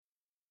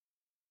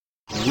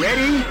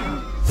Ready?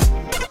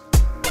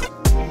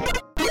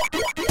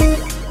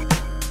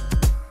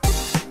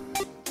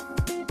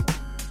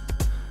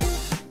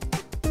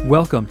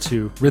 Welcome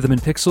to Rhythm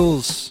and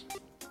Pixels,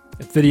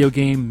 a video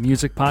game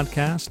music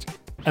podcast,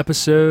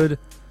 episode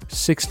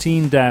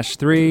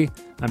 16-3.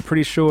 I'm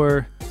pretty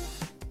sure,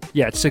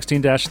 it's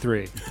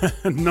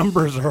 16-3.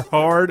 Numbers are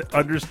hard,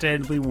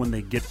 understandably, when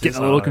they get this Getting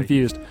a little high.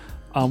 confused.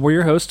 We're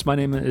your hosts. My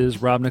name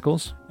is Rob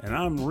Nichols. And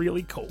I'm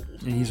really cold.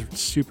 And he's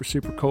super,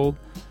 super cold.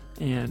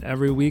 And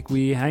every week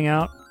we hang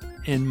out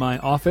in my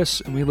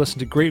office and we listen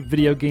to great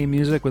video game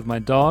music with my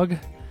dog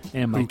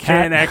and my Who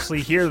cat. can't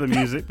actually hear the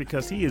music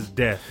because he is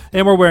deaf.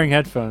 And we're wearing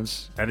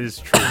headphones. That is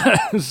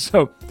true.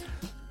 So,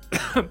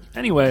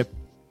 anyway,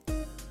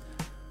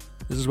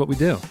 this is what we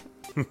do.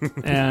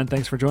 And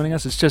thanks for joining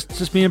us. It's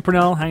just me and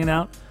Pernell hanging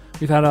out.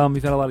 We've had a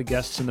lot of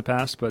guests in the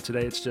past, but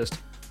today it's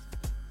just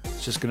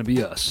gonna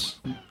be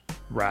us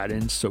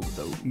riding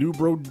solo.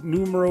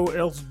 Numero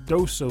el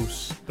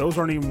dosos. Those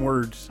aren't even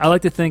words. I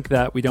like to think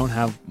that we don't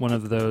have one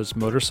of those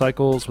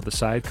motorcycles with a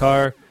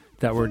sidecar.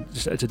 That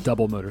it's a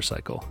double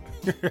motorcycle,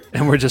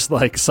 and we're just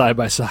like side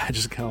by side,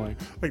 just going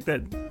Like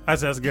that. I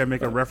was going to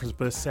make a reference,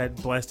 but a sad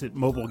blasted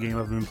mobile game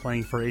I've been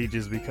playing for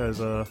ages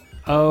because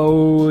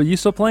Oh, you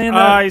still playing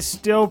that? I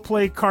still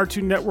play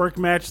Cartoon Network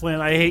Matchland.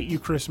 I hate you,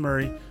 Chris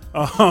Murray.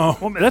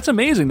 Well, that's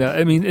amazing. Though.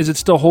 I mean, is it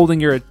still holding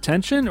your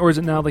attention, or is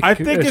it now like? I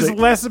think it's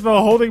less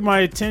about holding my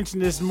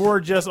attention. It's more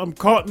just I'm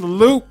caught in the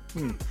loop.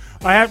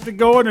 I have to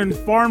go in and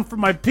farm for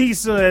my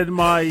pizza and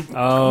my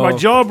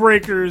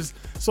jawbreakers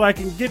so I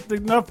can get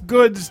enough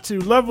goods to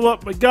level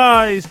up my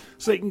guys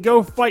so they can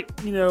go fight,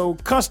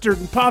 custard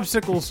and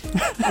popsicles.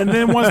 And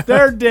then once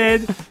they're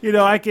dead,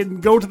 I can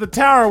go to the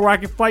tower where I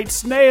can fight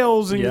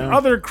snails and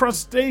other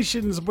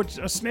crustaceans, which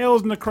a snail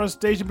isn't a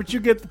crustacean, but you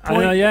get the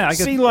point. I get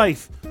sea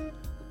life.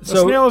 So,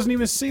 a snail isn't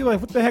even sea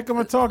life. What the heck am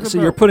I talking about? So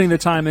you're putting the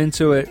time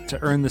into it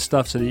to earn the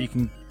stuff so that you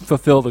can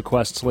fulfill the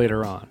quests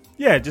later on.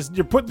 Yeah, just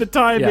you're putting the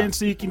time in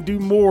so you can do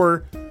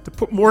more, to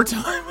put more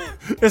time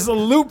in. It's a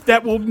loop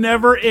that will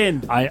never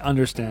end. I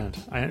understand.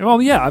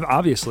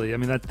 Obviously. I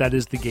mean, that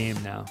is the game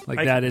now.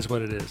 That is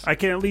what it is. I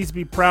can at least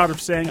be proud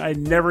of saying I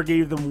never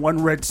gave them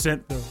 1 red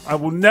cent, though. I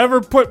will never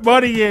put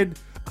money in.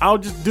 I'll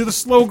just do the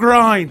slow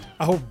grind.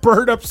 I'll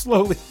burn up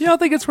slowly. You don't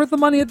think it's worth the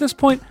money at this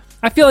point?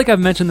 I feel like I've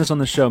mentioned this on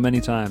the show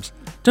many times.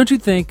 Don't you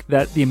think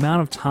that the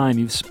amount of time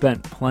you've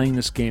spent playing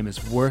this game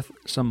is worth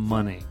some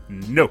money?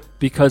 No.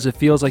 Because it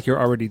feels like you're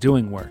already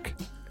doing work.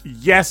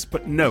 Yes,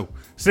 but no.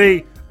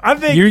 See, I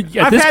think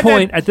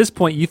at this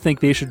point, you think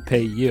they should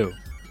pay you.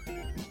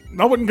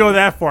 I wouldn't go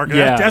that far.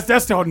 Yeah. That's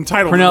the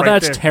entitlement. Pernell, right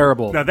that's there.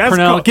 terrible. No, that's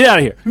Pernell, get out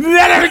of here.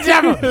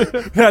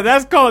 No,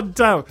 that's called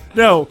entitlement.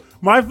 No,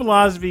 my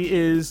philosophy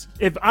is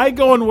if I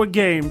go into a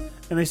game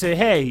and they say,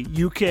 hey,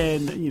 you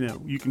can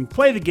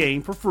play the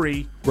game for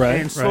free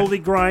and slowly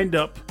grind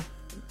up.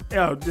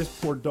 Oh, this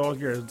poor dog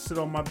here, sit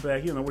on my back.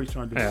 You don't know what he's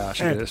trying to do. Yeah, I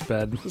should get this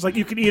bed. It's like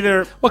you can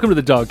either... Welcome to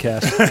the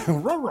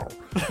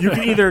Dogcast. You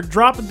can either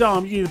drop a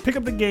dom, you can either pick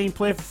up the game,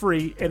 play it for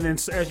free, and then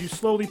as you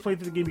slowly play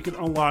through the game, you can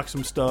unlock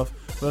some stuff.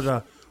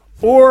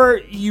 Or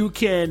you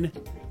can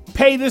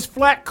pay this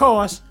flat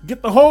cost,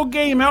 get the whole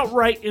game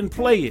outright, and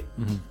play it.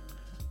 Mm-hmm.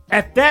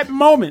 At that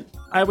moment,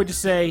 I would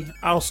just say,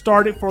 I'll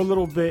start it for a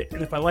little bit,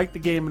 and if I like the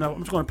game enough,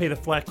 I'm just going to pay the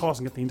flat cost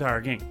and get the entire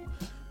game.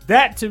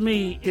 That, to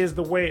me, is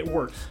the way it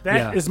works.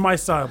 That is my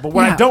style. But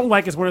what I don't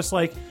like is where it's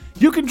like,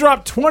 you can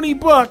drop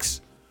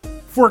 $20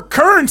 for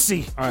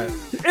currency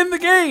in the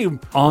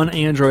game. On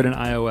Android and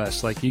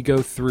iOS, like you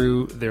go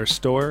through their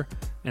store,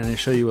 and they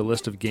show you a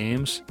list of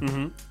games.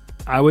 Mm-hmm.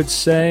 I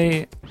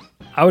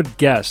would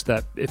guess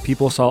that if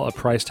people saw a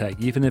price tag,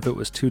 even if it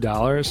was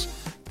 $2,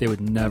 they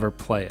would never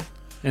play it.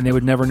 And they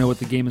would never know what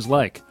the game is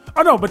like.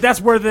 Oh no, but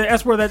that's where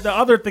the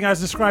other thing I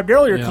described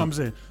earlier comes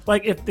in.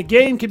 Like if the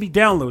game can be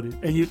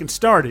downloaded and you can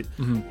start it,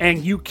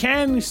 and you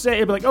can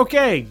say, like,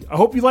 okay,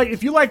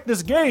 if you like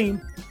this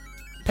game,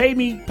 pay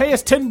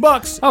us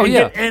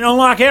 $10 and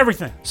unlock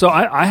everything. So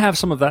I have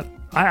some of that.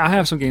 I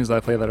have some games that I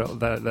play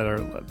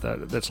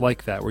that's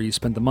like that, where you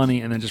spend the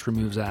money and then just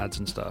removes ads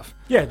and stuff.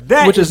 Yeah,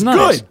 which is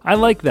nice. Good. I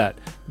like that.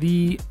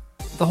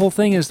 The whole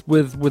thing is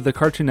with the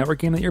Cartoon Network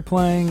game that you're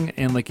playing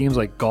and like games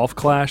like Golf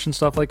Clash and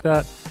stuff like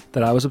that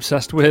I was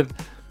obsessed with,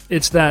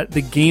 it's that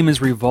the game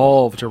is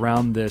revolved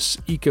around this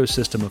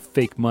ecosystem of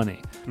fake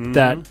money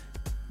that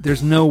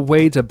there's no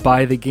way to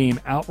buy the game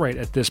outright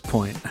at this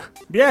point.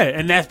 Yeah,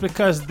 and that's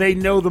because they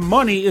know the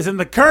money is in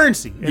the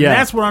currency, and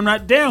that's what I'm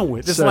not down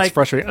with. It's that's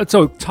frustrating.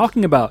 So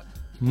talking about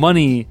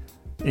money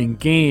in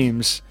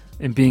games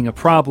and being a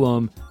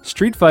problem,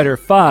 Street Fighter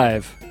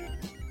V,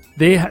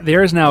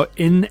 there is now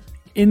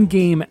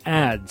in-game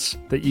ads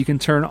that you can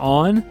turn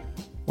on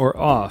or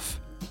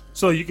off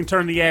So you can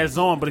turn the ads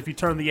on, but if you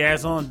turn the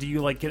ads on, do you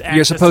like get access?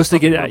 You're supposed to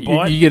get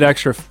something you get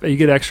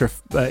extra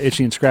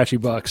itchy and scratchy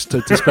bucks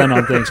to spend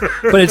on things,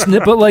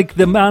 but like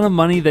the amount of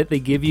money that they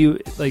give you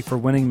like for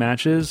winning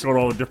matches, go to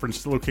all the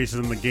different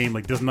locations in the game,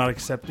 like does not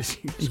accept this.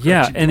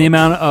 Yeah, and the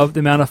amount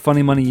of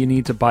funny money you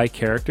need to buy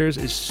characters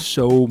is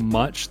so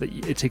much that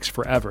it takes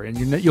forever, and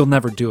you'll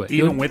never do it.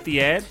 Even with the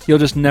ads, you'll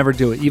just never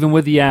do it. Even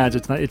with the ads,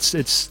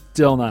 it's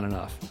still not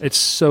enough. It's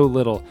so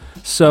little.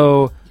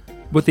 So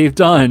what they've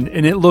done,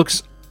 and it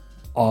looks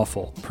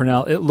awful.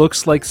 Pernell, it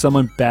looks like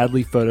someone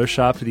badly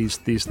photoshopped these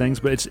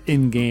things, but it's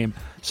in game.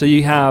 So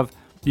you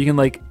can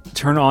like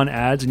turn on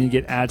ads, and you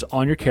get ads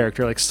on your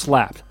character, like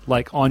slapped,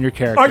 like on your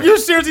character. Are you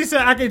seriously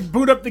saying I could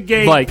boot up the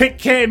game, like, pick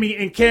Cammy,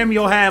 and Cammy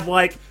will have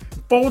like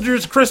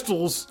Folgers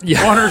crystals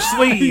on her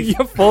sleeve? Yeah,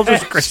 Folgers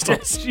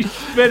crystals. She's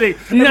spinning.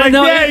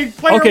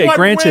 Okay,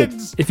 granted,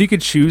 wins. If you could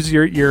choose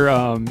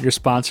your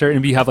sponsor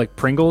and you have like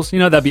Pringles,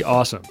 that'd be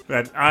awesome.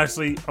 That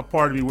honestly, a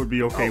part of me would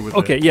be okay with it.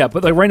 Okay, yeah,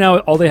 but like right now,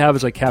 all they have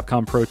is like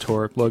Capcom Pro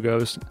Tour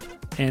logos,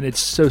 and it's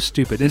so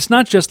stupid. And it's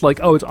not just like,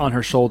 oh, it's on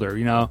her shoulder,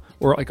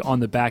 or like on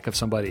the back of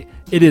somebody.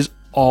 It is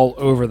all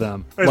over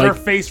them. Is like, her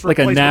face like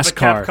a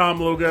NASCAR with the Capcom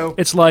logo?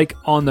 It's like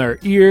on their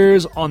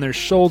ears, on their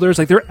shoulders.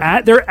 Like they're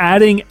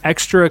adding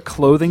extra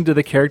clothing to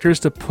the characters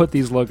to put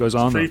these logos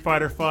on them. Street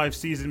Fighter V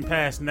season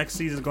pass. Next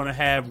season is going to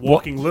have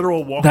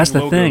literal walking. That's the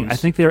logos. thing. I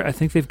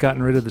think they've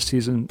gotten rid of the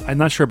season. I'm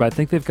not sure, but I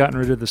think they've gotten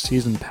rid of the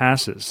season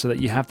passes so that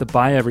you have to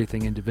buy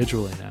everything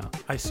individually now.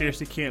 I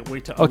seriously can't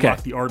wait to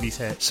unlock the Arby's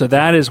hat. So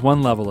that is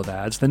one level of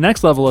ads. The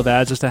next level of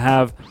ads is to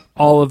have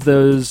all of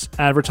those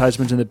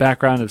advertisements in the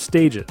background of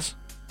stages.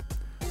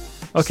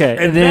 Okay,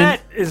 and then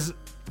that is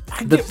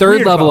the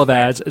third level of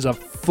ads is a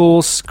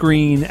full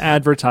screen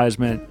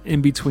advertisement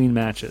in between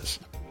matches.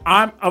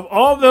 Of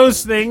all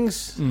those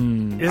things,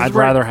 I'd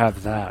rather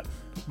have that.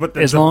 But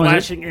the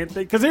flashing thing,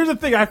 because here's the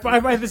thing, I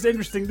find this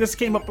interesting. This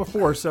came up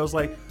before, so it's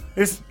like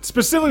it's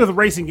specifically with the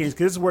racing games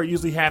because this is where it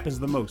usually happens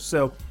the most.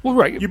 So,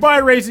 you buy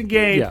a racing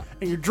game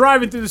and you're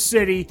driving through the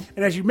city,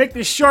 and as you make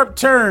this sharp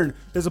turn,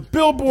 there's a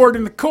billboard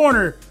in the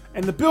corner,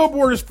 and the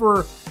billboard is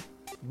for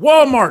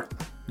Walmart.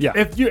 Yeah.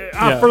 If you,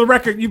 for the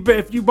record,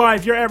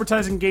 if you're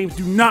advertising games,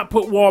 do not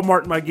put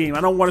Walmart in my game.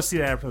 I don't want to see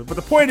that advertisement. But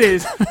the point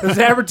is, there's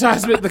an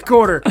advertisement in the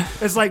corner.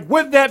 It's like,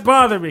 would that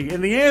bother me?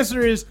 And the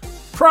answer is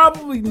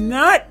probably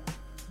not,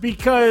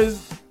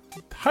 because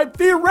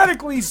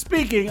theoretically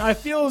speaking, I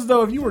feel as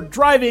though if you were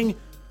driving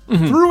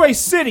through a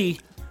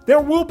city, there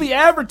will be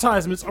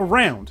advertisements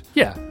around.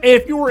 Yeah.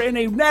 If you were in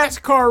a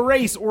NASCAR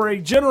race or a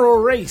general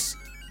race,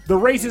 the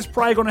race is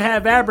probably going to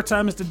have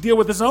advertisements to deal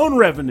with its own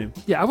revenue.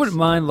 Yeah, I wouldn't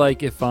mind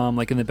like if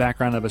like in the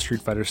background of a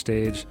Street Fighter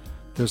stage,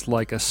 there's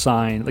like a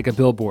sign, like a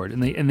billboard,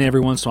 and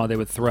every once in a while they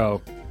would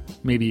throw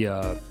maybe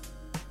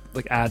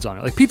like ads on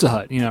it, like Pizza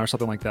Hut, or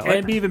something like that. And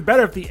it'd be even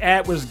better if the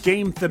ad was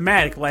game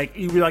thematic, like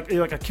you'd be like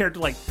a character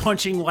like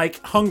punching like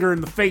hunger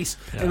in the face,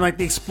 and like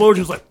the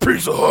explosions like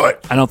Pizza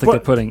Hut. I don't think they're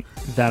putting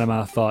that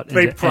amount of thought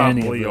into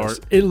any of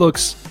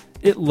this.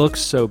 It looks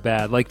so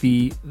bad. Like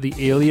the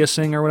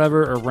aliasing or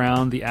whatever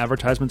around the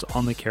advertisements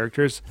on the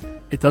characters,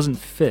 it doesn't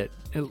fit.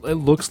 It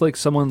looks like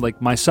someone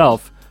like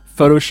myself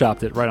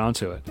photoshopped it right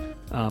onto it.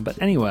 But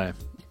anyway,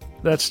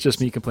 that's just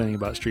me complaining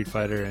about Street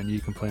Fighter and you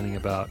complaining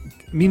about...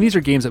 I mean, these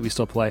are games that we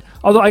still play.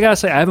 Although I gotta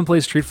say, I haven't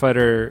played Street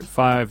Fighter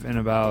 5 in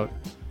about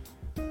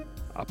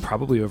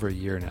probably over a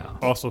year now.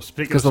 Also,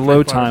 speaking because the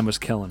load time was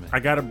killing me. I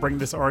gotta bring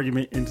this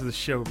argument into the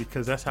show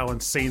because that's how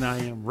insane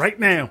I am right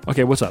now.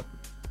 Okay, what's up?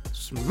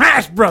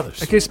 Smash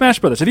Brothers. Okay, Smash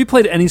Brothers. Have you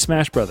played any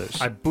Smash Brothers?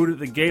 I booted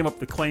the game up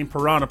to claim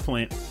Piranha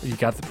Plant. You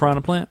got the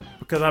Piranha Plant?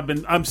 Because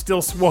I'm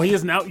still, he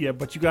isn't out yet,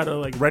 but you got to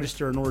like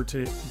register in order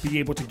to be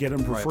able to get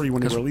him for free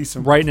when they release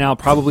him. Right now,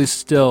 probably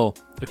still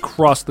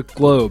across the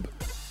globe,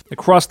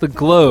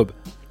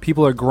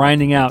 people are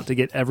grinding out to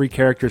get every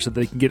character so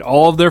they can get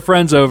all of their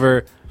friends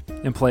over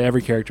and play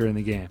every character in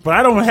the game. But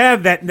I don't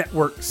have that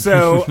network,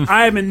 so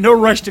I am in no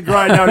rush to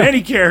grind out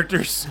any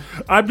characters.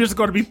 I'm just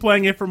going to be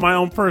playing it for my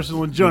own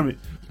personal enjoyment.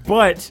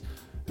 But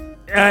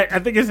I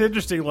think it's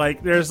interesting.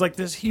 Like, there's like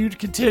this huge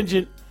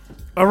contingent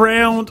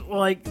around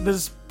like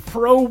this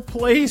pro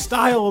play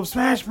style of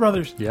Smash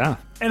Brothers. Yeah,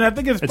 and I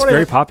think it's funny.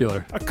 Very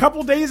popular. A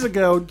couple days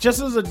ago, just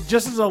as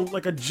a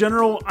like a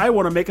general, I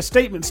want to make a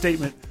statement.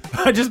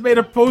 I just made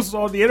a post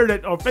on the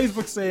internet on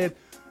Facebook saying,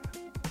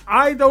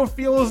 I don't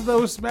feel as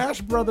though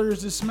Smash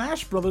Brothers is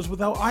Smash Brothers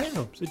without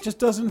items. It just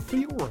doesn't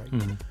feel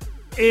right.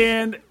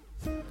 And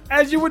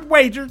as you would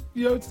wager,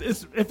 it's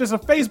if it's a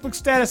Facebook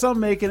status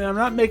I'm making and I'm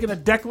not making a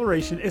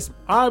declaration, it's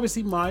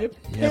obviously my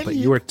opinion. Yeah, but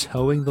you are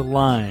towing the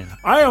line.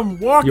 I am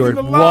walking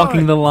the line. You're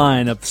walking the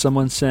line of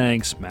someone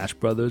saying Smash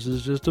Brothers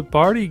is just a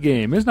party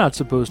game. It's not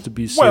supposed to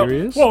be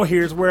serious. Well,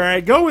 here's where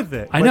I go with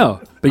it. I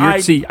know, but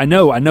I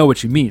know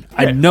what you mean.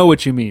 Yeah. I know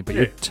what you mean, but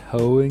you're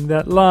towing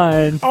that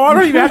line. Oh, I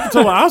don't even have to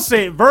tell it. I'll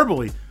say it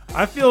verbally.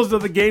 I feel as though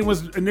the game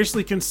was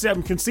initially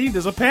conceived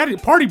as a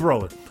party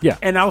brawler. Yeah.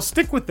 And I'll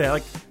stick with that.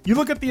 Like, you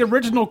look at the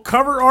original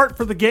cover art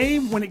for the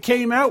game when it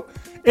came out,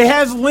 it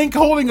has Link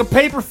holding a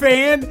paper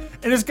fan,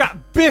 and it's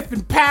got Biff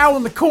and Pow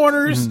in the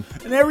corners,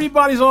 and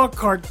everybody's all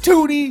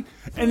cartoony,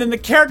 and then the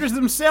characters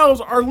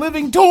themselves are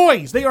living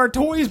toys. They are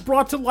toys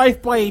brought to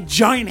life by a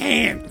giant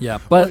hand. Yeah,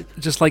 but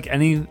just like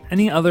any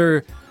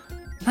other,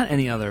 not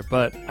any other,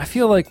 but I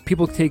feel like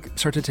people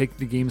start to take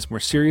the games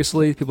more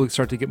seriously. People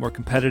start to get more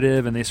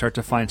competitive, and they start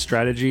to find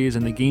strategies,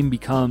 and the game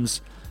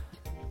becomes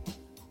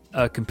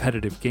a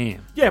competitive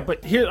game. Yeah,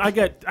 but here I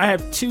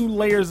have 2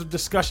 layers of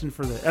discussion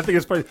for that. I think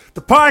it's funny.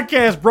 The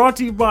podcast brought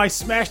to you by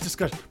Smash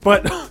Discussion,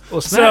 but Well,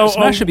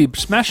 Smash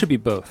should be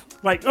both.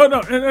 like, oh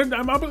no, and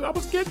I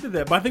was getting to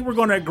that, but I think we're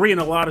going to agree on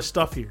a lot of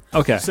stuff here.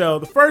 Okay. So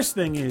the first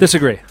thing is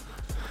Disagree.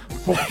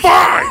 Well,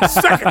 fine.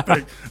 Second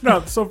thing,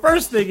 no. So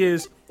first thing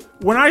is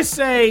when I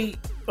say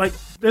like,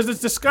 there's this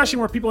discussion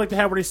where people like to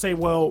have where they say,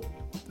 well,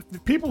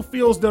 people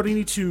feel as though they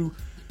need to,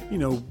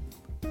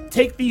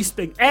 take these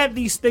things, add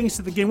these things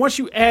to the game. Once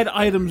you add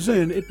items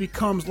in, it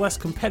becomes less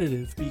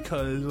competitive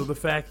because of the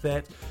fact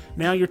that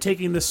now you're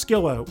taking the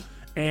skill out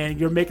and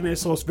you're making it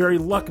so it's very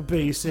luck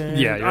based and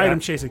item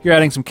chasing. You're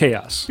adding some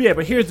chaos. Yeah,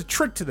 but here's the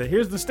trick to that.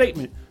 Here's the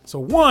statement. So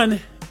one,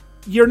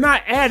 you're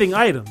not adding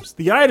items.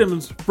 The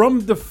items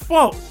from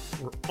default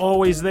were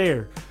always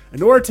there.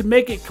 In order to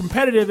make it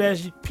competitive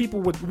as people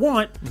would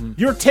want,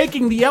 you're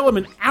taking the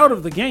element out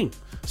of the game.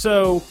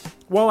 So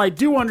while I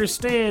do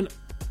understand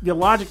the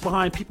logic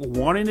behind people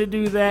wanting to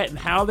do that and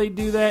how they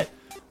do that,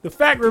 the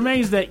fact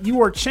remains that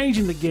you are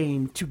changing the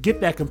game to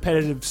get that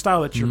competitive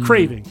style that you're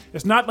craving.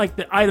 It's not like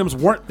the items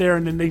weren't there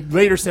and then they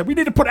later said, we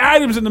need to put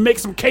items in to make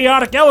some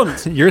chaotic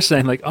elements. You're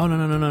saying like, oh,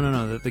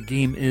 no. The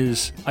game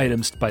is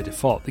items by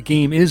default. The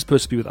game is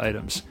supposed to be with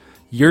items.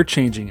 You're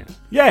changing it.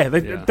 Yeah,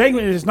 the thing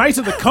is nice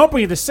of the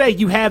company to say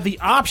you have the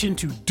option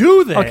to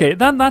do that. Okay,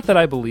 not that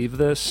I believe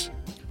this,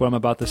 what I'm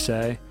about to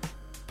say,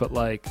 but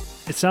like,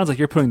 it sounds like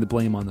you're putting the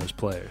blame on those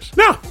players.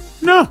 No.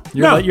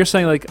 You're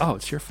saying like, oh,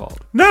 it's your fault.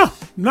 No,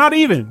 not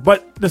even.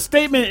 But the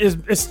statement is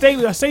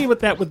I say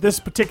with that with this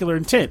particular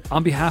intent.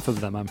 On behalf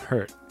of them, I'm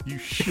hurt. You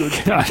should.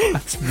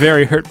 That's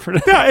very hurt for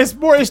them. No,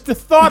 it's the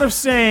thought of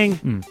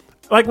saying,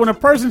 like when a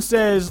person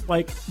says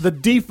like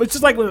it's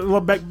just like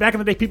back in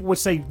the day people would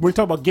say we're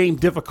talking about game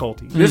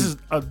difficulty. This is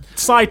a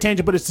side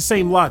tangent, but it's the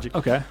same logic.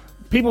 Okay.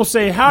 People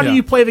say, how do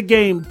you play the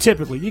game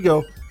typically? You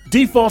go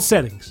default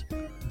settings,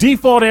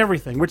 default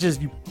everything, which is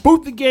you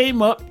boot the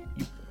game up.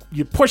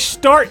 You push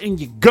start and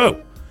you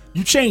go.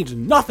 You change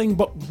nothing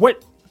but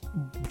what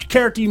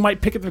character you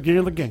might pick at the beginning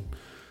of the game.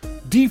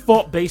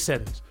 Default base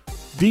settings.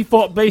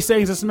 Default base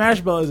settings in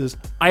Smash Bros. Is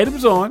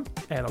items on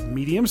at a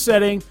medium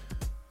setting.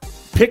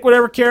 Pick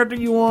whatever character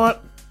you want.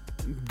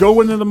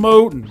 Go into the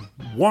mode and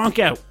wonk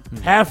out.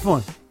 Have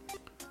fun.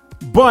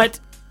 But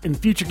in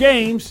future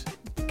games,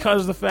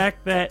 because of the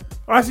fact that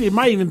actually it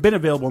might even been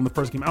available in the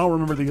first game. I don't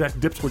remember the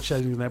exact dip switch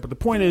settings in that, but the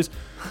point is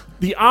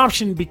the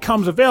option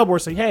becomes available where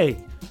say,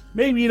 hey,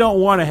 maybe you don't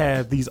want to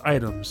have these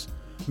items.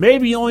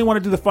 Maybe you only want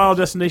to do the Final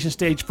Destination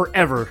stage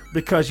forever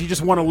because you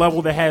just want a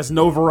level that has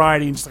no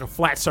variety and just like a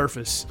flat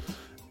surface.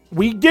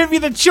 We give you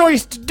the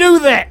choice to do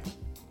that.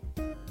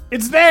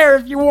 It's there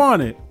if you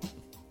want it.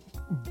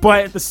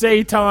 But at the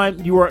same time,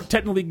 you are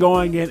technically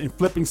going in and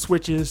flipping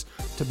switches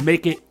to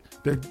make it,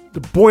 to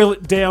boil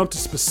it down to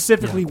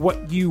specifically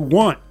what you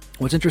want.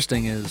 What's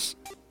interesting is,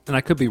 and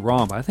I could be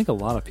wrong, but I think a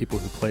lot of people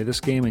who play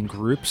this game in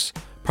groups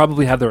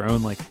probably have their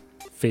own like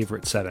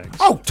favorite settings.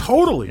 Oh,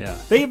 totally. Yeah.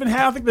 They even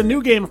have, I think the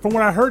new game, from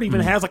what I heard, even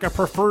has like a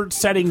preferred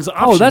settings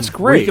option. Oh, that's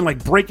where great. you can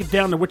like break it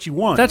down to what you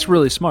want. That's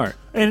really smart.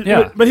 And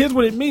yeah. But here's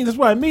what it means. That's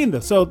what I mean, though.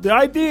 So the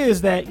idea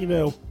is that,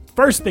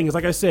 first thing is,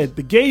 like I said,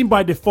 the game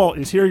by default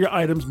is here are your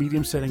items,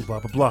 medium settings, blah,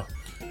 blah, blah.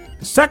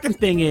 The second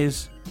thing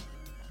is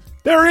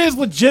there is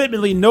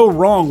legitimately no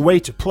wrong way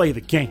to play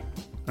the game.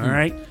 All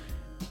right?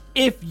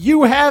 If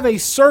you have a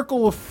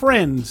circle of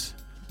friends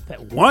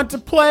that want to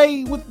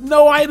play with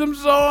no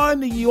items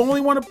on, and you only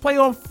want to play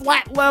on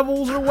flat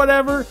levels or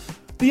whatever,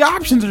 the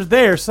options are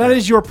there. So that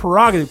is your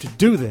prerogative to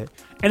do that.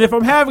 And if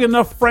I'm having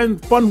enough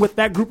fun with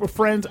that group of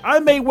friends, I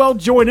may well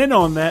join in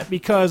on that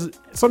because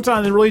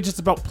sometimes it's really just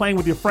about playing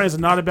with your friends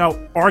and not about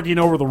arguing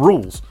over the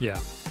rules. Yeah.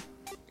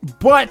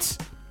 But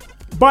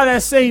by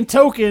that same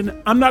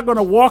token, I'm not going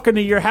to walk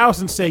into your house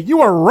and say,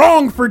 you are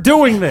wrong for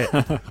doing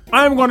that.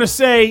 I'm going to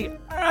say,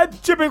 I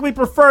typically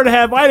prefer to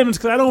have items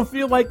because I don't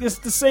feel like it's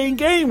the same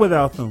game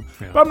without them.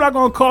 Yeah. But I'm not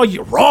going to call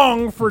you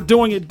wrong for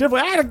doing it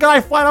differently. I had a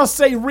guy flat out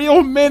say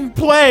real men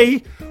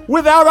play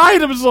without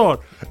items on.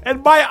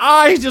 And my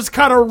eyes just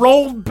kind of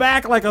rolled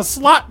back like a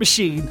slot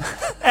machine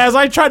as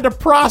I tried to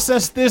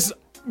process this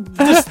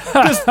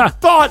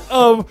thought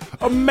of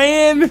a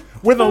man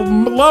with a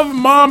love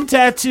mom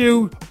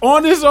tattoo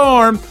on his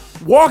arm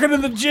walking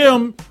in the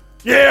gym.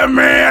 Yeah,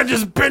 man, I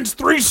just benched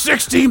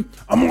 360.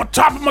 I'm on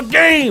top of my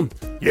game.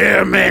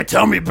 Yeah, man,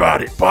 tell me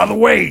about it. By the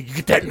way, you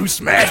get that new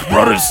Smash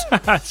Brothers?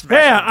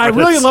 I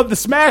really love the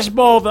Smash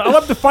Ball. I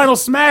love the Final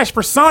Smash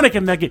for Sonic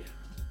in that game.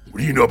 What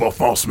do you know about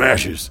Final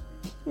Smashes?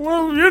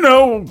 well, you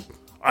know,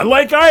 I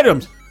like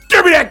items.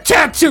 Give me that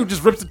tattoo!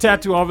 Just rips the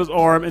tattoo off his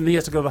arm, and he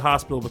has to go to the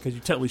hospital because you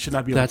technically should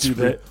not be able to do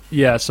that.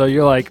 Yeah, so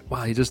you're like,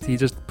 wow, he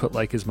just put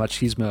like his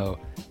machismo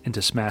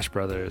into Smash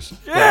Brothers.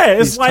 Yeah,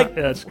 it's like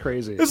that's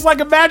crazy. It's like,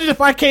 imagine if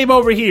I came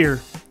over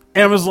here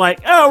and was like,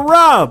 oh,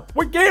 Rob,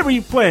 what game are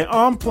you playing?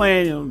 Oh, I'm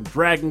playing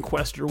Dragon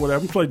Quest or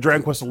whatever. I'm playing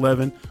Dragon Quest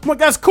 11. I'm like,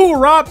 that's cool,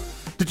 Rob.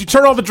 Did you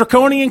turn all the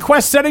Draconian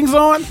Quest settings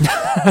on?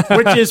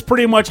 Which is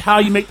pretty much how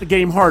you make the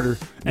game harder.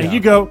 And you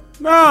go,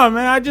 no,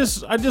 man, I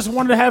just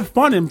wanted to have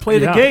fun and play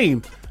the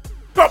game.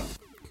 What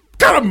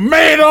kind of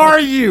man are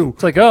you?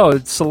 It's like, oh,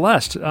 it's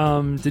Celeste.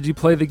 Did you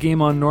play the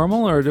game on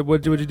normal, or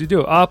what did you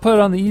do? I'll put it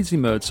on the easy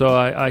mode so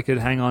I could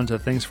hang on to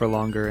things for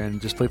longer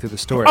and just play through the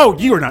story. Oh,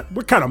 you are not.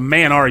 What kind of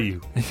man are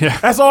you? Yeah.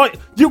 That's all.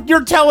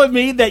 You're telling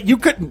me that you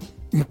couldn't,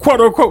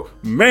 quote unquote,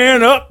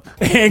 man up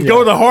and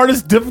go the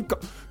hardest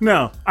difficult.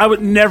 No, I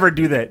would never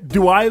do that.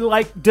 Do I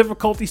like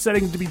difficulty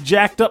settings to be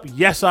jacked up?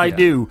 Yes, I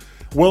do.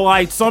 Will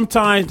I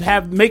sometimes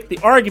make the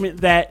argument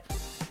that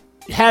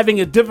having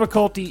a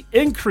difficulty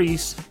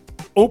increase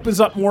opens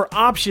up more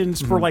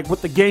options for like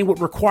what the game would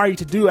require you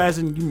to do, as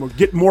in you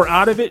get more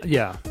out of it?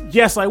 Yeah.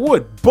 Yes, I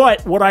would.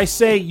 But would I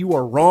say you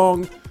are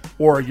wrong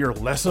or you're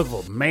less of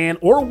a man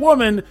or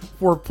woman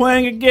for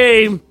playing a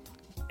game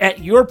at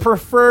your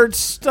preferred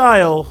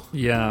style?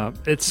 Yeah,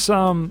 it's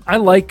I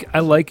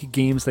like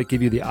games that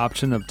give you the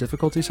option of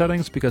difficulty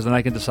settings, because then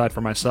I can decide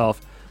for myself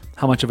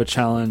how much of a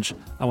challenge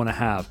I want to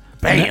have.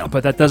 Bam!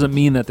 But that doesn't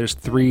mean that there's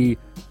 3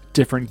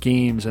 different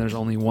games and there's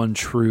only one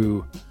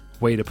true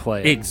way to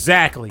play it.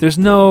 Exactly. There's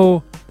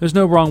no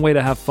wrong way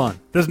to have fun.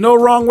 There's no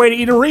wrong way to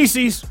eat a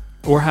Reese's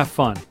Or have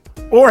fun.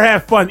 or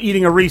have fun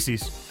eating a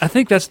Reese's. I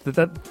think that's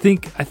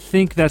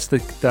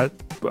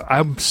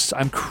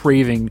I'm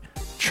craving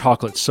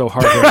chocolate so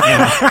hard right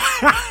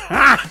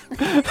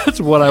now. That's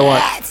what I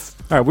want.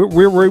 All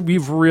right,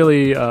 we've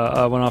really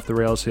went off the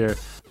rails here.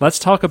 Let's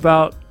talk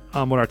about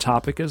what our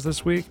topic is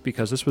this week,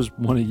 because this was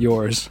one of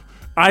yours.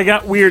 I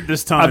got weird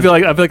this time. I feel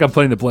like I'm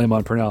putting the blame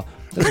on Purnell.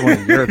 This is one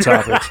of your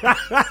topics.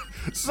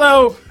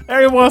 So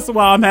every once in a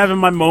while, I'm having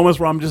my moments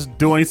where I'm just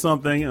doing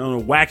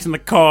something, waxing the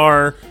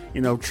car,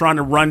 trying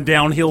to run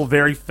downhill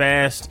very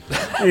fast,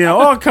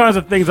 all kinds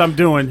of things I'm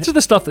doing. This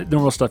is the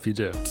normal stuff you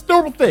do. It's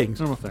normal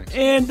things.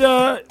 And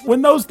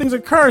when those things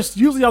occur,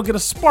 usually I'll get a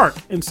spark,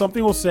 and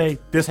something will say,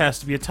 "This has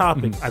to be a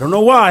topic." I don't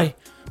know why,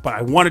 but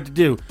I wanted to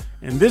do.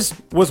 And this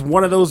was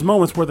one of those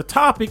moments where the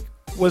topic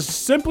was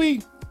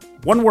simply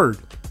one word.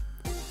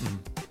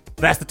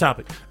 That's the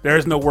topic. There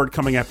is no word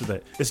coming after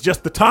that. It's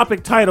just the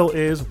topic title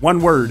is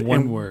one word.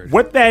 One word.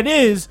 What that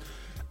is,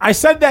 I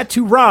said that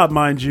to Rob,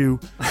 mind you,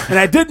 and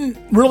I didn't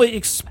really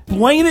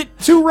explain it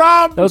to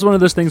Rob. That was one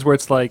of those things where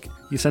it's like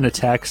you send a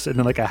text and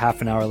then like a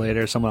half an hour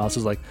later, someone else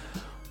is like,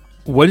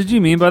 "What did you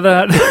mean by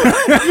that?"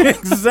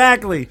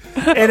 Exactly.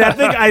 And I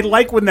think I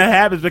like when that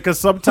happens, because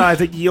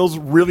sometimes it yields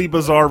really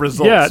bizarre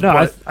results. Yeah,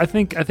 no, I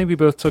think we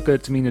both took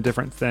it to mean a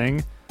different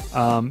thing.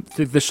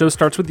 The show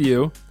starts with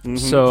you,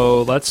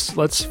 so let's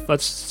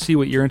see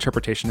what your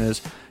interpretation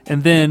is,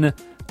 and then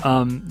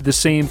the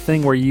same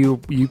thing where you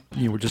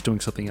were just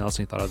doing something else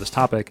and you thought of this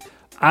topic.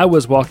 I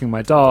was walking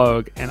my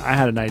dog and I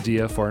had an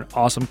idea for an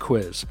awesome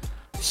quiz.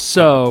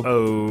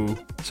 So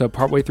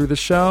partway through the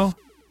show,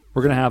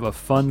 we're gonna have a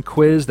fun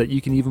quiz that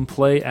you can even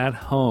play at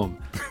home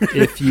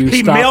if you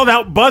he mailed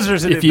out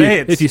buzzers in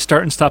advance. If you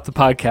start and stop the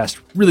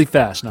podcast really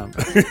fast. No,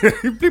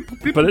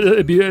 but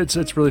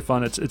it's really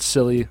fun. It's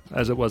silly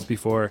as it was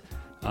before,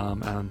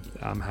 and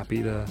I'm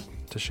happy to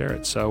share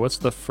it. So what's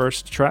the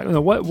first track?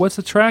 What's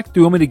the track? Do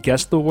you want me to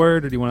guess the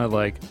word, or do you want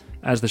to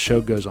as the show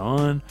goes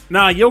on?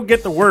 Nah, you'll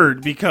get the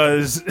word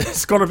because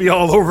it's going to be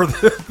all over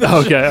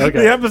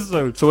the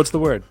episode. So what's the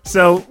word?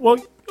 So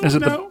is it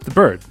the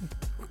bird?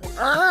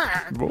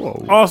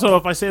 Whoa. Also,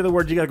 if I say the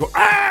word, you gotta go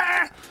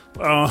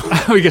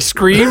we can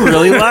scream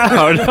really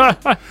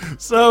loud.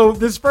 So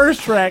this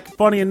first track,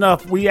 funny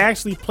enough, we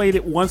actually played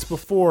it once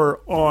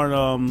before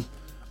on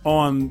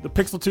the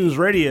Pixel Tunes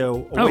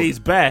radio a ways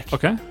back.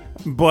 Okay.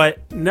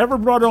 But never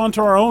brought it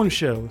onto our own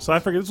show. So I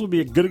figured this would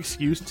be a good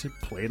excuse to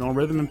play it on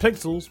Rhythm and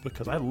Pixels,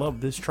 because I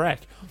love this track.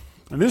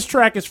 And this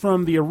track is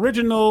from the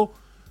original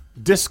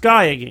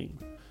Disgaea game.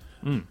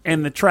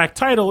 And the track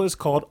title is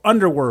called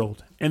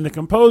Underworld. And the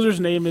composer's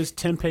name is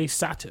Tenpei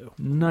Sato.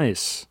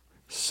 Nice.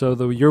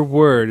 So your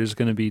word is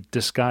going to be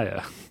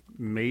Disgaea.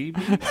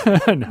 Maybe.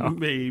 No.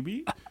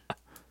 Maybe.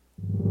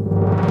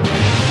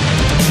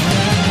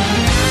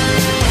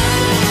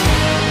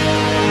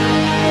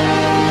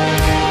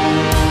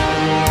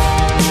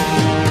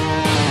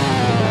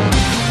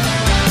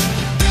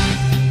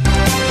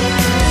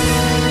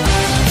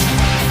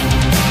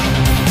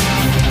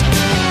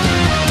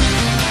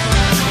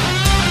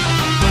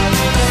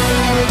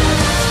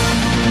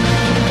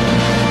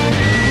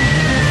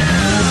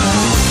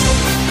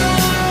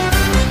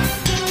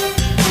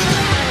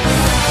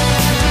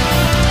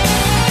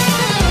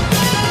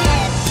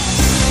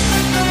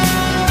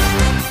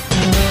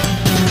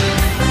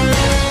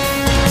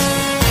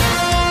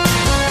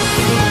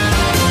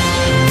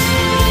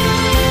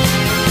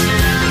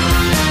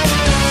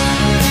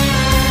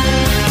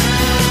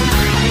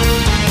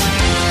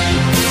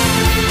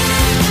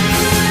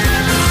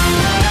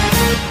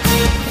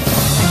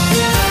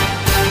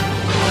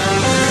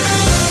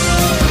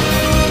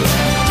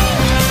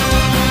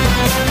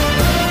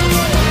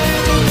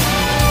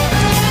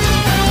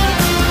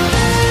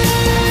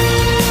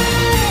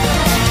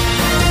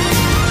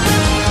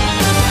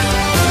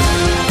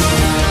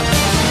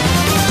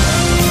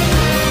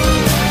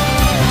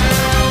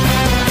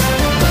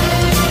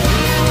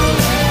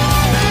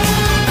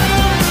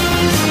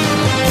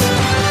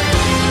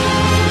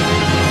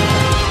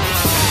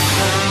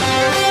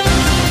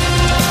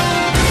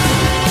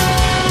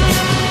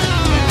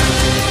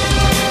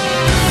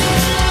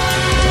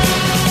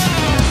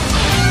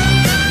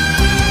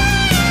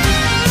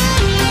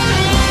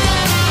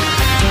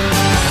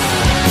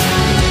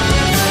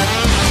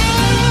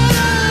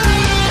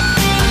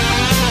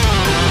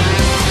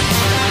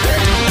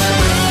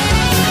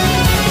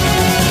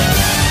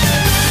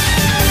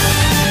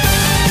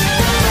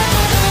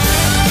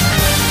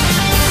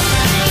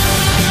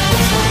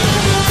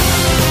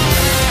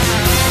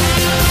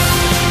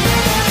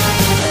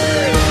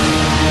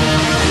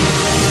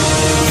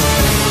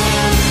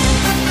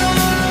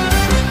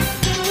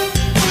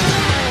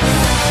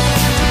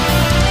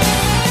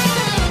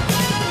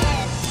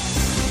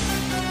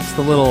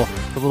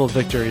 the little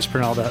victories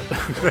Pernell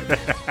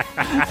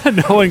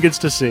that no one gets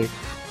to see.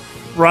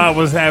 Rob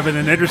was having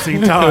an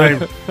interesting time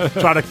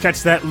trying to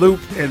catch that loop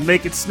and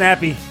make it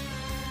snappy.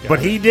 But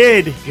he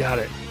did. Got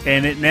it.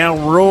 And it now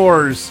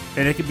roars,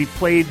 and it can be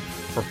played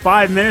for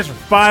 5 minutes or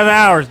 5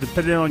 hours,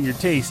 depending on your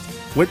taste.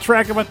 What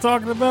track am I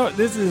talking about?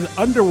 This is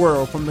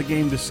Underworld from the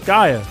game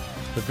Disgaea,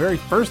 the very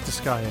first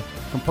Disgaea,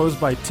 composed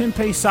by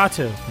Tenpei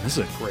Sato. This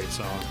is a great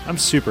song. I'm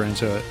super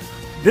into it.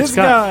 It's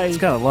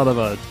got a lot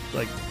of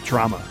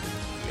drama.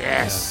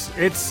 Yes,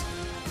 it's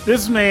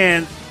this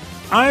man.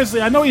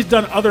 Honestly, I know he's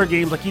done other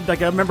games. I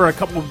remember a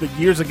couple of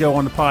years ago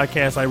on the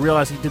podcast, I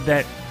realized he did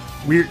that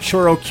weird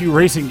Choro Q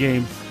racing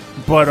game.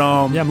 But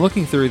yeah, I'm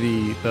looking through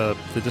the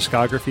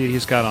discography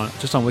he's got on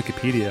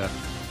Wikipedia.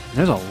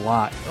 There's a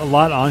lot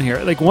on here.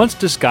 Like once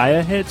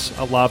Disgaea hits,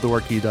 a lot of the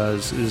work he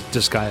does is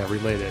Disgaea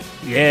related.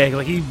 Yeah,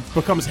 like he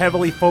becomes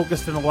heavily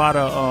focused in a lot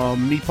of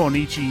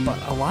Nipponichi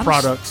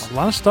products. A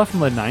lot of stuff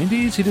from the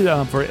 90s. He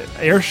did for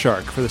Air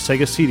Shark for the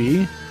Sega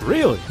CD.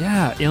 Really?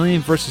 Yeah,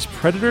 Alien vs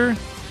Predator.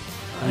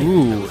 I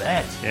didn't know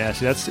that. Yeah,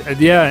 see that's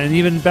and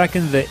even back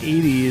in the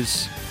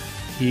 80s,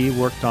 he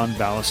worked on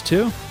Ballast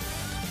 2.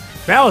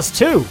 Ballast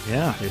 2?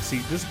 Yeah. See,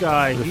 this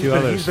guy,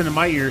 he's been in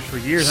my ears for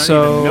years. I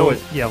So, didn't even know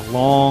it. Yeah,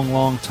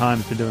 long time.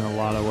 He's been doing a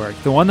lot of work.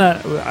 The one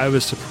that I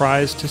was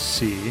surprised to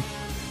see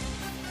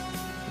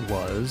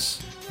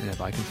was, and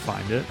if I can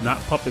find it. Not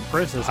Puppet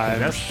Princess,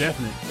 that's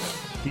definite.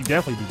 He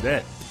definitely did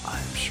that.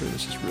 I'm sure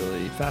this is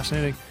really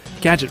fascinating.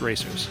 Gadget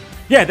Racers.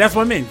 Yeah, that's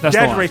what I mean. That's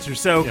Gadget Racers.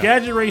 So,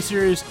 Gadget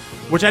Racers,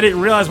 which I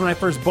didn't realize when I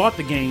first bought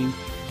the game,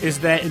 is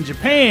that in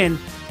Japan,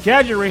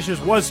 Gadget Racers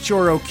was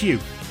Choro Q.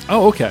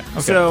 Oh, okay.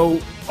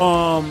 So,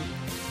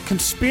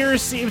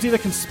 Conspiracy, it was either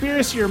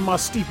Conspiracy or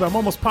Mustique, but I'm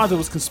almost positive it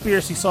was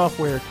Conspiracy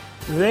Software.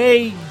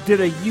 They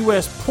did a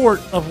U.S. port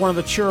of one of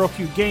the Choro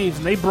Q games,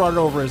 and they brought it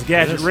over as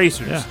Gadget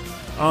Racers.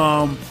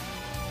 Yeah.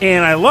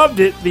 And I loved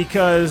it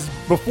because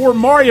before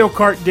Mario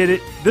Kart did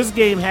it, this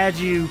game had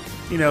you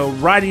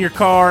riding your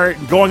car,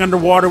 going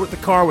underwater with the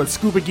car with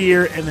scuba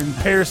gear, and then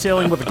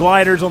parasailing with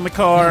gliders on the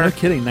car. No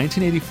kidding.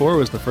 1984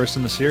 was the first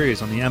in the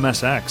series on the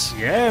MSX.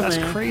 Yeah, That's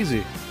man.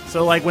 crazy.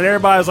 So, like, when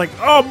everybody was like,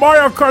 oh,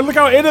 Mario Kart, look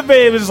how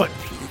innovative. It's like,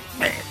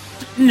 man,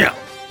 no.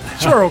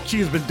 Choro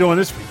Q's been doing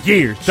this for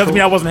years. Doesn't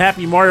mean I wasn't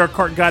happy Mario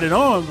Kart got it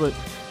on, but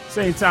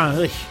same time,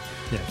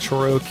 yeah,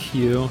 Choro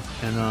Q.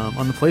 And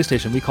on the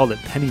PlayStation, we called it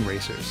Penny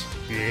Racers.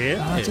 Yeah.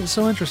 That's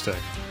so interesting.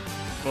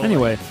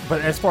 Anyway.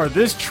 But as far as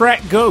this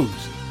track goes,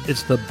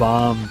 it's the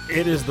bomb.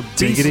 It is the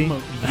diggity.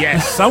 beast.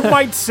 Yes, some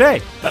might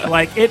say.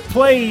 Like, it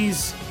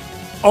plays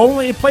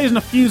in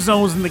a few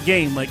zones in the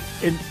game. Like,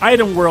 in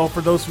Item World,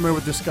 for those familiar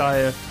with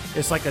Disgaea,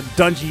 it's like a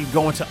dungeon. You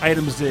go into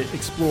items to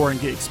explore and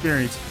get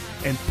experience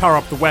and power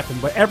up the weapon.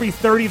 But every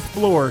 30th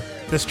floor,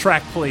 this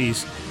track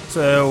plays.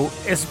 So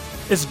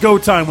it's go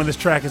time when this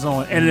track is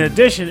on. And in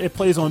addition, it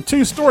plays on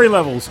 2 story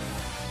levels,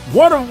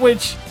 one of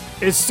which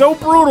is so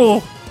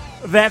brutal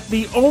that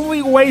the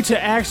only way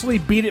to actually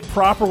beat it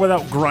proper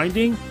without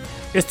grinding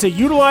is to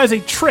utilize a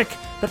trick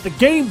that the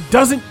game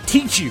doesn't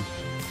teach you.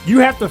 You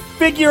have to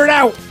figure it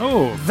out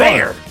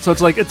there. So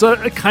it's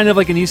a kind of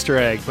like an Easter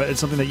egg, but it's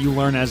something that you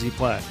learn as you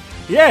play.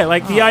 Yeah,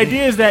 like the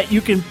idea is that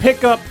you can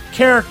pick up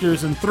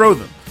characters and throw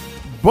them.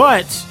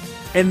 But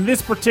in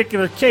this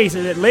particular case,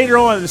 and then later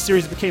on in the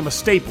series it became a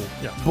staple.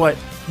 Yeah. But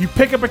you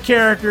pick up a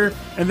character,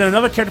 and then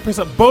another character picks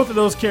up both of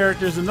those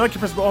characters, and another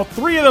character picks up all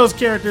 3 of those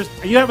characters,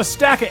 and you have a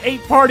stack of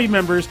 8 party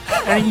members,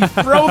 and you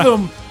throw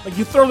them, like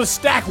you throw the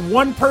stack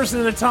one person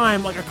at a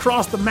time, like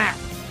across the map.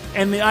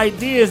 And the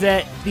idea is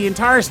that the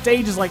entire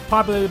stage is like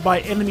populated by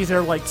enemies that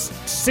are like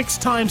 6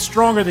 times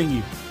stronger than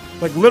you.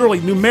 Like literally,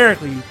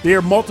 numerically, they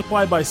are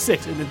multiplied by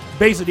 6, and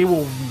basically they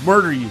will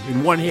murder you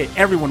in one hit.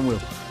 Everyone will.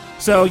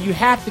 So you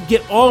have to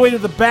get all the way to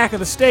the back of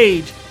the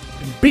stage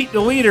and beat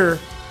the leader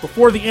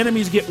before the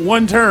enemies get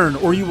one turn,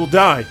 or you will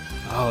die.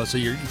 Oh, so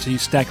you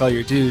stack all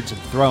your dudes and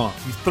throw them.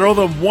 You throw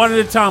them one at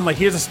a time. Like,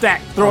 here's a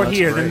stack, throw it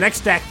here. Great. The next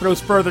stack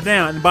throws further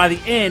down, and by the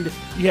end,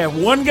 you have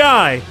one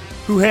guy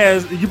who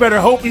has. You better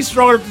hope he's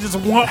strong enough to just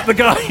whomp the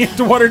guy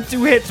into 1 or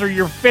 2 hits, or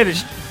you're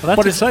finished. Well,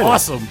 that's exciting.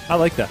 Awesome. I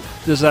like that.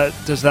 Does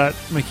that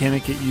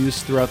mechanic get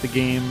used throughout the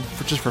game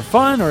just for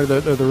fun, or are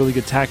there really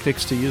good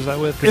tactics to use that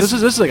with? Because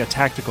this is like a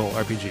tactical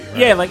RPG, right?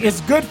 Yeah, like it's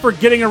good for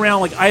getting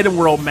around like item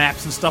world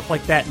maps and stuff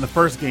like that in the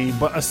first game.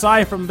 But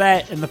aside from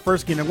that, in the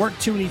first game, there weren't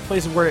too many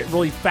places where it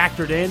really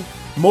factored in.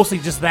 Mostly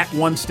just that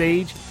one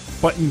stage.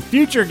 But in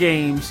future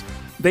games,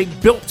 they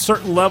built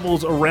certain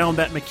levels around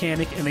that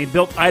mechanic, and they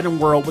built item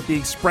world with the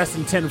express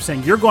intent of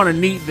saying you're going to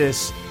need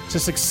this to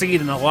succeed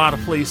in a lot of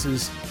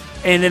places.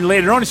 And then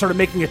later on, they started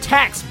making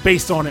attacks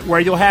based on it, where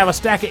you'll have a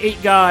stack of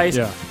 8 guys,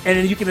 and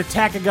then you can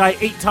attack a guy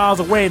 8 tiles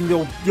away, and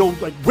you'll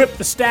like whip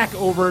the stack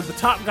over. The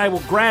top guy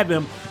will grab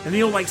him, and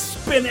you'll like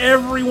spin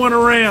everyone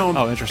around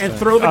and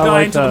throw the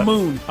guy into the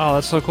moon. Oh,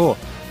 that's so cool.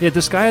 Yeah,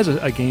 Disgaea is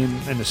a game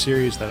in a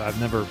series that I've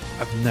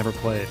never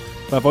played,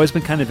 but I've always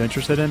been kind of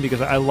interested in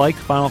because I like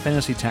Final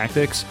Fantasy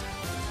Tactics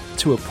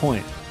to a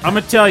point. I'm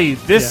going to tell you,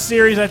 this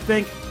series,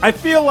 I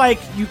feel like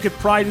you could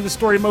probably do the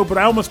story mode, but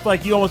I almost feel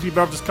like you almost be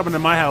better just coming to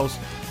my house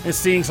and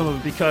seeing some of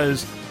it,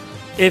 because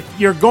if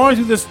you're going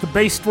through the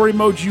base story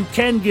modes, you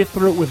can get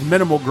through it with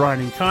minimal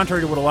grinding,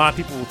 contrary to what a lot of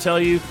people will tell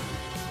you.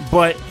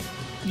 But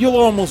you'll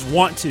almost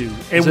want to.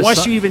 And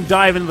once you even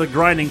dive into the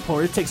grinding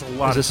part, it takes a lot of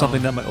time. Is this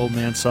something that my old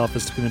man self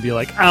is going to be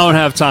like, I don't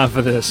have time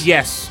for this?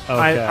 Yes. Okay.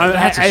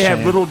 I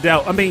have little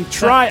doubt. I mean,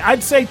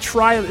 I'd say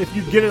try it if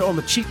you get it on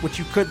the cheap, which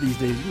you could these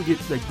days. You can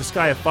get like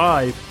Disgaea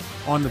 5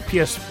 on the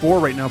PS4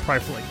 right now,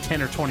 probably for like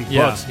 10 or 20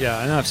 bucks. Yeah,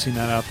 I know I've seen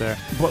that out there.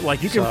 But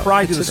like you can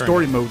probably do the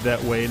story mode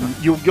that way, and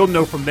you'll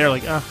know from there.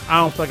 Like, I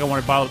don't feel like I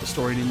want to bother with the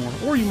story anymore.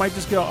 Or you might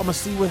just go, I'm gonna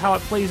see how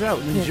it plays out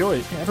and enjoy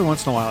it. Yeah, every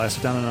once in a while, I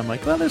sit down and I'm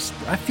like, well,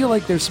 I feel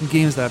like there's some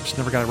games that I've just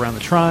never got around to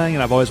trying,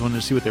 and I've always wanted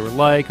to see what they were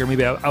like, or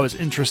maybe I was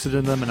interested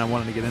in them and I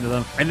wanted to get into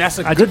them. And that's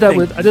I did that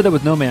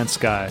with No Man's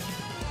Sky.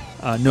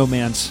 No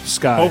Man's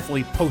Sky.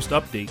 Hopefully post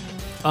update.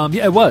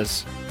 Yeah, it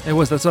was.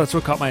 That's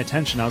what caught my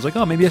attention. I was like,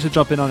 oh, maybe I should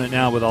jump in on it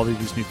now with all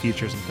these new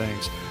features and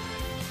things.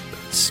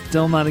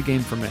 Still not a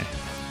game for me.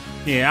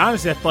 Yeah,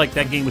 honestly, I feel like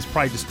that game was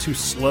probably just too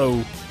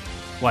slow.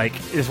 Like,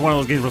 it's one of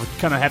those games where you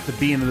kind of have to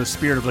be into the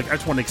spirit of, like, I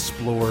just want to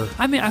explore.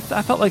 I mean, I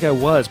felt like I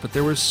was, but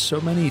there were so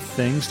many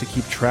things to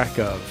keep track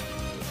of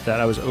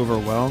that I was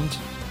overwhelmed.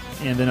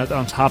 And then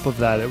on top of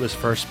that, it was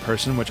first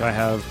person, which I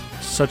have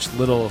such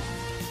little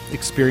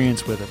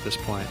experience with at this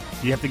point.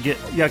 You have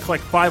to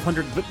collect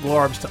 500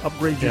 glarbs to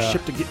upgrade your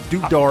ship to get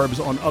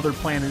doodarbs on other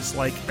planets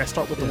that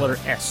start with the letter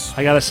S.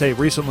 I gotta say,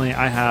 recently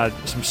I had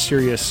some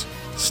serious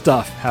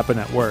stuff happen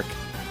at work,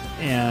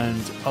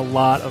 and a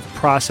lot of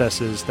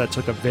processes that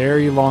took a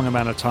very long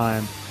amount of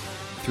time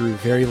through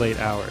very late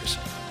hours,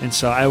 and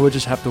so I would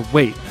just have to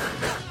wait.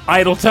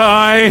 Idle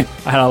time.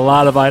 I had a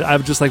lot of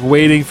I'm just like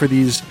waiting for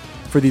these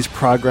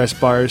progress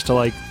bars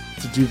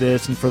to do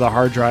this, and for the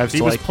hard drives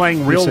he was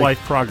playing real life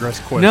progress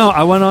quests. No,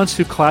 I went on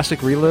to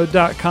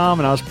classicreload.com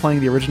and I was playing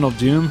the original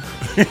Doom.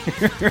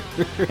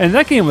 And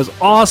that game was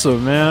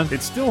awesome, man.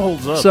 It still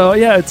holds up. So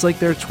yeah, it's like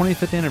their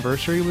 25th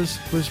anniversary was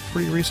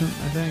pretty recent,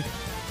 I think.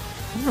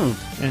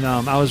 And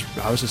I was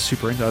just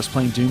super into it. I was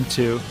playing Doom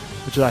 2,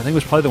 which I think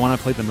was probably the one I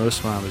played the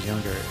most when I was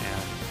younger,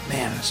 and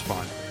man, it's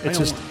fun.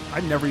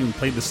 I never even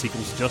played the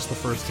sequels, just the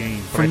first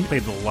game, but I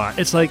played it a lot.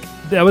 It's like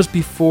that was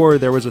before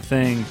there was a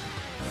thing,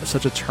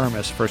 such a term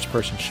as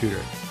first-person shooter.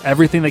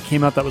 Everything that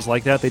came out that was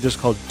like that, they just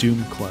called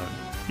Doom clone.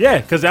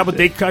 Yeah, because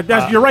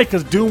you're right,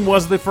 because Doom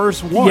was the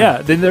first one.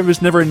 Yeah, then there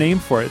was never a name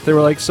for it. They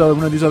were like, so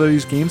when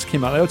these games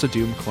came out, it's a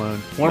Doom clone.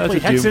 Want to play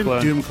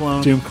Hexen? Doom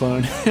clone. Doom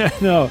clone.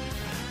 No.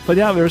 But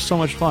yeah, it was so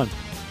much fun.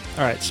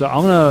 All right, so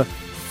I'm going to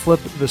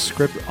flip the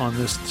script on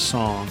this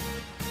song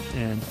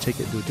and take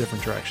it to a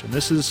different direction.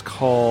 This is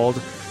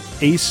called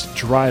Ace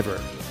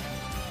Driver.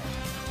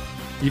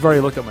 You've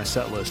already looked at my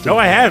set list. No,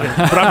 I haven't.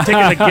 But I'm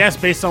taking a guess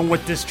based on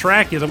what this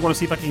track is. I'm going to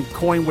see if I can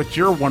coin what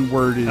your one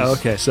word is.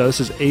 Okay, so this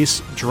is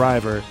Ace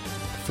Driver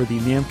for the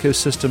Namco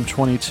System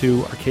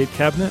 22 arcade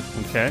cabinet.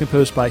 Okay.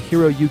 Composed by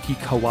Hiroyuki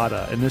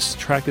Kawada. And this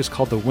track is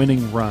called The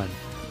Winning Run.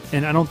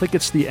 And I don't think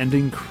it's the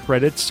ending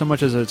credits so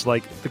much as it's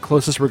like the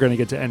closest we're going to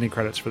get to ending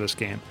credits for this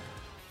game.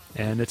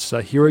 And it's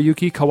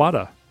Hiroyuki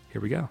Kawada.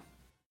 Here we go.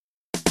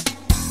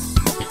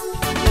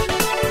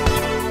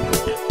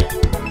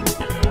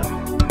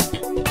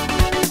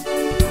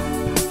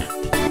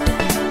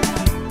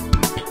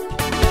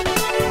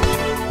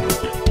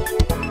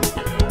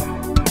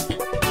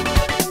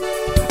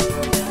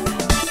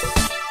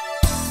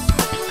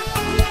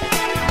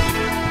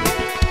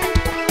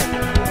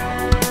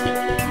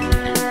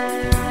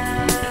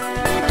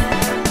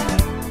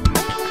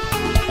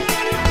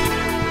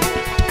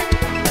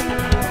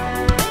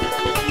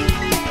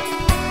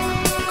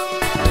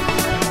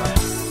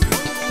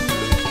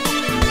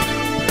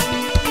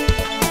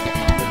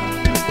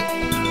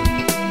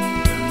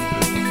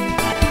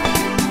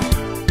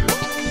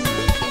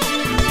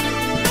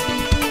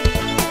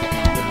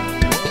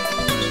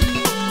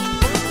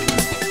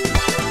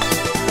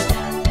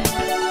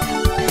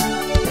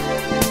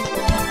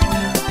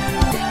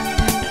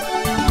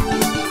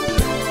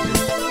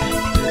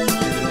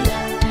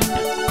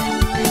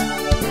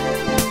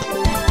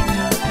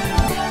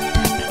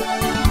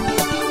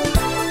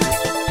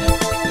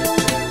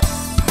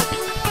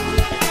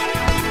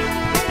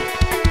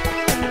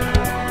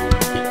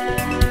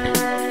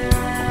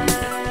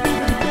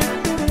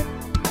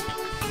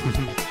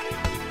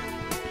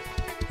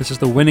 This is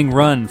The Winning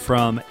Run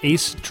from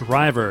Ace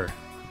Driver.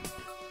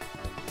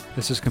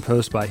 This is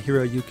composed by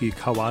Hiroyuki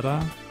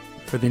Kawada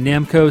for the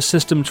Namco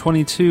System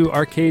 22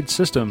 arcade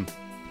system.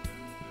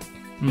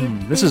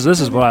 This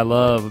is what I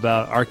love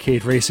about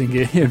arcade racing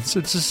games.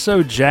 It's just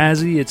so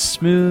jazzy, it's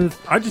smooth.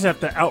 I just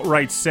have to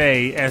outright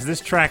say, as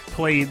this track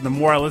played, the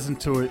more I listen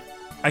to it,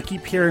 I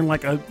keep hearing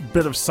like a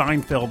bit of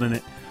Seinfeld in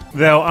it.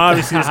 Though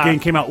obviously this game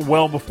came out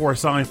well before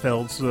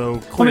Seinfeld, so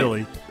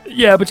clearly.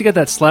 Yeah, but you get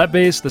that slap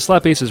bass. The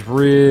slap bass is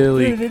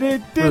really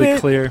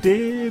clear.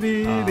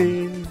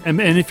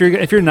 And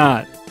if you're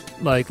not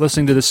like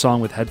listening to this song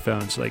with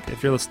headphones, like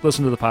if you're listening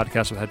to the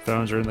podcast with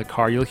headphones or in the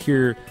car, you'll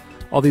hear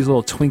all these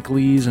little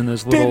twinklies and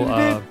those little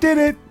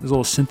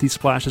synthy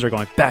splashes are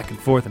going back and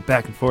forth and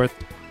back and forth.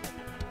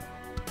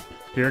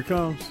 Here it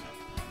comes.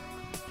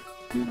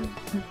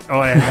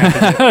 Oh,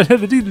 yeah.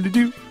 The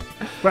doo-doo-doo-doo.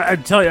 But I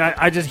tell you,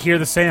 I just hear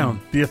the sound.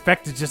 The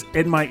effect is just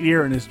in my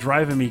ear, and it's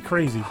driving me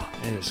crazy.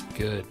 It is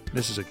good.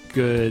 This is a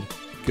good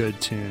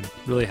tune.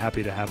 Really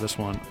happy to have this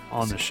one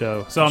on the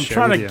show. So I'm share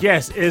trying with to you.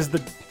 guess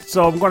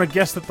So I'm going to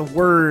guess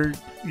that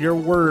your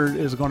word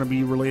is going to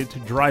be related to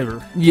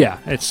driver. Yeah,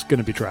 it's going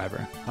to be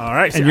Driver. All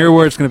right. And your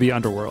word's going to be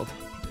Underworld.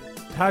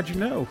 How'd you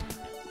know?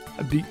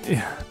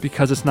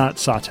 Because it's not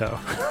Sato.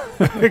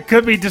 It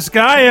could be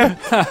Disgaea.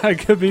 It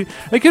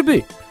could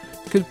be.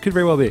 Could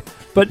very well be.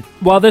 But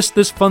while this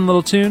fun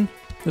little tune,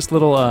 this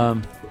little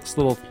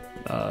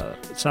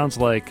it sounds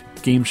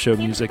like game show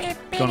music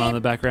going on in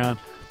the background.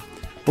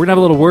 We're gonna have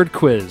a little word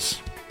quiz.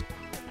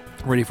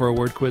 Ready for a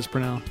word quiz,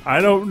 Pernell?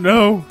 I don't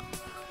know.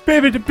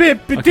 Baby dip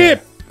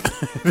Okay.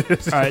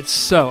 All right,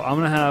 so I'm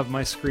gonna have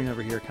my screen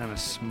over here kind of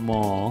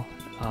small.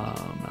 I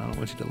don't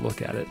want you to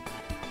look at it.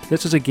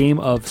 This is a game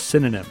of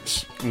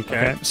synonyms.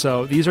 Okay.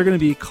 So these are going to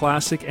be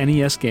classic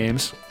NES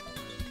games,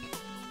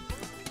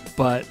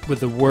 but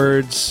with the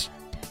words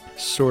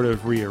sort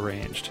of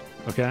rearranged.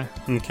 Okay.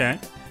 Okay.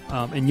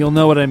 And you'll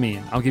know what I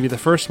mean. I'll give you the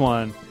first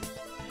one,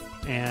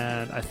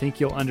 and I think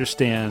you'll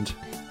understand.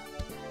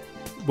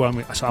 So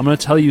I'm going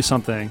to tell you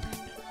something,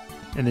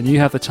 and then you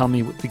have to tell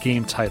me the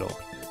game title.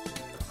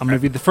 I'm going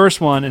to give you the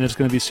first one, and it's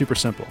going to be super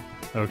simple.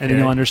 Okay. And then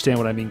you'll understand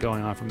what I mean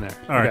going on from there.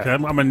 All right. Okay.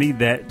 I'm going to need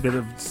that bit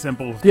of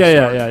simple.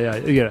 Yeah.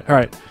 You get it. All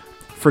right.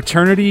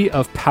 Fraternity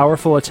of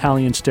powerful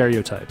Italian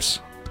stereotypes.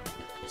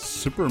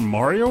 Super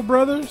Mario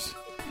Brothers?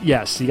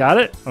 Yes, you got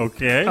it?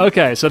 Okay.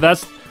 Okay, so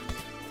that's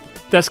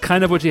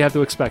kind of what you have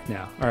to expect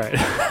now. All right.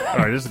 All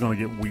right, this is going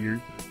to get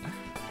weird.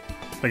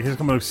 Like, here's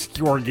an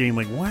obscure game.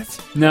 Like, what?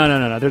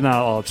 No. They're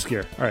not all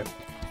obscure. All right.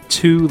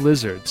 2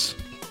 lizards.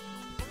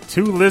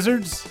 2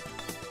 lizards?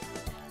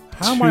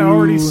 How am I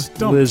already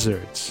stumped?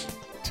 Lizards.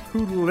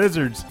 2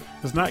 lizards.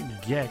 It's not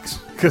Gex,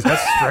 because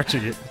that's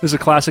stretching it. This is a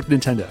classic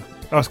Nintendo.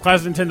 Oh, it's a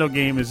classic Nintendo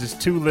game. Is just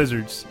 2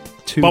 lizards.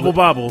 Two Bubble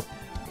Bobble.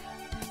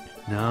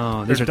 No,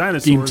 They're these are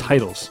dinosaurs. game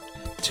titles.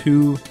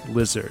 2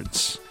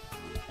 lizards.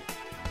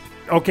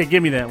 Okay,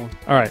 give me that one.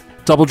 All right.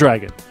 Double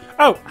Dragon.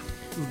 Oh,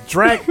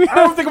 I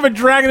don't think of a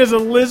dragon as a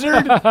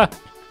lizard.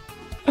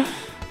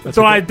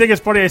 So I think it's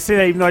funny I say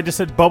that even though I just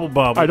said Bubble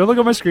Bobble. All right, don't look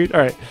at my screen. All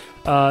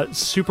right.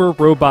 Super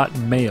Robot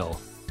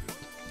Male.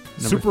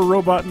 Super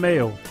Robot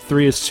Male.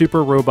 3 is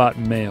Super Robot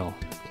Male.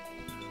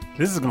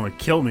 This is going to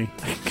kill me.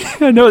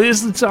 No,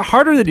 it's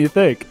harder than you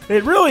think.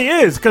 It really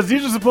is, because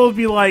these are supposed to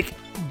be like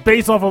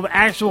based off of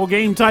actual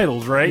game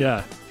titles, right?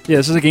 Yeah,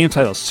 this is a game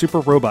title. Super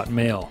Robot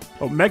Male.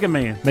 Oh, Mega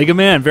Man. Mega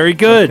Man. Very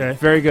good. Okay.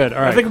 Very good.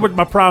 All right. I think what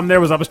my problem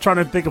there was I was trying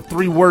to think of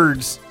 3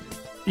 words.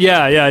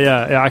 Yeah.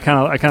 I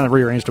kind of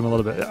rearranged them a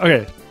little bit.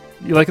 Okay.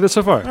 You like this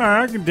so far? All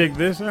right, I can dig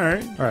this. All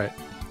right. All right.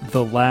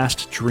 The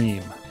Last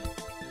Dream.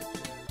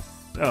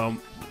 The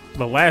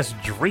Last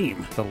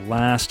Dream. The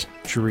Last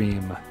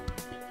Dream.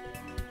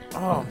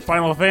 Oh,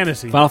 Final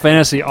Fantasy. Final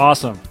Fantasy.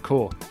 Awesome.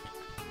 Cool.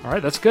 All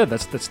right. That's good.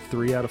 That's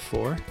 3 out of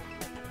 4. All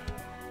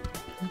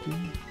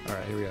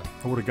right. Here we go.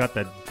 I would have got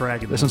that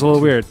dragon. This one's a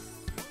little weird.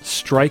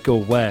 Strike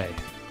Away.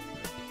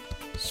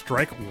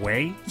 Strike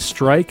Away?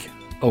 Strike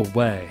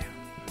Away.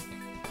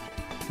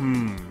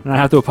 And I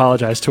have to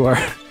apologize to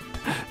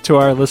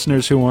our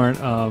listeners who aren't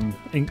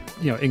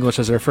English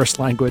as their first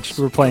language.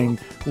 We're playing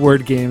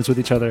word games with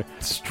each other.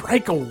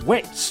 Strike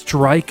Away.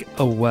 Strike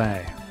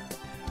Away.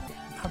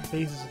 How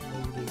base is it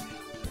loaded?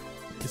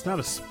 It's not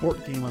a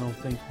sport game, I don't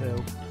think,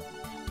 though.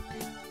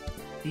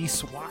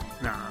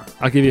 E-SWAT? Nah.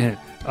 I'll give you a hint.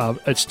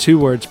 It's 2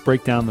 words.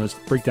 Break down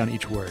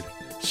each word.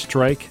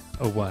 Strike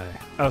Away.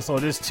 Oh, so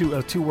it is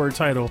a 2-word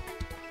title.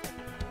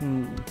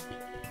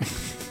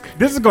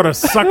 This is going to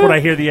suck when I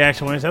hear the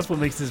actual answer. That's what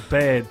makes this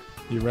bad.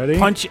 You ready?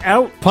 Punch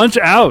Out? Punch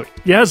Out.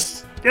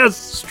 Yes.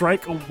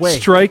 Strike Away.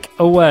 Strike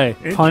Away.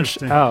 Punch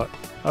Interesting. Out.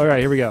 All right,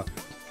 here we go.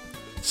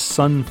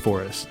 Sun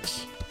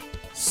Forests.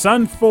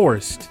 Sun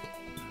Forest.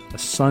 A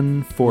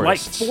Sun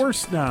Forest. Light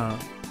Forest? No.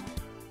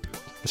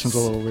 This one's a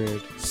little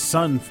weird.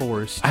 Sun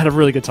Forest. I had a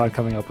really good time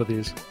coming up with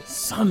these.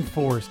 Sun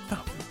Forest.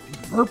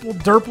 Purple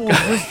Durple.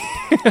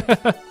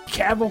 This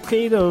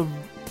cavalcade of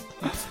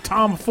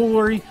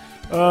tomfoolery.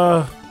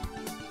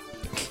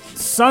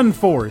 Sun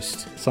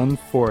Forest. Sun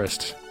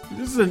Forest.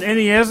 This is an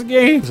NES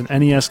game? It's an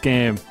NES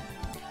game.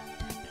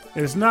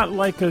 It's not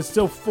like a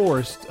still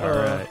forest. All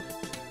right.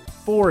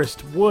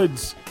 Forest,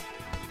 woods.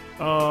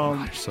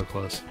 You're so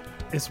close.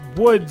 It's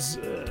woods.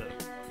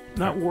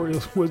 Not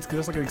Warriors Woods, because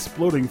that's like an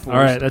exploding forest.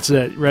 All right, that's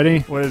it. Ready?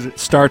 What is it?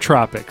 Star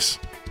Tropics.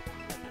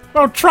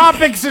 Oh,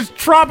 tropics is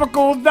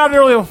tropical. It's not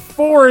really a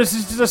forest.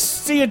 It's just a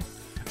sea of...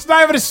 It's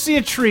not even a sea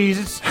of trees.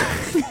 It's...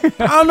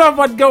 I don't know if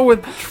I'd go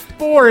with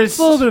forest. It's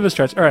a little bit of a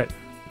stretch. All right.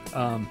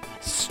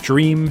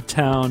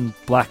 Streamtown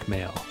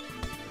Blackmail.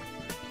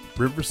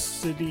 River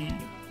City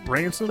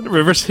Ransom?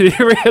 River City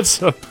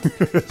Ransom.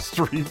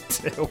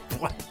 Streamtail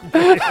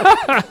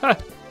Blackmail.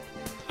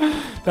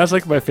 That's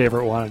like my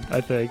favorite one,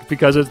 I think,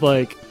 because it's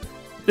like,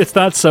 it's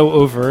not so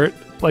overt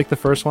like the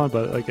first one,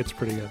 but like it's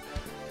pretty good.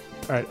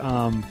 All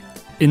right.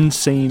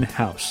 Insane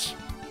House.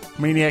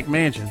 Maniac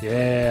Mansion.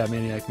 Yeah,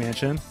 Maniac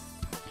Mansion.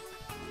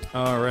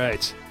 All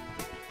right.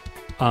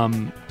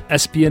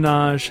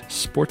 Espionage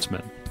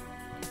Sportsman.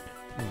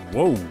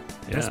 Whoa.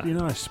 Yeah.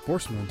 Espionage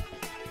sportsman.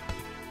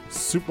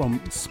 Super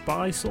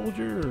spy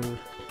soldier? Or...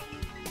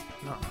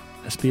 No.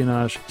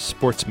 Espionage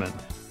Sportsman.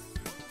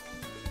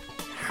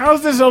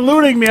 How's this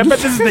eluding me? I bet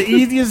this is the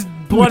easiest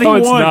bloody No,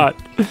 it's one. not.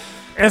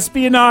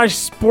 Espionage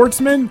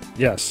sportsman?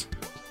 Yes.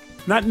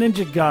 Not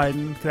Ninja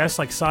Gaiden, 'cause that's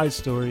like side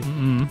story.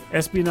 Mm-hmm.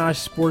 Espionage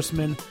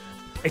sportsman.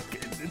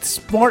 It's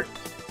smart.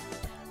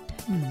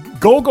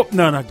 Gogol.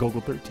 No, not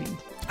Gogol 13.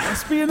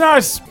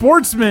 Espionage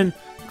sportsman.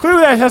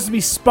 Clearly that has to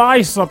be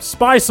spy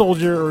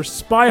soldier or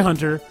spy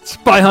hunter.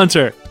 Spy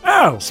Hunter.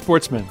 Oh,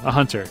 Sportsman. A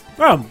hunter.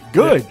 oh,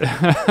 good.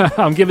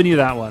 I'm giving you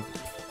that one.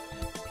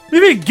 You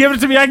didn't give it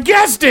to me. I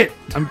guessed it.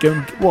 I'm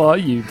giving. Well,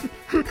 you.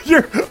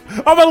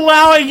 I'm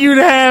allowing you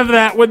to have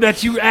that one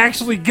that you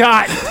actually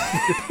got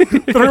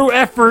through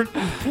effort,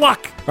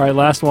 pluck. All right,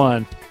 last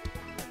one.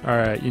 All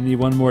right, you need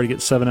one more to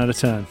get 7 out of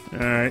 10. All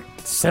right,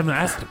 7.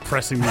 That's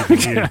depressing me to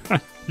hear.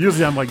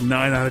 Usually I'm like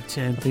 9 out of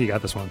 10. I think you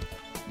got this one.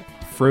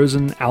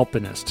 Frozen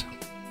Alpinist.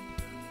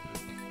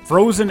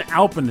 Frozen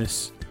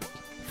Alpinist.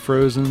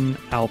 Frozen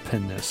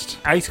Alpinist.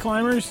 Ice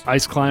climbers.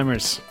 Ice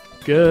Climbers.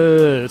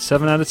 Good.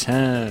 7 out of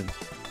 10.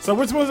 So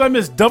which ones I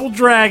missed? Double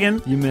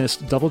Dragon. You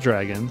missed Double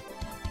Dragon.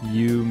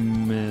 You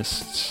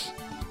missed.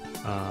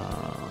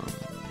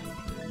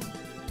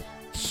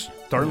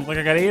 Starting like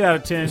I got 8 out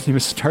of 10. You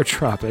missed Star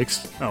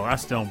Tropics. Oh, I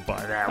still don't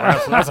buy that.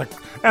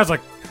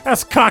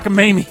 That's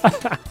cockamamie.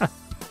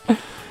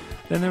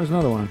 Then there was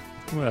another one.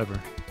 Whatever.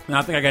 No,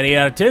 I think I got 8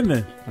 out of 10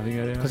 then, I think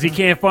I did. because he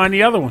can't find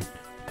the other one.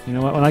 You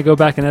know what? When I go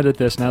back and edit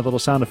this and add little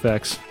sound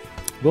effects,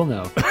 we'll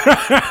know.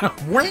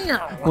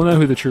 We'll know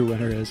who the true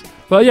winner is.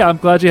 But yeah, I'm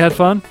glad you had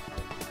fun.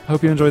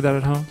 Hope you enjoyed that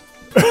at home.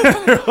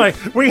 Like,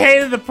 we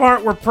hated the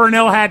part where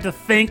Purnell had to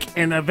think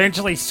and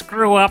eventually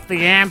screw up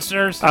the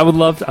answers. I would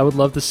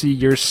love to see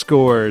your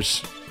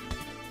scores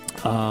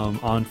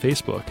on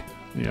Facebook.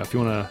 You know, if you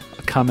want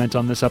to comment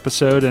on this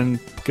episode and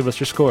give us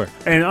your score.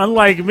 And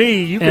unlike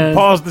me, you can And-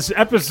 pause this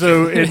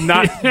episode and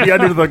not be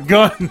under the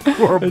gun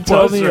for a And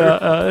tell me,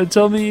 buzzer.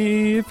 tell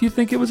me if you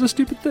think it was a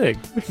stupid thing.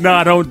 No,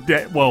 I don't.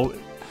 Well,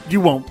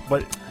 you won't,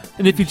 but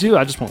And if you do,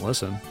 I just won't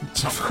listen.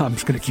 So I'm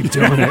just going to keep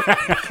doing it.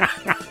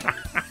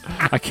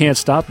 I can't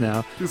stop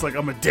now. it's like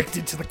I'm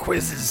addicted to the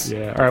quizzes.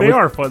 Yeah. All right. They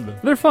are fun, though.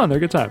 They're fun. They're a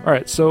good time. All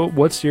right. So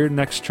what's your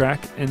next track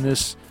in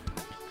this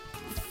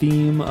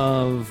theme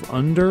of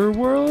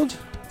Underworld?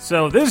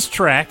 So this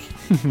track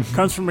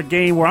comes from a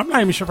game where I'm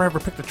not even sure if I ever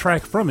picked a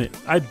track from it.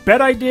 I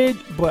bet I did,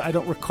 but I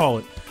don't recall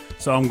it.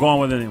 So I'm going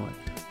with it anyway.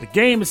 The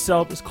game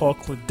itself is called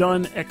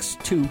Cladun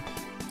X2.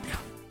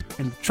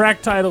 And the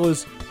track title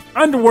is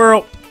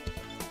Underworld.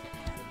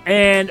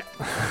 And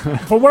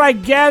from what I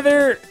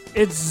gather,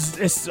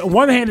 it's on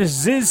one hand it's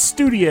Ziz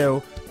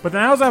Studio, but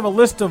then I also have a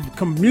list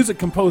of music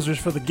composers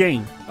for the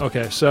game.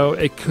 Okay. So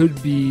it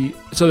could be.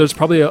 So there's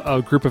probably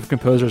a group of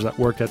composers that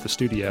worked at the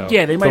studio.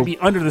 Yeah, they might be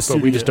under the studio.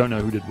 But we just don't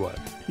know who did what.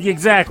 Yeah,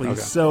 exactly. Okay.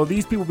 So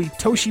these people will be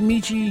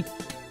Toshimichi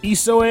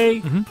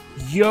Isoe,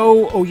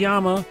 Yo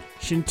Oyama,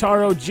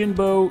 Shintaro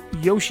Jinbo,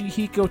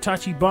 Yoshihiko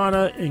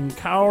Tachibana, and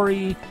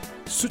Kaori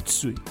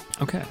Tsutsui.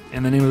 Okay.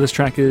 And the name of this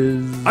track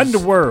is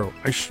Underworld.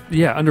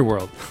 Yeah,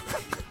 Underworld.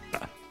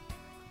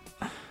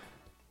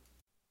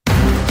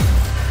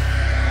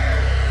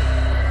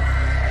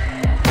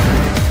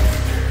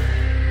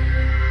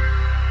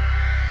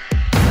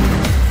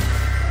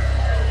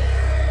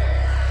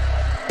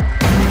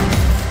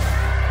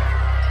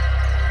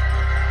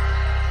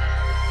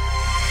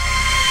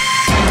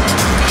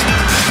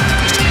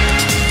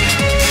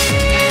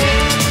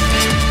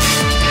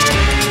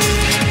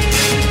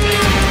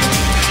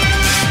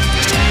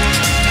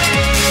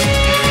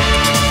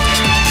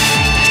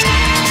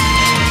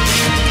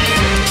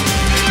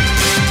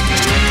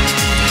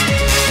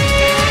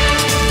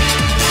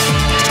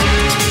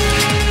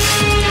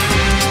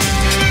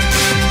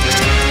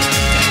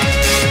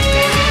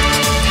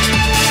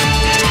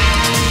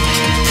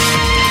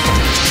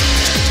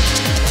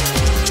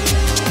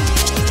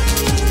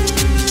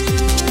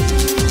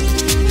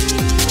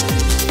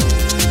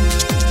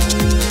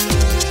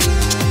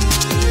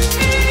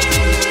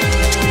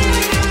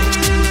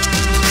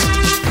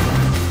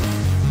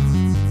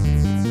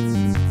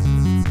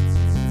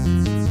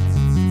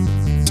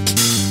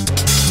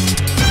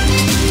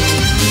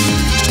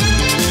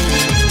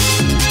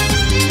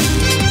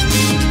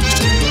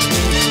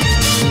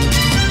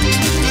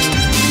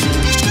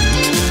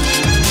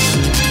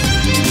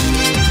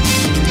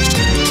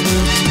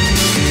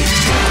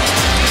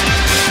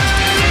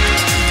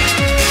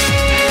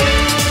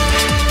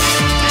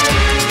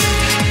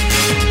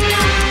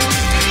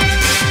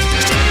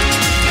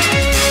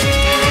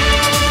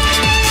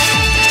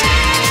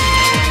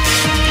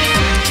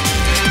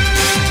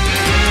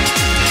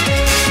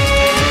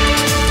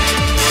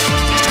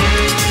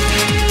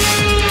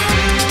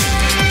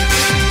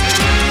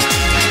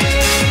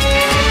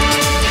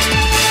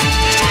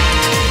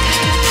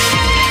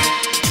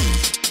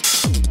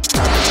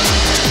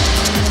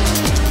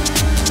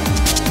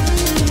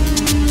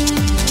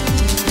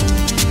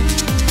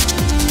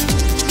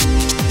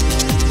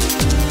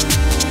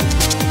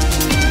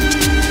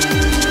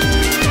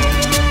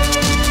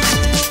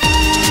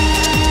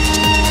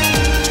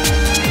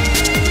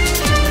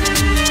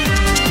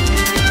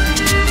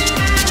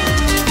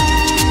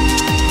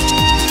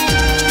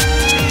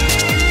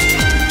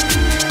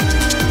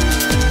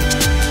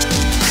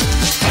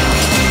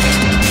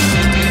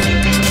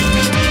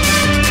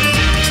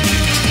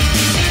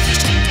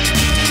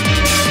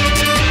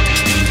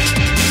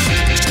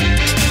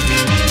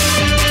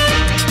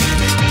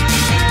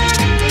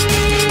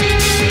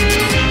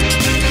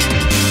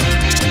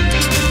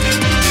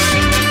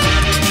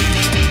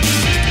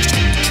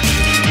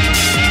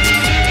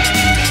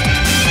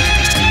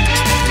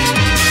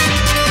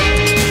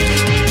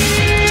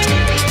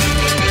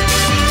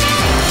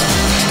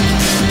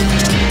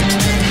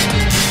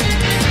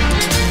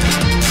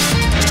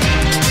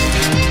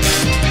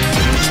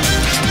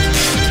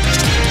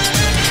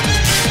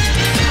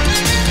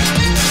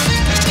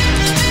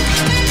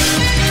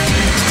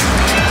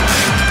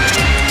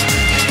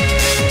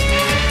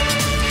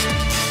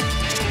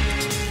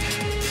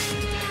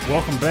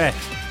 Welcome back.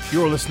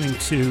 You're listening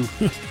to,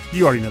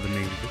 you already know the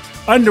name of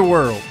it,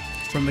 Underworld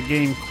from the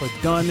game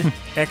Cladun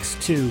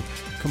X2,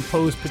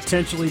 composed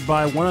potentially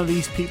by one of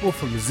these people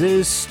from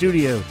Ziz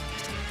Studio.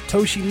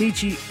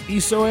 Toshimichi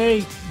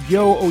Isoe,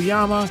 Yo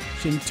Oyama,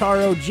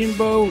 Shintaro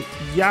Jimbo,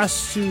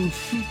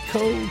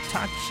 Yasuhiko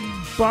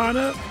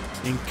Tachibana,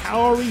 and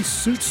Kaori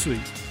Tsutsui.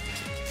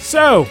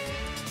 So,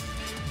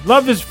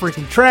 love this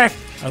freaking track.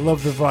 I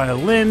love the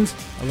violins.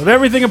 I love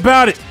everything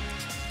about it.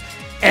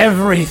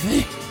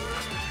 Everything.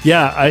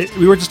 Yeah,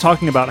 we were just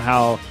talking about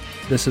how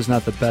this is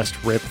not the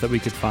best rip that we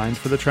could find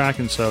for the track,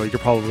 and so you're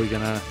probably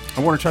gonna.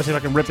 I want to try to see if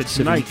I can rip it see if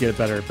you tonight. can get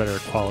a better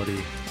quality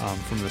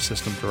from the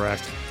System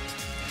Direct,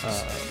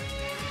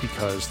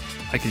 because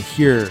I can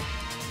hear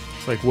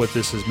like what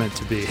this is meant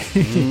to be,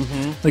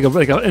 like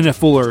in a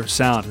fuller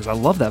sound. Because I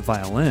love that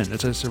violin.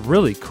 It's a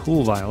really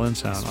cool violin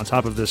sound on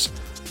top of this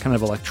kind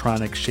of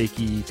electronic,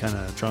 shaky kind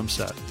of drum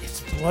set.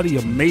 It's bloody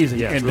amazing.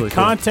 Yeah, and really the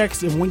cool.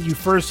 context and when you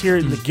first hear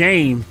it in the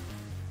game,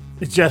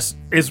 it just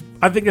is.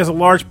 I think there's a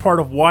large part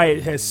of why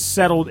it has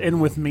settled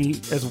in with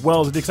me as well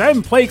as it did. Because I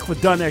haven't played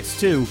Cladun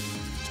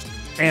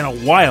X2 in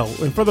a while.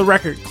 And for the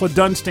record,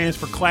 Cladun stands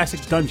for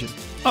Classic Dungeon.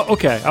 Oh,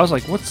 okay. I was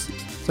like,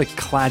 it's like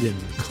Cladun.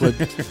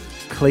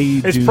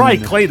 Claydun. It's probably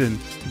Clayton,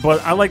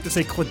 but I like to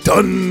say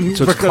Cladun.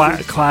 So it's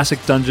because Classic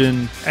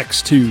Dungeon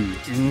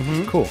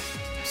X2. Cool.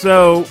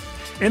 So,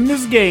 in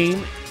this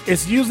game,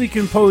 it's usually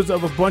composed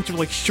of a bunch of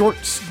like short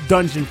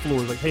dungeon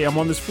floors. Like, hey, I'm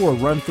on this floor,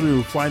 run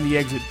through, find the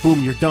exit,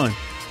 boom, you're done.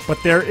 But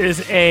there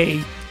is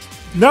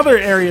another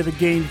area of the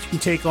game that you can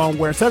take on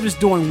where instead of just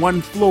doing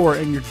one floor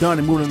and you're done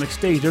and moving to the next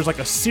stage, there's like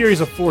a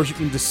series of floors you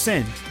can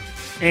descend.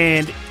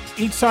 And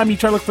each time you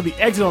try to look for the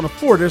exit on the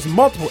floor, there's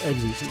multiple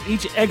exits. And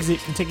each exit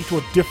can take you to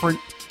a different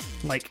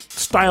like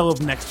style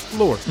of next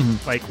floor.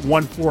 Like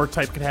one floor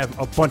type could have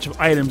a bunch of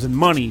items and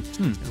money.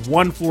 And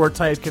one floor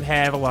type could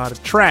have a lot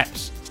of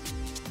traps.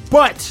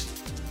 But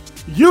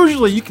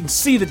usually you can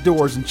see the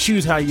doors and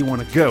choose how you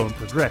want to go and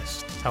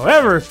progress.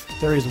 However,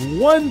 there is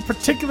one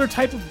particular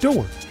type of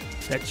door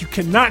that you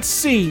cannot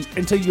see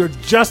until you're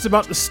just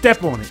about to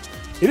step on it.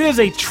 It is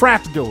a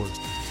trap door,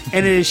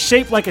 and it is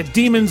shaped like a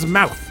demon's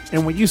mouth.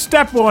 And when you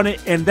step on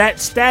it and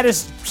that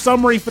status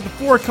summary for the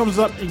floor comes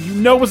up and you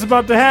know what's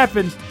about to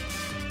happen,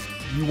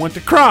 you want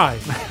to cry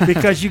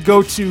because you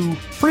go to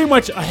pretty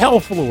much a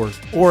hell floor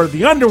or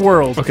the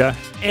underworld. Okay.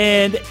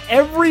 And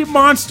every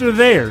monster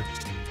there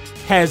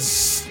has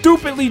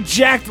stupidly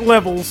jacked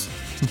levels.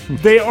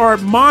 They are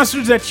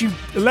monsters that you,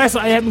 unless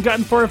I haven't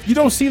gotten far enough, you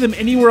don't see them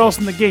anywhere else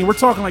in the game. We're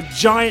talking like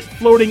giant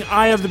floating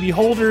Eye of the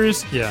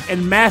Beholders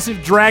and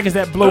massive dragons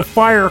that blow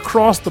fire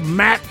across the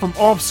map from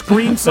off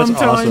screen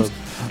sometimes. Awesome.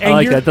 I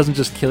like that. It doesn't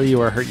just kill you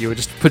or hurt you. It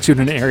just puts you in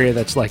an area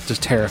that's like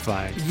just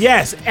terrifying.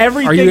 Yes,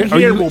 everything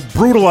here will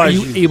brutalize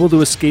you. Are you able to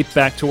escape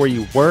back to where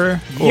you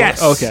were?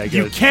 Yes. Okay, good.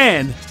 You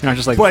can. You're not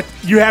just like, but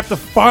you have to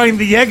find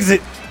the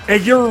exit.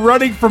 And you're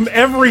running from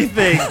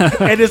everything.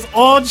 And it's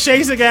all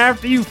chasing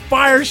after you.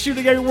 Fire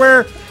shooting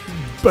everywhere.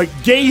 Like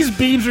gaze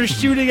beams are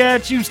shooting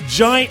at you.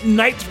 Giant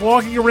knights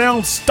walking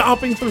around,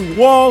 stomping through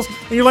walls.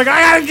 And you're like, I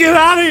gotta get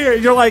out of here.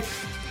 And you're like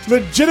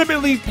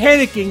legitimately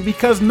panicking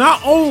because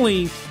not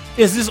only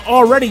is this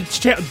already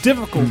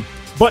difficult,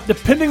 but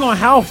depending on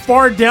how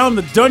far down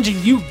the dungeon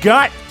you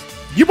got,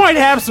 you might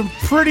have some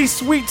pretty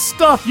sweet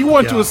stuff you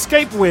want to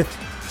escape with.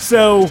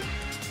 So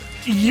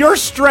you're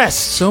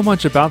stressed. So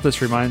much about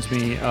this reminds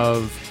me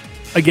of,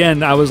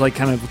 again, I was like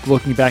kind of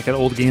looking back at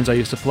old games I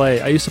used to play.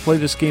 I used to play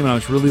this game when I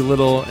was really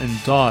little in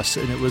DOS,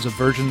 and it was a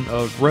version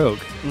of Rogue.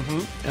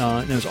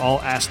 And it was all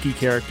ASCII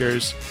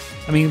characters.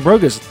 I mean,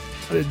 Rogue is...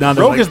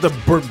 Rogue is the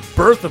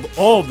birth of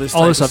all this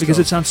stuff because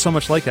it sounds so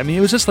much like that. I mean,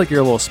 it was just like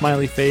your little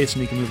smiley face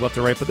and you can move left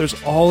or right, but there's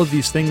all of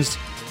these things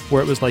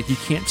where it was like you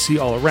can't see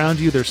all around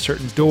you. There's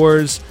certain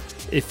doors.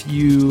 If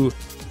you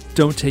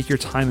don't take your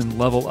time and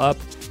level up,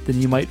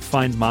 then you might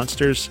find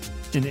monsters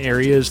in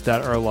areas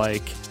that are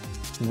like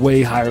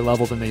way higher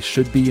level than they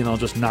should be, and they'll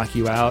just knock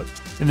you out.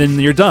 And then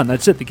you're done.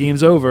 That's it. The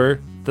game's over.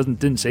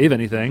 Didn't save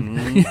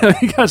anything. You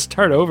got to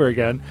start over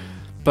again.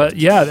 But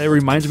yeah, it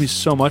reminds me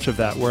so much of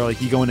that, where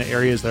like you go into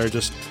areas that are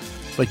just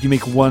like you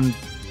make one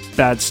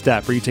bad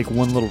step or you take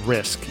one little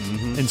risk,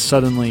 and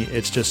suddenly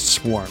it's just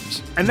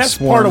swarms. And that's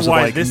part of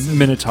why like this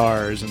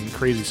minotaurs and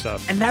crazy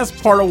stuff. And that's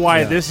part of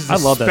why this is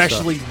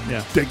especially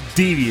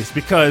devious,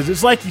 because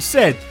it's like you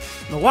said,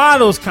 in a lot of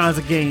those kinds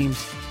of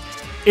games,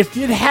 if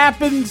it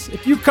happens,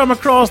 if you come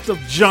across the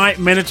giant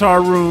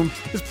minotaur room,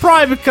 it's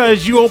probably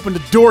because you opened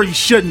a door you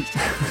shouldn't,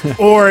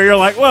 or you're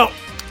like, well,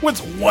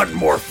 what's one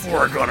more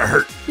floor gonna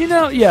hurt?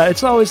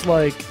 It's always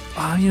like,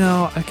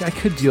 I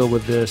could deal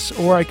with this,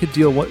 or I could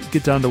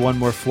get down to one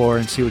more floor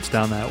and see what's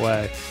down that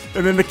way.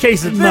 And in the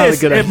case of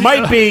this, it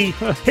might be,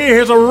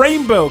 here's a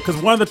rainbow, because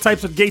one of the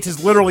types of gates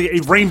is literally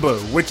a rainbow,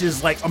 which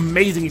is like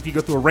amazing if you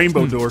go through a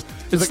rainbow door.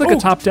 It's like a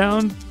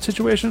top-down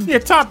situation? Yeah,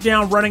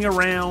 top-down, running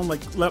around,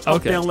 like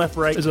up, down, left,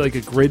 right. Is it like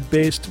a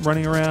grid-based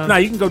running around? No,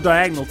 you can go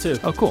diagonal, too.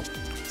 Oh, cool.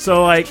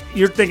 So, like,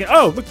 you're thinking,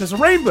 oh, look, there's a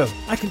rainbow.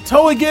 I can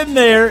totally get in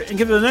there and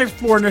get to the next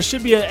floor, and there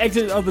should be an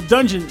exit of the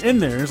dungeon in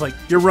there. And it's like,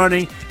 you're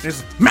running, and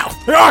it's mouth.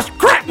 Oh,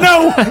 crap,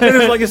 no! And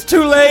it's like, it's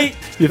too late.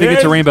 You think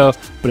it's a rainbow,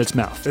 but it's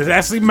mouth. It's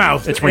actually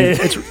mouth. It's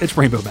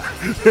rainbow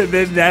mouth. And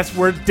then that's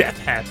where death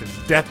happens.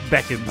 Death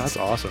beckons. That's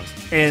awesome.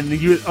 And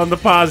you, on the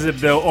positive,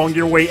 though, on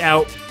your way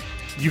out,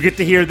 you get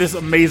to hear this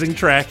amazing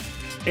track,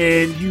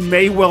 and you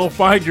may well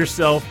find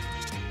yourself,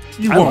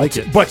 you I won't, like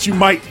it. but you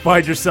might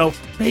find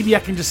yourself, maybe I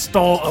can just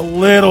stall a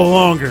little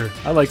longer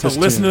I like to this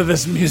listen tune. to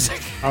this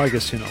music. I like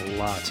this tune a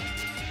lot.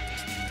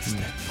 It's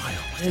that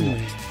violin,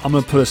 man. I'm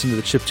going to put us into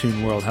the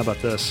chiptune world. How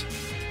about this?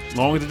 As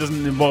long as it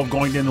doesn't involve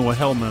going into a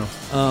hell no.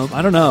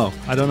 I don't know.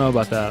 I don't know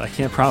about that. I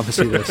can't promise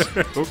you this.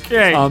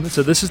 Okay.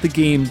 So this is the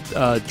game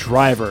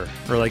Driver,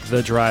 or like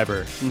The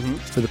Driver,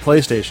 for the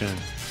PlayStation.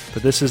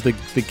 But this is the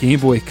Game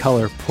Boy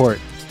Color port.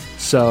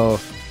 So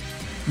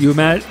you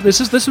imagine this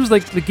was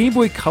like the Game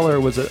Boy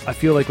Color was I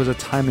feel like was a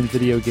time in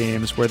video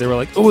games where they were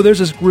like, oh, there's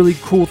this really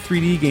cool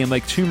 3D game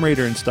like Tomb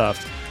Raider and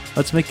stuff.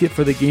 Let's make it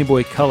for the Game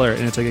Boy Color,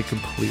 and it's like a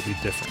completely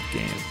different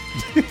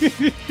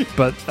game.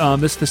 But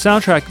the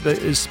soundtrack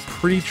is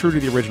pretty true to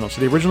the original.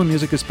 So the original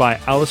music is by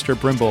Alistair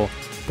Brimble,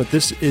 but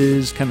this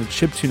is kind of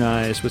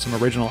chiptunized with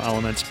some original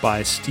elements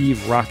by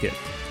Steve Rocket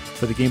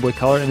for the Game Boy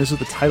Color, and this is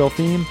the title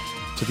theme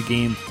to the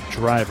game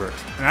Driver.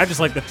 And I just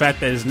like the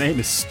fact that his name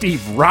is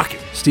Steve Rocket.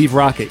 Steve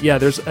Rocket. Yeah,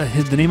 there's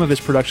the name of his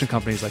production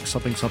company is like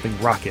something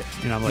Rocket.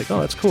 You know, I'm like,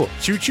 oh, that's cool.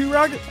 Choo Choo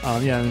Rocket? Yeah,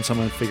 and then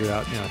someone figured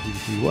out,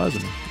 who he was,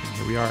 and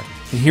here we are.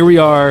 And here we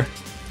are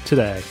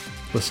today,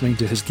 listening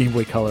to his Game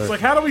Boy Color. It's like,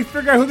 how do we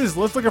figure out who this is?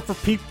 Let's look up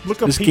people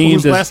This game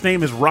whose does- last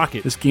name is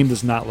Rocket. This game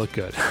does not look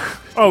good,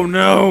 Oh,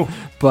 no.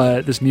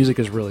 but this music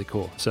is really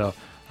cool. So,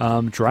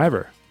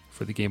 Driver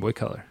for the Game Boy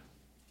Color.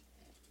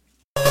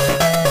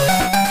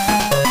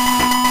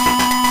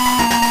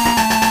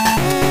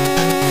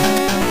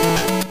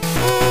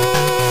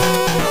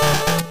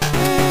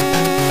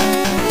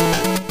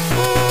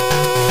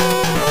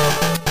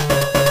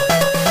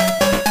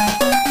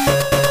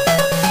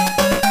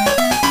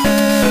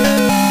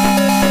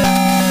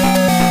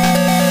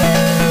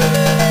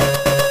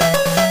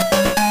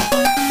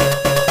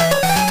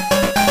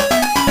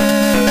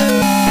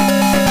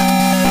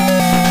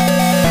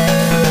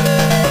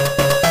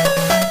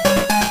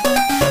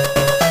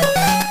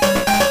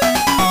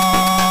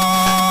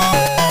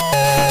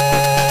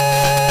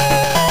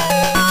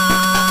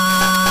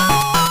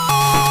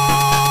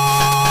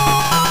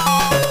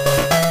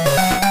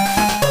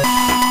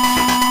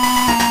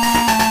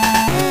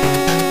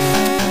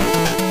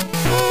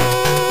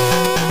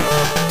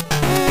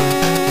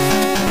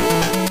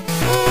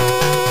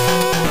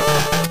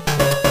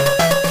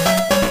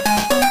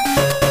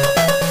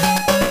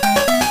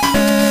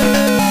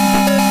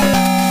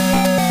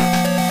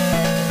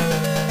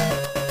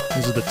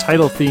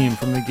 Title theme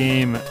from the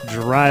game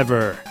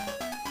Driver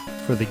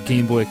for the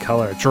Game Boy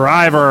Color.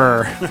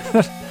 Driver!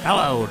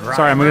 Hello, Driver.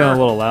 Sorry, I'm getting a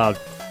little loud.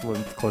 A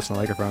little close to the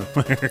microphone.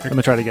 Let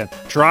me try it again.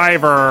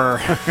 Driver!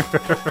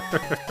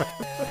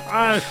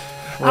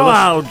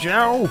 Hello,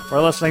 Joe.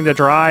 We're listening to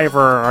Driver.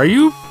 Are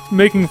you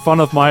making fun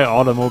of my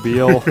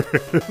automobile?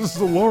 This is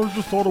the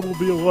largest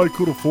automobile I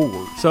could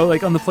afford. So,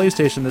 like, on the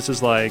PlayStation, this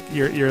is like,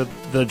 you're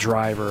the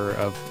driver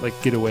of, like,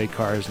 getaway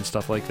cars and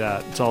stuff like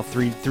that. It's all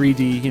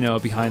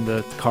 3D, behind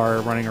the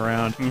car running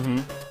around. Mm-hmm.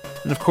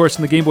 And, of course,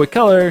 in the Game Boy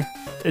Color,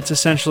 it's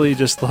essentially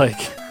just, like,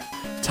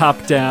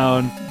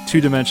 top-down,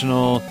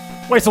 two-dimensional.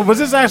 Wait, so was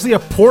this actually a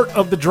port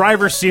of the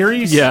Driver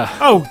series? Yeah.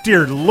 Oh,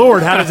 dear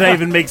Lord, how does that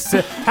even make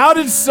sense? How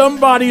did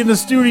somebody in the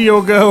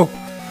studio go,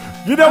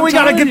 we gotta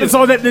telling get you. this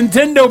on that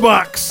Nintendo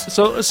box?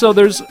 So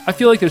I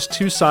feel like there's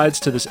two sides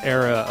to this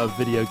era of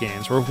video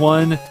games, where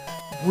one,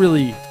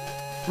 really,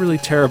 really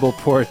terrible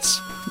ports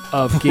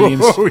of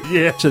games Oh,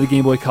 yeah. to the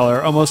Game Boy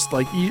Color, almost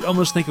like you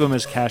almost think of them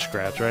as cash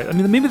grabs, right? I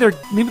mean, maybe they're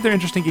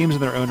interesting games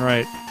in their own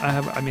right.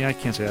 I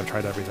can't say I've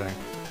tried everything,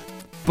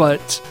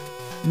 but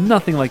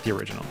nothing like the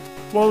original.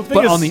 Well, the thing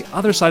But is, on the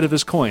other side of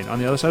this coin,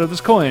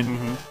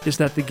 is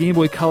that the Game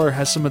Boy Color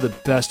has some of the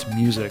best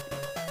music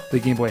the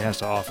Game Boy has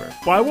to offer.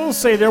 well, I will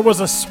say there was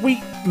a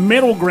sweet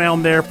middle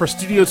ground there for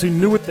studios who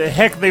knew what the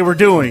heck they were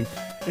doing,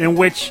 in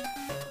which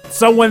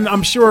someone,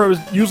 I'm sure it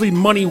was usually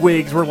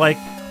moneywigs, were like,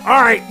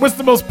 all right, what's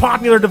the most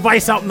popular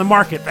device out in the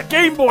market? The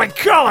Game Boy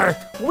Color.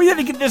 We had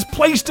to get this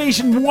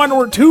PlayStation 1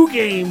 or 2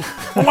 game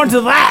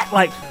onto that.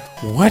 Like,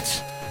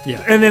 what?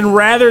 Yeah. And then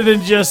rather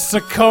than just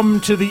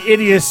succumb to the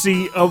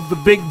idiocy of the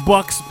big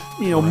bucks,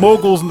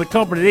 moguls in the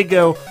company, they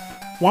go,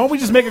 why don't we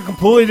just make a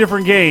completely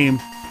different game,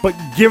 but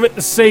give it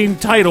the same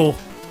title,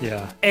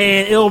 Yeah.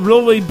 and it'll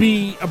really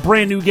be a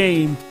brand new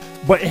game,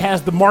 but it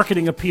has the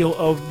marketing appeal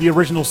of the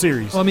original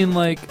series. Well, I mean,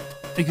 like,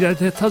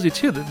 that tells you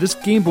too that this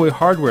Game Boy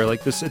hardware,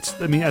 like this, at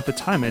the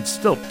time, it's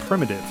still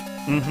primitive.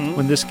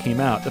 when this came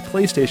out, the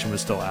PlayStation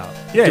was still out,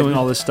 Yeah, doing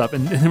all this stuff,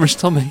 and they were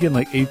still making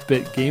like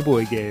 8-bit Game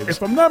Boy games.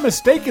 If I'm not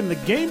mistaken, the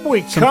Game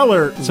Boy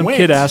Color. Some went.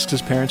 kid asks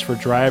his parents for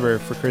Driver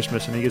for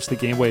Christmas, and he gets the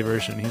Game Boy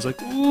version. He's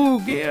like,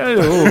 "Ooh, yeah,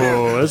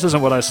 this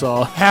isn't what I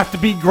saw." Have to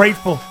be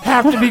grateful.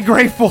 Have to be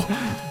grateful.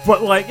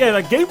 But like, yeah,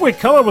 the Game Boy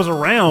Color was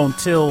around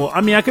till.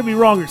 I mean, I could be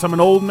wrong because I'm an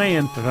old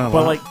man.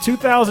 But like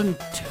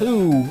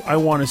 2002, I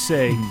want to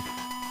say.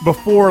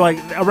 Before, like,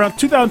 around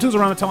 2002 is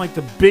around the time, like,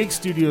 the big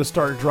studios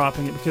started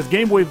dropping it because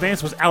Game Boy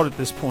Advance was out at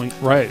this point.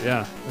 Right,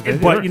 yeah.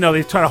 But, you know,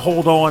 they try to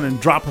hold on and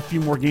drop a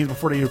few more games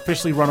before they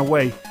officially run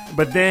away.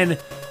 But then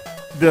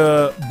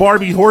the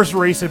Barbie Horse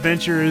Race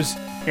Adventures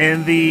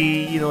and the,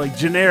 you know, like,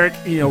 generic,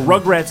 you know,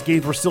 Rugrats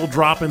games were still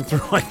dropping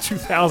through, like,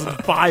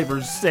 2005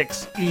 or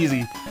 6.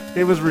 Easy.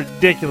 It was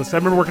ridiculous. I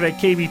remember working at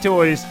KB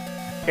Toys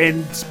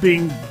and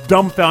being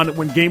dumbfounded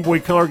when Game Boy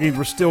Color games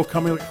were still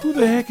coming. Like, who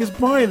the heck is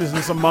buying this?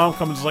 And some mom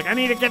comes and is like, I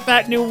need to get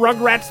that new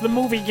Rugrats the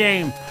movie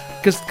game.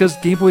 Because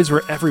Game Boys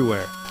were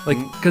everywhere. Like,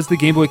 because the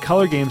Game Boy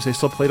Color games, they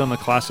still played on the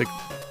classic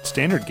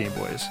standard Game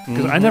Boys.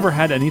 Because I never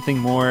had anything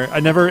more. I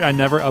never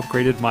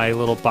upgraded my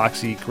little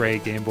boxy gray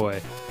Game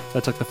Boy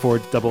that took the 4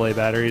 AA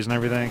batteries and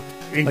everything.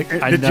 Like,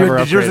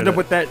 did yours end up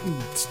with that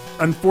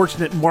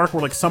unfortunate mark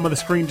where like some of the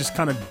screen just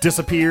kind of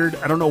disappeared?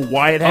 I don't know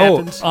why it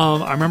happens.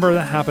 I remember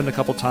that happened a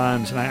couple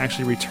times, and I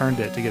actually returned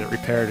it to get it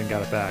repaired and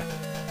got it back.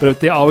 But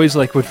they always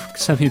like would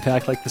send me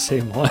back like the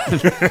same one.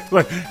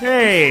 Like,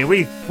 hey,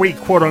 we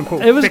quote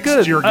unquote it was fixed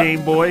good. your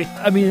Game Boy.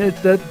 I mean,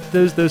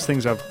 those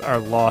things are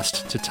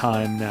lost to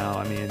time now.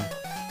 I mean,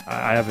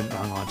 I haven't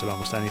hung on to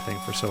almost anything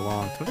for so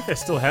long. I think I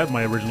still have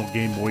my original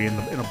Game Boy in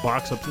a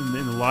box up in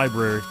the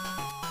library.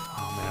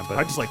 Oh man, but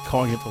I just like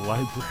calling it the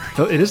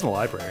library. It is in the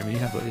library. I mean,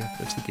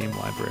 it's the game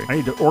library. I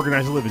need to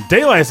organize the living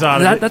daylights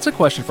out of it. That's a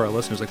question for our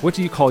listeners. Like, what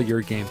do you call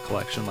your game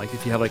collection? Like,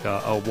 if you have like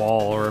a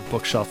wall or a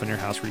bookshelf in your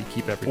house where you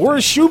keep everything, Or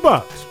a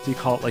shoebox. do you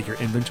call it like your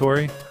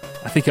inventory?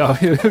 I think you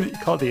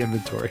call it the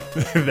inventory.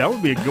 That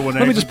would be a good one.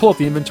 Let me just pull up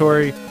the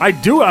inventory. I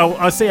do.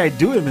 I'll say I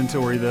do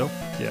inventory though.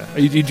 Yeah,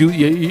 you do.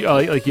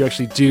 Like you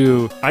actually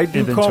do. I do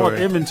inventory. call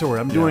it inventory.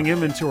 I'm doing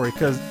inventory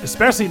because,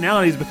 especially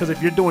nowadays, because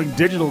if you're doing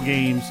digital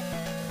games,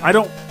 I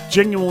don't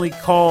genuinely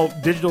call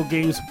digital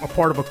games a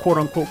part of a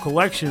quote-unquote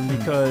collection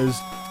because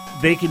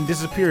they can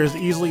disappear as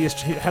easily as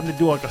having to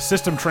do like a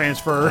system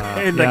transfer,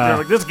 and like, they're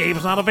like, this game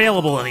is not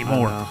available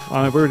anymore.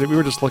 We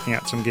were just looking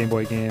at some Game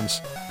Boy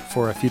games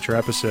for a future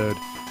episode.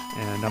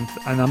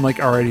 And I'm like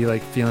already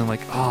like feeling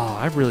like, oh,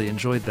 I really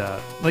enjoyed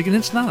that. Like, and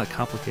it's not a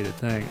complicated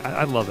thing.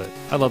 I love it.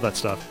 I love that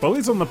stuff. But at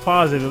least on the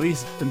positive, at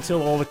least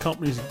until all the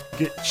companies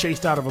get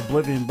chased out of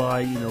oblivion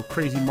by, you know,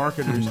 crazy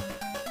marketers,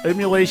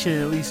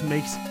 emulation at least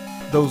makes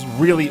those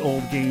really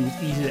old games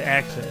easy to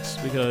access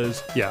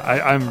because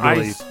I'm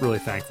really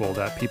thankful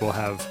that people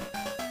have.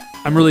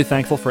 I'm really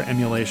thankful for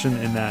emulation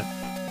in that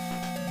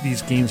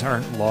these games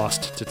aren't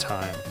lost to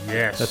time.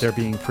 Yes, that they're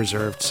being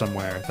preserved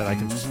somewhere that I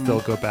can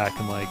still go back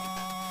and like,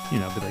 you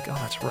know, be like, oh,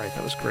 that's right,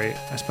 that was great.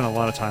 I spent a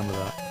lot of time with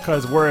that.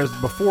 Because whereas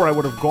before I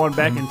would have gone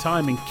back in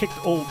time and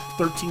kicked old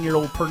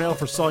 13-year-old Purnell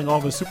for selling all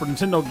of his Super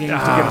Nintendo games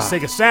to get a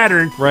Sega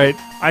Saturn, right?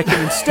 I can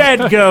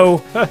instead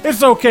go,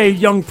 it's okay,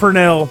 young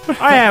Purnell.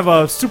 I have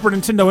a Super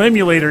Nintendo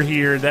emulator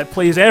here that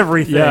plays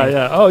everything.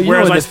 Yeah. Oh,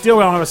 whereas I still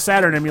don't have a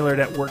Saturn emulator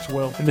that works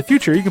well. In the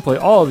future, you can play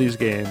all of these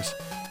games,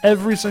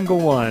 every single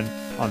one,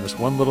 on this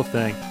one little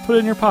thing. Put it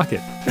in your pocket.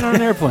 Put it on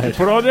an airplane.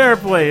 Put it on an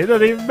airplane. It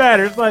doesn't even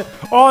matter. It's like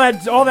all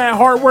that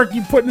hard work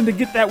you put in to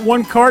get that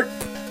one cart.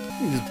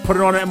 You just put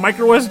it on a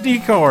micro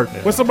SD card.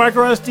 Yeah. What's a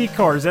micro SD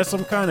card? Is that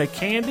some kind of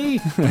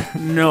candy?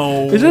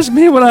 No. Is this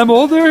me when I'm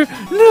older?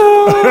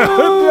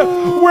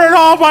 No. Where'd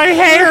all my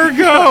hair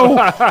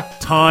go?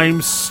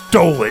 Time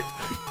stole it.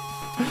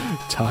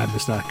 Time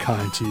is not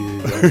kind to you,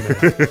 young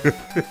man.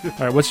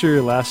 All right, what's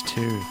your last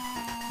tune?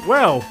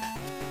 Well,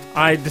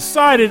 I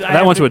decided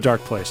that went to a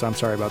dark place. I'm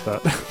sorry about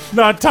that.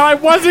 No,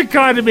 time wasn't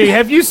kind to me.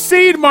 Have you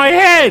seen my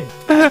head?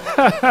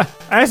 I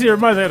actually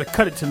reminds me I had to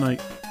cut it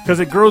tonight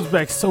because it grows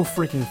back so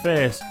freaking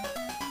fast.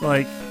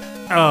 Like,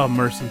 oh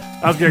mercy!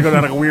 I was gonna go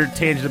down like a weird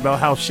tangent about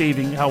how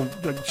shaving and all.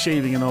 But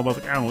I was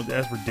like, I don't know,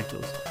 that's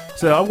ridiculous.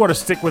 So I'm going to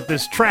stick with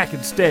this track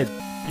instead.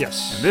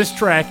 Yes. And this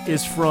track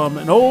is from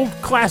an old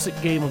classic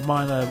game of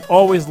mine that I've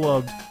always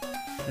loved.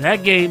 And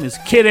that game is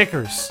Kid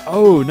Icarus.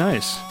 Oh,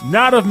 nice.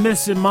 Not of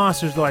Myths and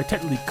Monsters, though I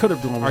technically could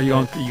have gone. Are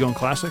you going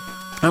classic?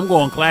 I'm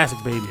going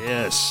classic, baby.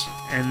 Yes.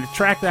 And the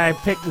track that I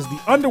picked is the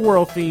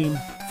Underworld theme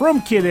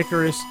from Kid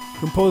Icarus,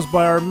 composed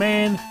by our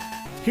man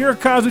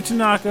Hirokazu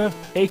Tanaka,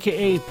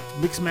 a.k.a.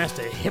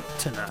 Mixmaster Hip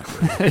Tanaka.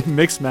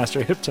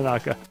 Mixmaster Hip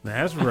Tanaka.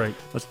 That's right.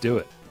 Let's do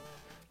it.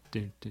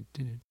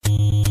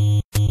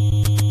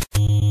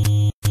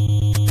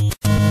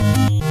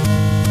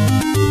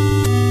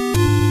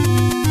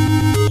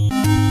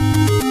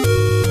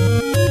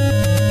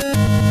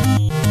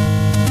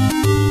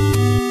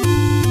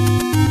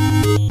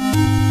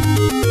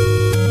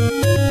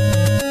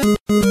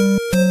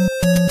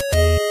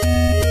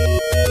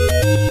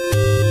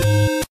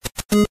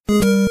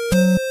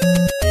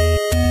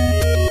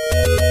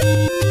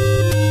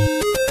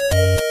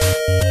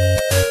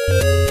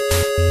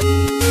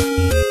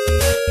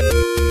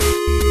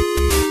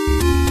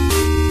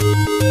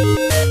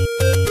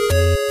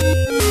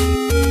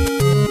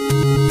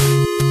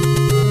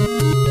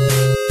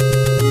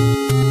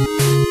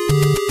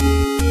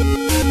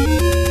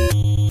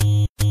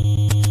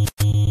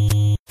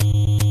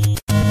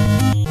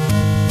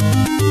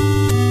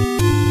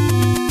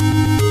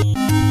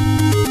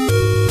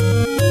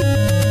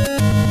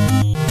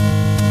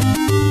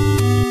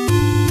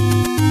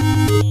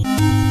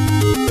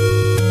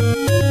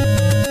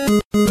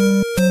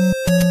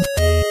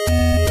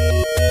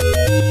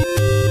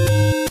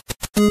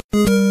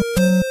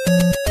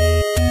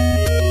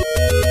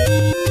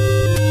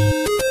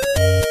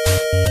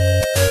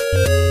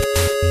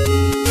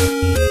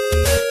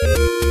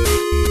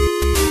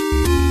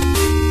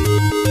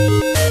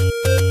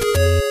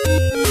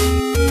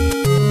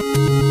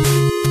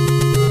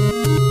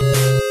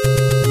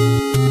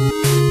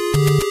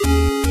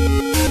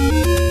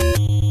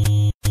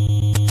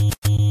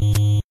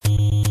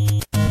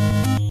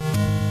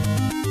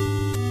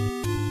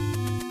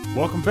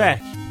 Welcome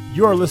back.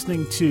 You are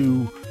listening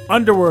to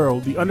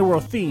Underworld, the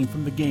Underworld theme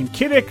from the game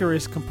Kid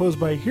Icarus, composed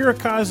by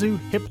Hirokazu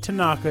Hip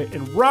Tanaka.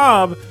 And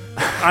Rob,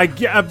 I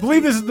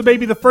believe this is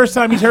maybe the first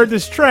time he's heard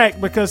this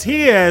track because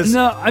he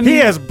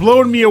has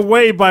blown me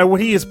away by what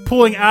he is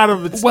pulling out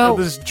of this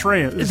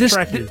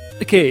track here.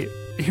 Okay,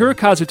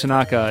 Hirokazu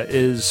Tanaka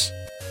is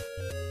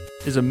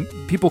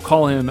people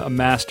call him a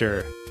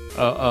master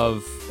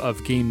of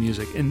game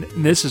music, and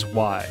this is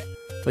why.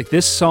 Like,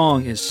 this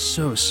song is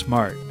so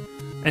smart.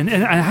 And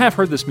I have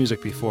heard this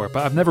music before,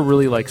 but I've never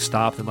really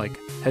stopped and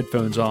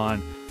headphones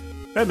on.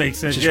 That makes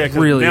sense. Just Yeah, 'cause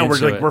really now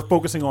into it. we're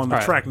focusing on the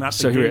track, not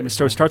the game.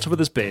 So it starts off with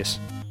this bass.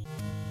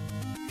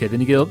 Okay,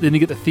 then you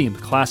get the theme, the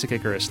classic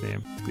Icarus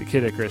theme, the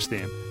Kid Icarus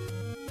theme.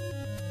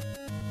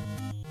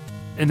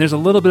 And there's a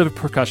little bit of a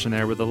percussion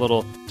there with a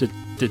little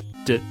which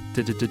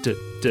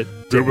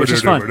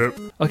is fun.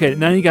 Okay,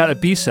 now you got a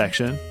B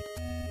section,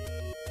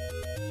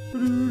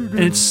 and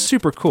it's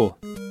super cool.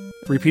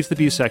 Repeats the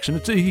B section.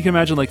 You can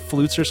imagine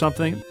flutes or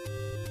something.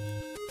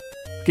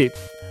 Okay,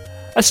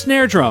 a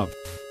snare drum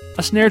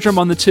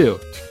on the 2.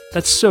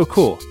 That's so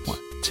cool. 1,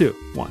 2,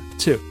 1,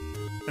 2.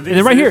 And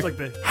then right here,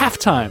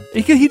 halftime.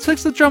 He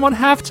takes the drum on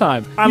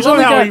halftime. I love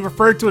how he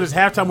referred to it as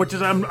halftime, which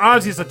is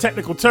obviously it's a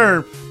technical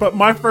term. But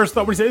my first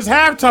thought when he said it's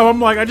halftime,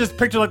 I'm like, I just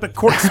picture the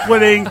court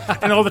splitting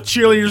and all the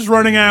cheerleaders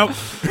running out.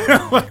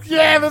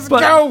 Yeah, let's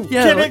go,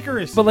 Kid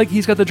Icarus. But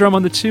he's got the drum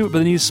on the 2, but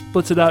then he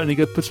splits it out and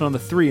he puts it on the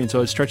 3, and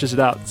so it stretches it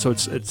out. So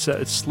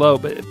it's slow,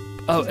 but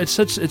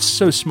it's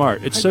so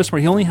smart. It's so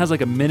smart. He only has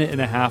a minute and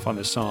a half on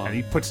this song, and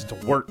he puts it to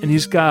work. And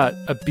he's got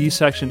a B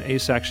section, A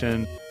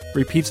section.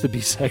 Repeats the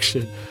B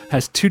section,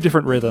 has 2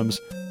 different rhythms.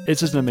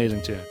 It's just an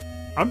amazing tune.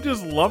 I'm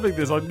just loving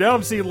this. Now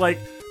I'm seeing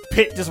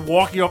Pit just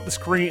walking off the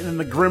screen, and then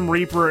the Grim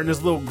Reaper and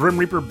his little Grim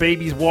Reaper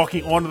babies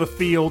walking onto the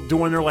field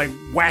doing their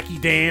wacky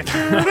dance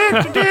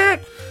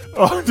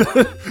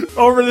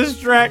over this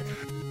track.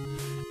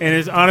 And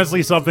it's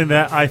honestly something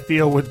that I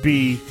feel would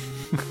be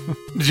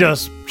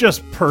just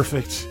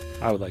perfect.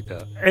 I would like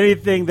that.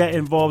 Anything that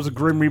involves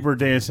Grim Reaper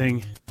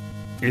dancing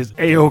is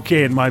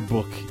A-okay in my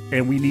book,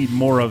 and we need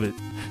more of it.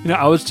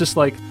 I was just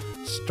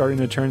starting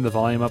to turn the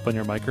volume up on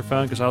your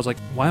microphone because I was like,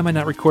 why am I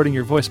not recording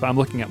your voice? But I'm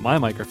looking at my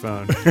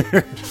microphone.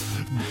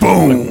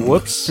 Boom!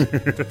 Whoops.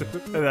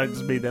 And I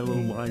just made that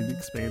little line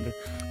expander.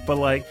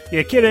 But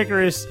Kid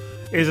Icarus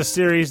is a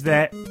series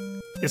that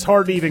it's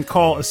hard to even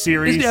call a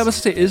series. I was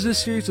going to say, is this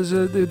series?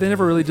 They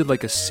never really did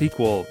a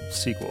sequel.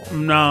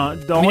 Nah,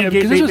 the only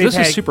game this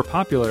was super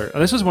popular.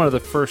 This was one of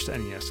the first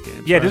NES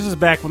games. Yeah, right? This is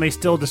back when they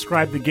still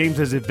described the games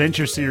as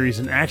adventure series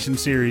and action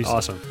series.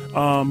 Awesome.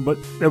 But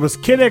there was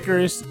Kid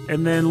Icarus,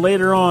 and then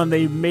later on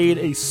they made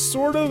a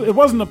sort of. It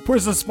wasn't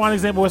here's a fine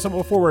example of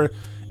something before where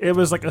it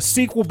was a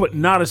sequel but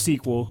not a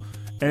sequel,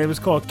 and it was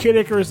called Kid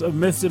Icarus of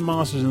Myths and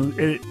Monsters,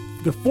 and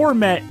the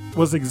format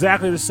was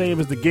exactly the same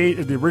as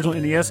the original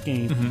NES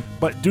game,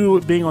 but due to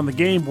it being on the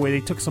Game Boy,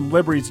 they took some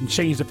liberties and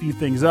changed a few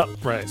things up,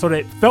 right? So that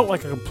it felt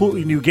like a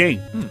completely new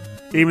game,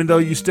 even though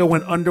you still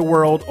went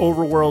Underworld,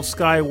 Overworld,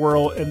 Sky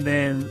World, and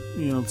then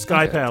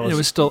Sky Palace. And it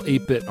was still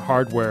 8-bit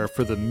hardware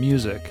for the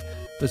music.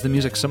 Was the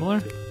music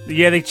similar?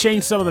 Yeah, they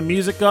changed some of the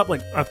music up.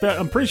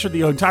 I'm pretty sure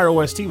the entire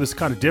OST was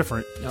kind of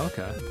different. Oh,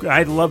 okay.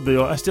 I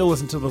still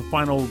listen to the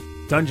final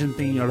dungeon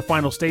theme or the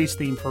final stage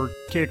theme for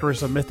Kid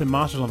Icarus of Myths and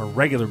Monsters on a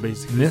regular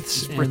basis.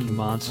 Myths and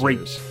Monsters.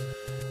 Great.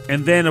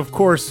 And then, of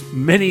course,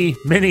 many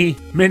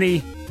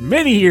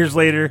years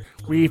later,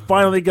 we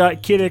finally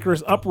got Kid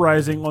Icarus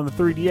Uprising on the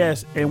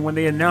 3DS, and when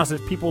they announced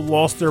it, people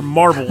lost their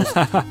marbles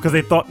because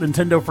they thought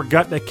Nintendo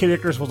forgot that Kid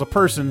Icarus was a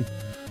person.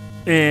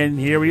 And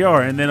here we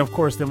are. And then, of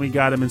course, we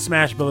got him in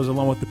Smash Brothers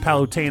along with the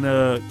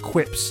Palutena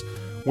quips,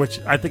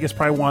 which I think is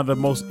probably one of the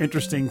most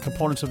interesting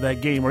components of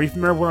that game. Are you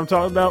familiar with what I'm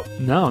talking about?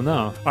 No.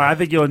 All right, I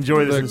think you'll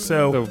enjoy this.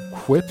 The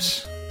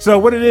quips? So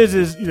what it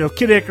is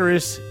Kid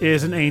Icarus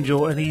is an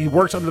angel, and he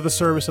works under the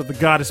service of the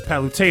goddess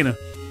Palutena.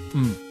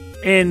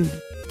 In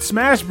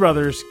Smash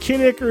Brothers,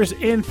 Kid Icarus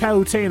and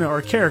Palutena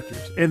are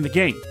characters in the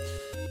game.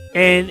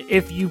 And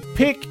if you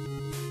pick...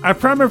 I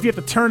can't remember if you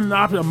have to turn an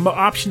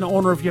option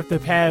on or if you have to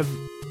have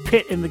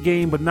Pit in the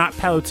game, but not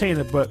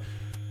Palutena. But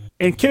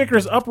in Kid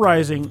Icarus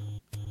Uprising,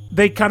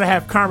 they kind of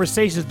have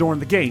conversations during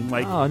the game.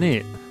 Oh,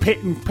 neat. Pit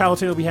and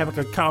Palutena will be having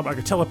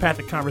a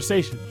telepathic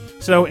conversation.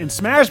 So in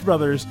Smash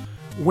Brothers,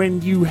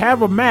 when you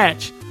have a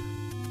match,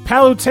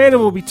 Palutena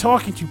will be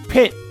talking to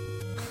Pit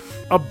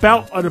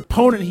about an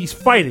opponent he's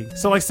fighting.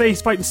 So say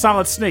he's fighting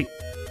Solid Snake.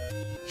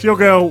 She'll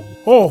go,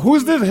 oh,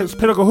 who's this?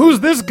 Pit will go, who's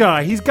this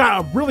guy? He's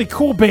got a really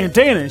cool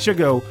bandana. And she'll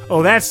go,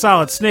 oh, that's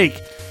Solid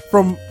Snake.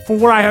 From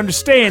what I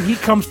understand, he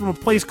comes from a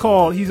place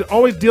called, he's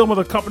always dealing with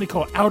a company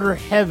called Outer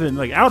Heaven.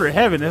 Outer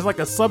Heaven is a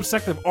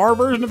subsect of our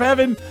version of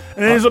Heaven.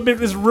 And there's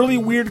this really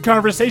weird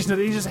conversation that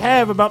they just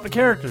have about the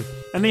character.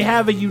 And they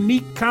have a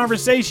unique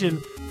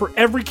conversation for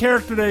every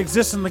character that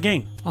exists in the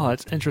game. Oh,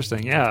 that's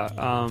interesting.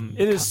 Yeah.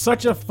 It is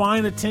such a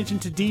fine attention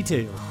to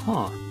detail.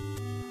 Huh.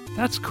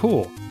 That's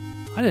cool.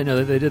 I didn't know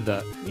that they did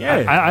that.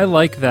 Yeah. I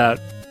like that.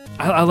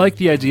 I like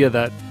the idea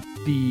that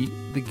the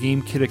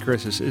game Kid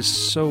Icarus is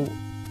so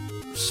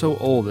so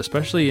old,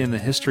 especially in the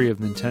history of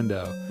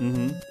Nintendo.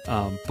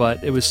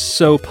 But it was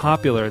so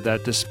popular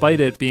that despite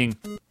it being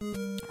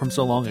from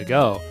so long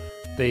ago,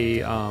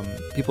 they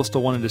people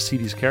still wanted to see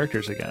these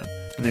characters again,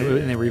 and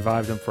they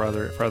revived them for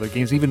other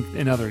games, even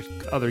in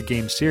other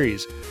game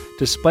series,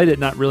 despite it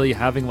not really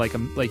having like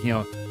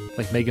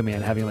Mega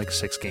Man having like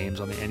 6 games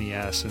on the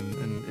NES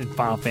and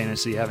Final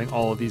Fantasy having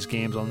all of these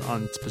games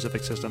on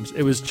specific systems.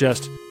 It was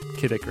just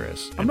Kid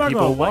Icarus. I'm not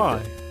gonna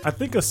lie. I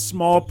think a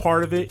small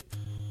part of it,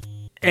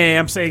 and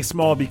I'm saying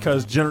small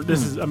because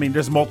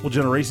there's multiple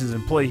generations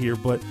in play here,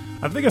 but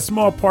I think a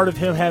small part of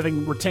him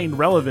having retained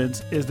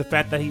relevance is the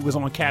fact that he was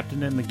on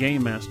Captain N the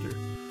Game Master,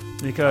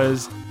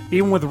 because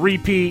even with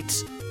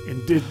repeats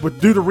and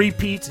due to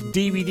repeats and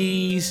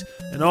DVDs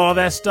and all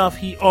that stuff,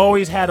 he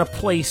always had a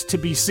place to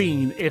be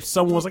seen. If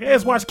someone was like, "Hey,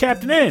 let's watch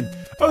Captain N,"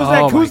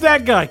 who's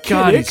that guy? Kid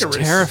God, Icarus.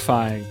 he's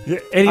terrifying. Yeah,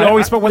 and he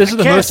always spoke with this a is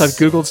the kiss. most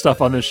I've Googled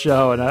stuff on this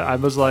show, and I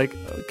was like,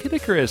 Kid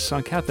Icarus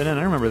on Captain N.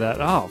 I remember that.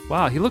 Oh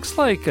wow, he looks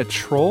like a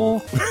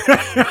troll,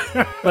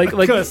 like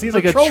He's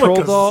like a a troll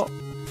trollicus. doll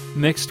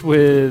mixed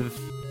with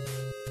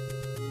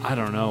I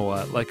don't know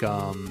what, like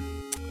a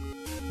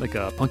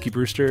Punky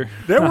Brewster.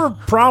 There were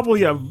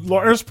probably a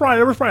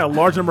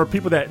large number of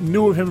people that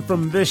knew of him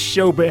from this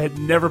show, but had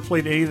never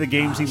played any of the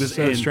games he was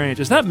So in. strange.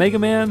 Is that Mega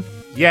Man?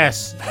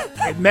 Yes,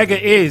 Mega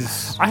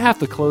is. I have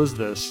to close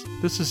this.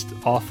 This is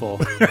awful.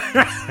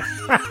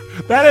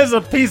 That is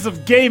a piece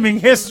of gaming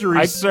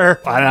history, sir.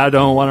 I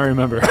don't want to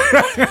remember.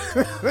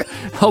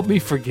 Help me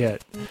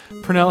forget.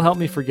 Purnell, help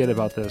me forget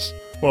about this.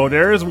 Well,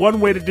 there is one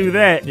way to do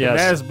that, Yes. and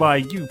that is by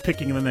you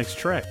picking the next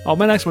track. Oh,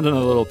 my next one's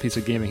another little piece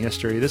of gaming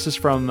history. This is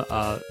from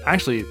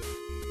actually,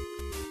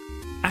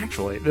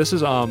 this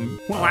is Well,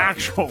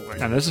 actually,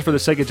 and this is for the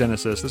Sega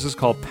Genesis. This is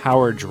called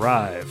Power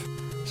Drive.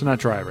 So not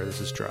Driver.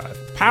 This is Drive.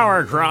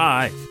 Power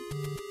Drive.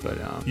 But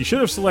You should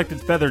have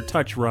selected Feather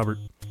Touch, Robert.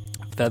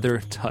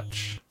 Feather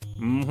Touch.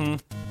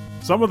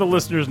 Some of the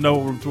listeners know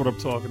what I'm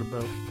talking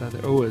about. Feather.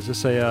 Oh, is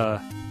this a?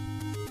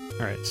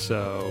 All right.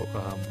 So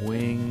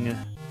Wing.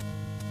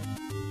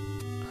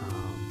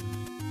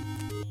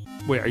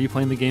 Wait, are you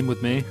playing the game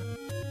with me?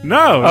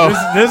 No,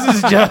 Oh.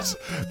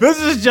 this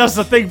is just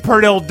a thing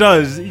Purnell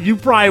does. You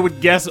probably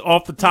would guess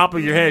off the top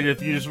of your head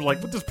if you just were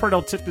like, "What does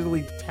Purnell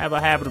typically have a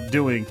habit of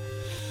doing?"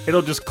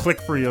 It'll just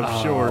click for you,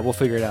 I'm sure. We'll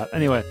figure it out.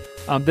 Anyway,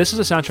 this is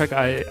a soundtrack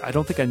I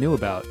don't think I knew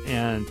about,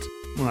 and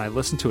when I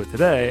listened to it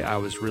today, I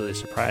was really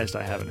surprised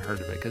I haven't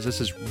heard of it, because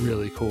this is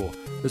really cool.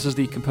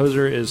 The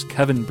composer is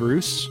Kevin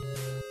Bruce,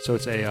 so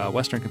it's a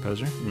Western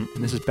composer,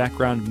 and this is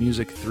background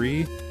music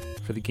 3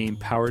 for the game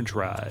Power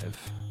Drive.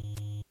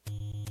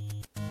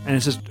 And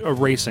it's just a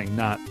racing,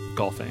 not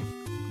golfing.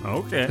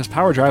 Okay. Because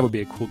Power Drive would be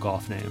a cool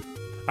golf name.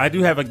 I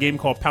do have a game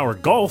called Power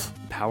Golf.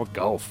 Power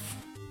Golf.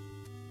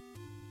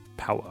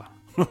 Power.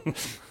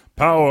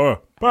 Power.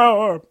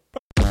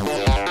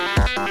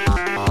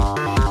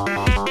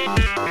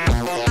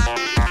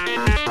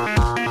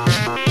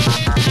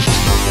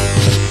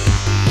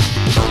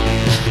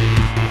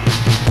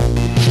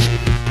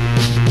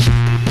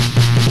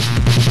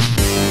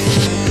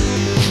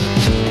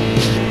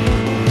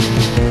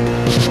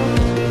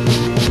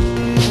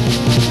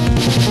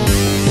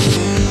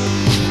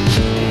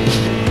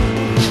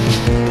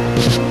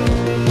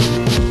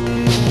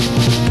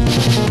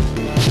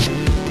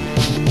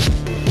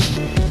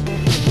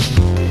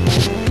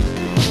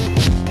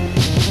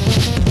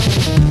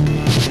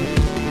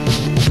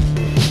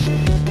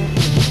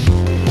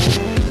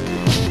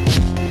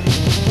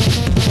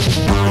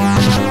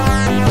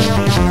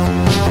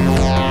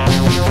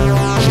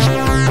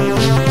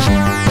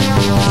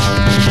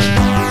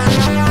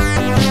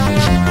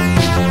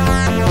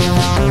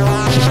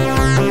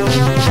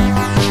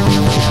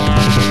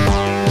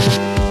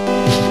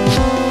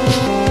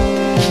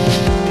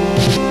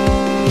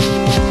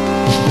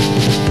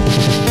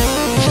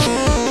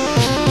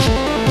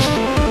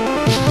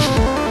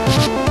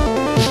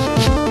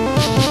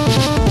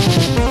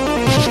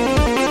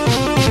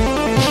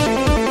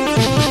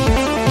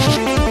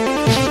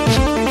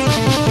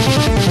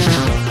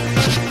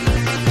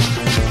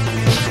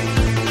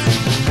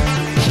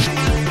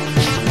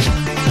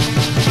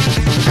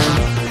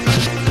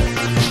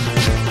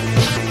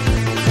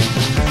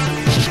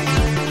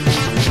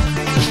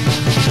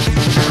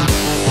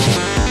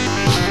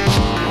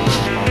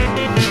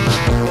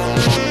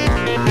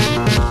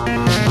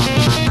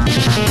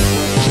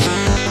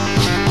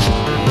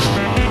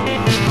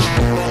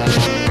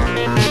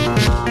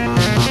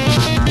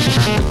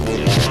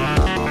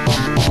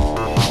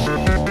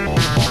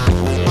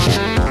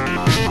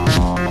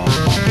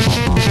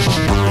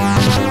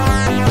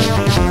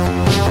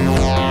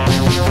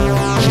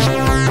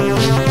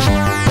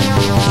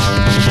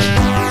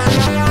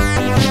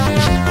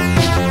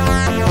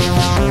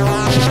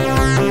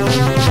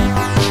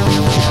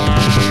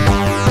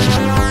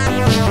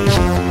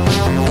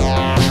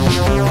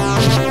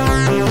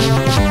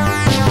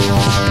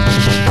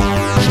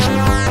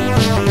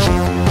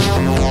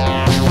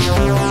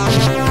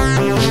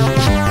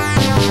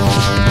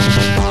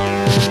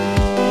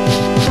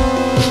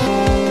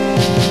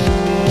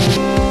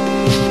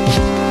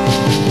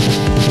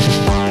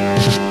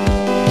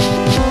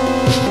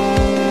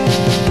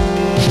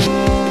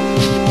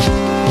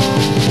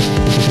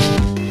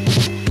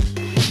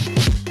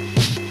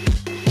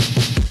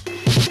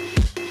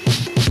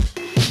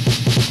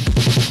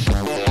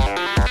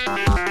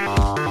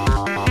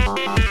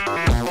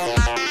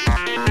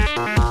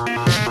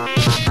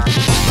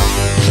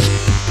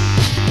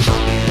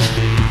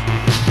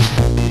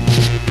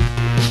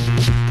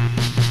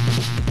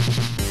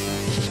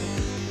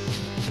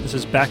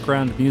 This is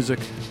Background Music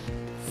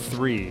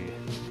 3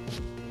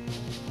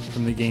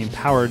 from the game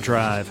Power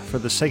Drive for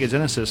the Sega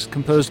Genesis,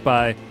 composed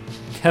by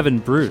Kevin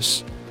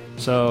Bruce.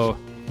 So,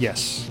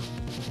 yes,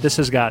 this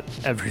has got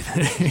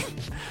everything.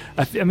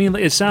 I mean,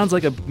 it sounds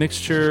like a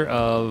mixture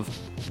of,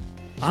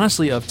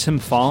 honestly, of Tim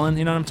Fallon,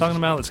 you know what I'm talking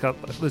about? It's got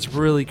this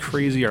really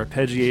crazy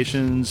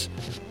arpeggiations,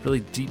 really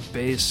deep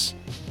bass.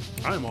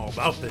 I'm all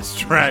about this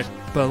track.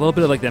 But a little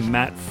bit of like that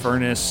Matt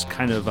Furniss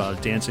kind of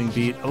dancing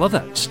beat. I love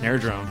that snare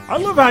drum. I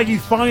love how you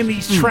find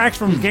these tracks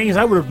from games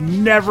I would have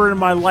never in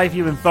my life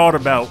even thought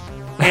about.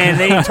 And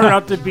they turn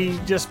out to be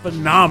just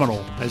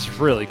phenomenal. It's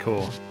really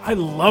cool. I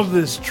love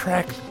this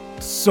track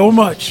so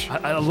much.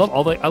 I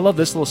love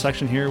this little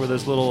section here with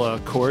those little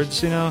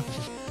chords, you know?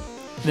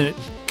 Then it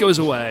goes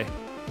away.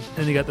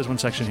 And you got this one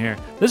section here.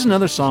 This is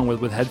another song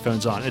with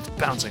headphones on. It's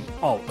bouncing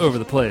all over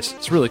the place.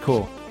 It's really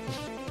cool.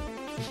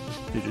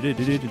 We'll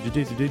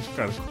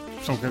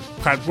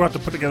have to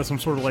put together some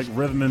sort of like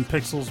Rhythm and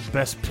Pixels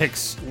best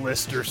picks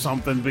list or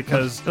something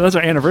because that's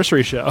our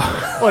anniversary show.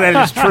 Well,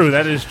 that is true.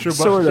 That is true. But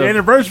Sort of. the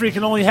anniversary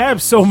can only have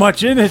so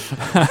much in it.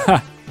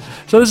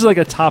 So this is like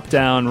a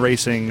top-down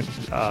racing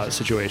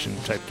situation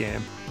type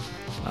game.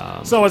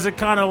 So is it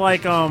kind of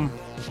like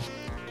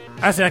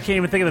I can't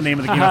even think of the name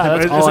of the game.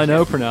 That's all I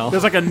know, Purnell.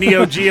 There's like a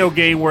Neo Geo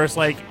game where it's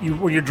like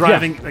when you're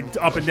driving like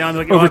up and down,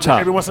 like over top.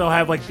 Every once in a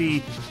while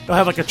they'll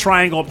have like a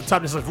triangle up the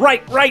top. It's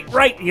like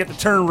right, and you have to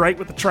turn right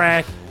with the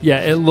track. Yeah,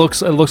 it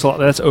looks a lot.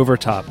 That's over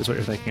top is what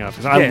you're thinking of.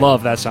 'Cause I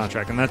love that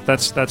soundtrack, and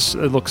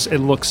it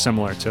looks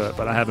similar to it,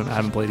 but I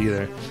haven't played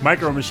either.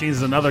 Micro Machines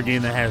is another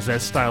game that has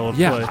that style of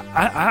play.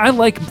 I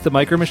like the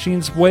Micro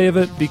Machines way of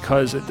it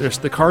because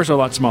the cars are a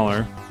lot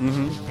smaller,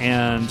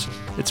 and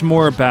it's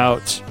more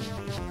about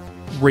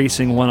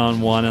racing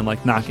one-on-one and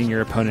like knocking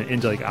your opponent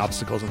into like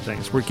obstacles and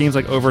things, where games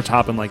like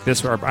Overtop and like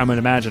this I'm gonna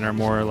imagine are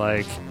more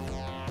like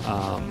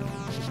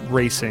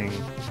racing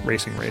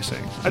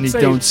and you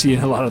don't see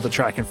a lot of the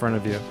track in front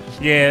of you.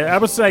 Yeah, I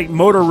would say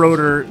Motor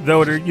Rotor,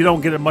 though you don't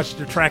get much of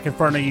the track in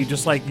front of you,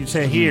 just like you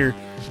say here.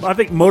 But I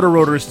think Motor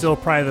Rotor is still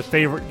probably the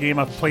favorite game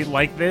I've played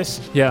like this.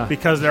 Yeah,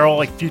 because they're all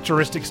like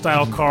futuristic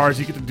style cars.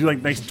 You get to do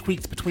like nice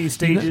tweaks between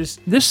stages.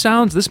 This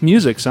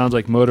music sounds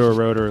like Motor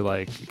Rotor,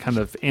 like kind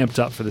of amped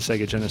up for the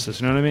Sega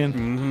Genesis. You know what I mean?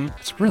 Mm-hmm.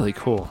 It's really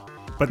cool.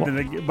 But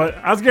but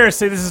I was gonna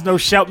say this is no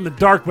Shout in the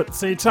Dark, but at the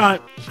same time,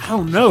 I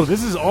don't know.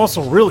 This is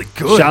also really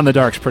good. Shout in the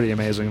Dark's pretty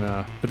amazing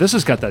though. But this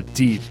has got that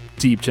deep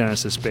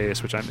Genesis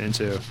bass, which I'm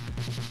into.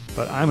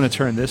 But I'm gonna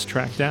turn this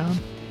track down,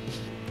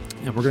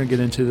 and we're gonna get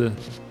into the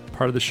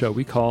part of the show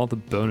we call the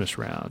bonus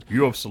round.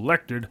 You have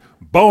selected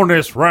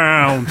bonus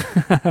round.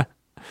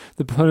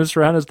 The bonus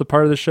round is the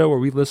part of the show where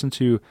we listen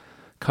to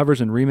covers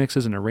and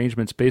remixes and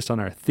arrangements based on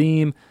our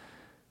theme.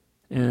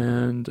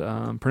 And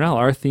Purnell,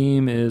 our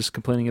theme is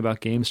complaining about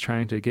games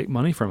trying to get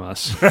money from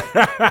us.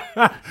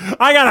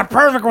 I got a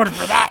perfect one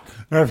for that.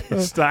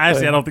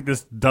 Actually, I don't think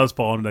this does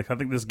fall into that. I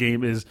think this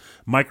game is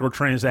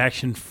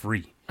microtransaction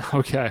free.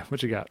 Okay,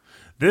 what you got?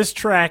 This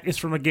track is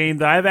from a game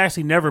that I've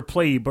actually never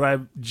played, but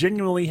I've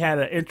genuinely had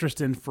an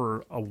interest in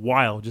for a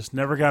while. Just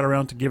never got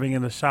around to giving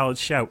it a solid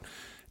shout.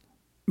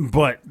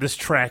 But this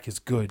track is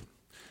good.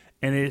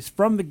 And it's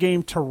from the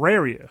game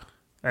Terraria,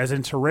 as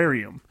in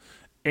Terrarium.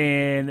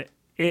 And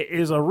it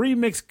is a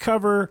remix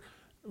cover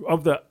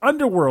of the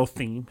Underworld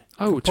theme.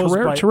 Oh,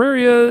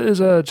 Terraria is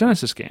a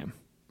Genesis game.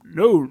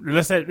 No,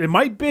 it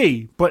might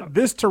be, but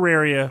this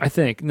Terraria, I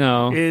think,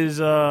 no,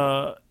 is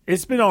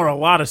it's been on a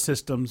lot of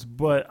systems.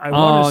 But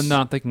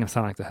I'm thinking of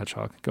Sonic the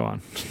Hedgehog. Go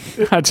on,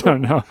 I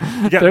don't know.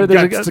 You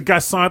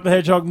got Sonic the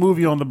Hedgehog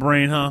movie on the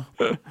brain, huh?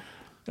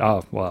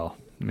 Oh well,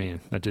 I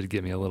mean that did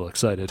get me a little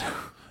excited.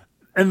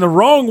 In the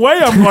wrong way,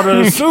 I'm going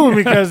to assume,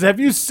 because have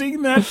you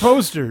seen that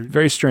poster?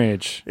 Very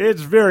strange. It's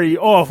very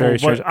awful. Very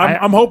strange. But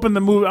I'm hoping the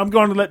movie. I'm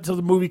going to let till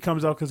the movie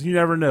comes out, because you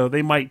never know.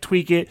 They might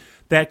tweak it.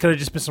 That could have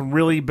just been some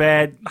really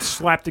bad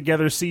slapped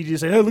together CG.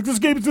 Say, hey, look,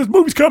 this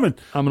movie's coming.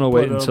 I'm going to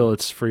wait until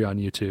it's free on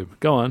YouTube.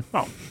 Go on.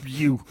 Oh,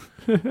 you.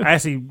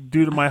 Actually,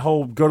 due to my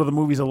whole go to the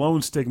movies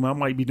alone stigma, I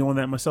might be doing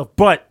that myself.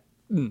 But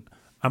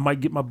I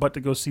might get my butt to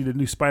go see the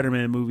new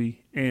Spider-Man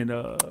movie and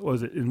what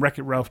was it, and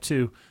Wreck-It Ralph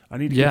 2. I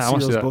need to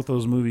see both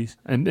those movies.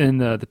 And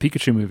the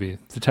Pikachu movie,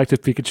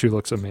 Detective Pikachu,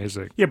 looks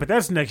amazing. Yeah, but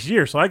that's next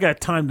year, so I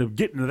got time to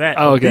get into that.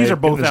 Oh, okay. These are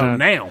both out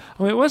now.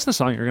 Oh, wait, what's the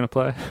song you're going to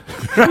play?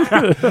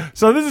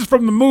 So this is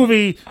from the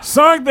movie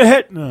Sonic the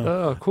Hedgehog.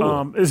 Oh,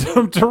 cool. It's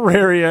from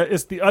Terraria.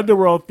 It's the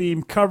Underworld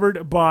theme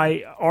covered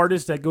by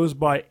artist that goes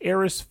by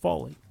Eris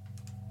Foley.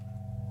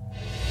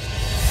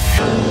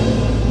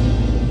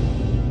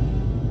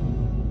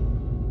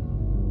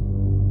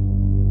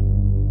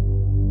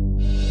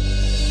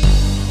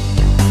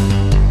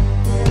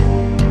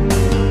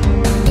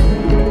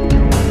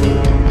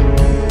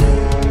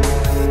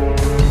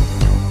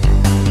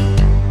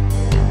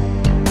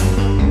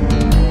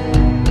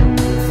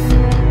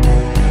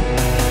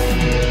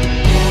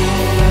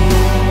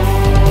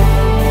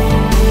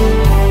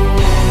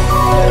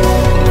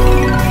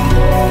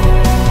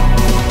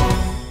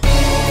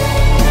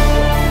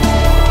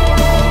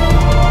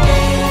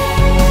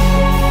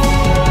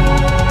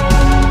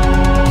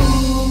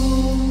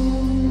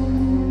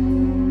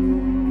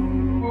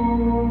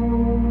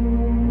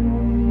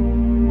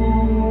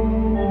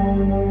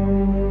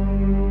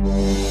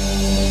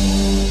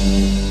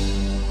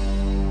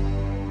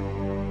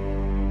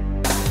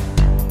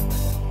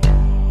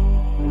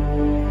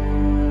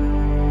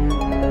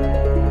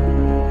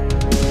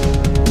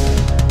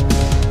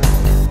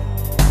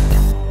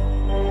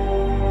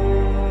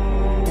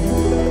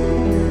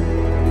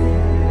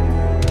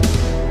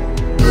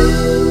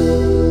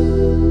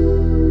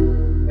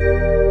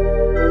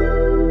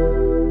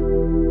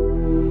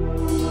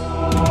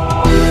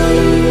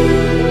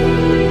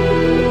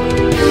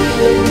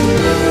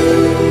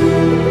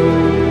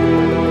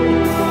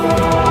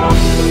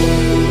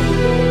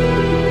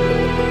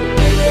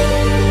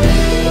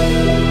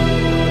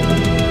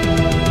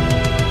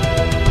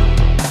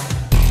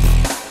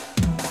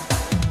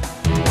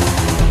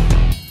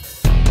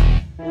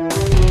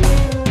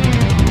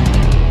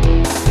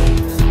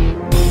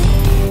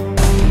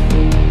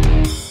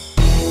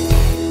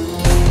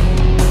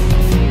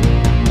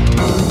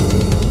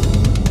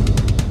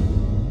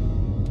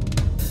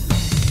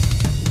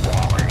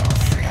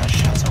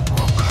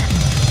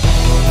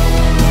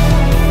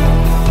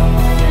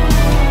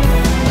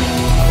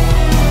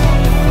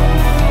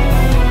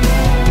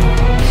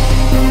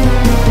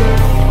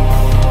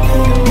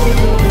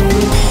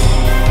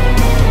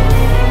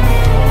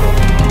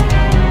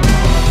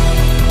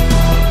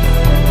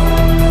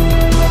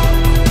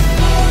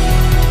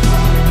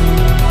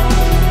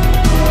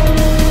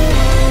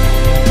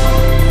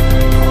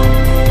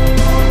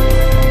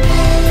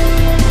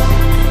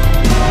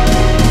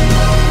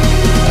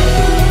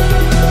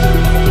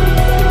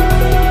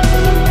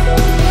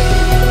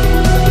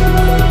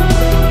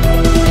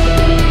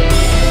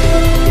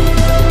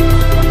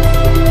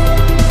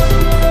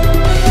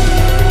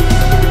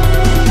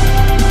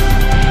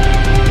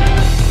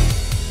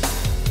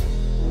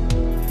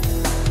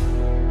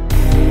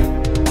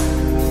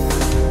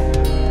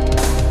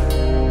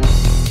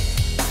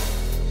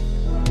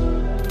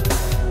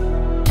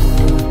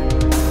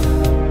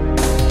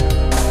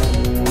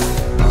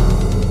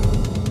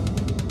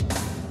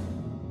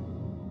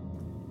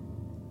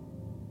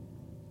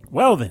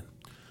 Well,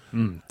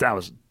 then. That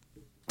was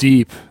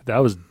deep. That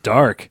was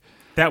dark.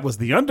 That was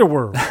the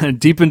Underworld.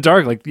 Deep and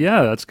dark. Like,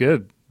 yeah, that's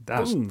good.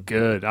 That was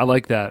good. I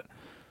like that.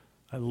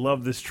 I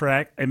love this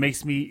track. It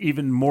makes me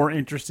even more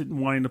interested in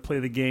wanting to play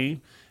the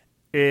game.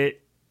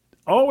 It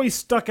always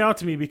stuck out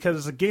to me because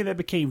it's a game that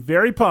became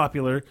very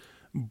popular,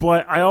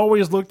 but I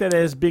always looked at it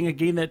as being a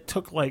game that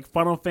took like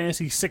Final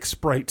Fantasy VI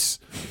sprites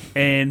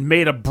and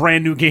made a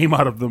brand new game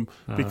out of them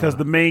because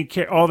the main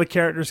all the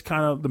characters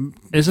kind of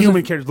the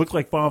human characters look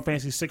like Final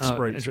Fantasy VI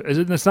sprites.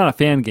 It's not a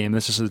fan game.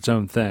 This is its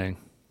own thing.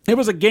 It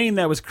was a game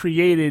that was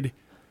created.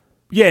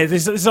 Yeah,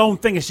 it's its own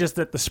thing. It's just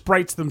that the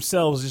sprites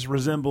themselves just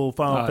resemble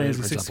Final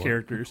Fantasy VI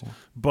characters,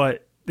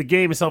 but the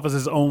game itself is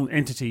its own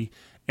entity,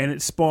 and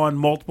it spawned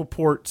multiple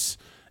ports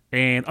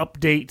and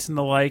updates and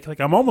the like. Like,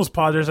 I'm almost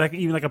positive there's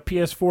even like a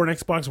PS4 and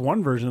Xbox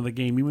One version of the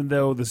game, even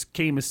though this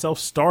game itself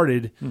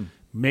started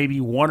maybe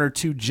 1 or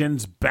 2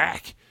 gens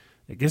back.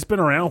 Like, it's been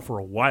around for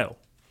a while,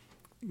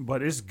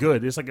 but it's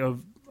good. It's like a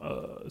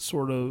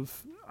sort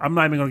of. I'm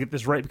not even going to get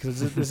this right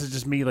because this is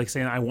just me like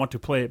saying I want to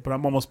play it, but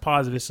I'm almost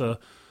positive it's a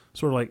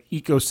sort of like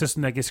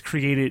ecosystem that gets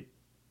created,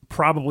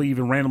 probably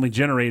even randomly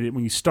generated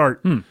when you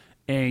start,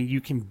 and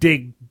you can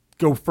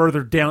go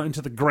further down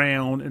into the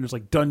ground, and there's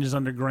like dungeons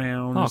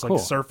underground. There's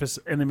like surface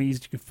enemies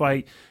that you can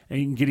fight, and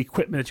you can get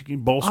equipment that you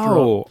can bolster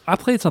up. I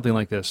played something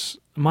like this.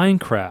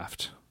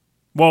 Minecraft.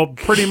 Well,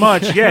 pretty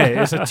much, yeah.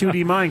 It's a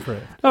 2D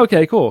Minecraft.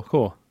 Okay,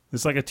 cool.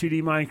 It's like a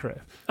 2D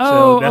Minecraft.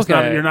 Oh, so that's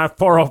okay. You're not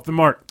far off the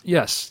mark.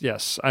 Yes.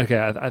 Okay,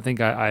 I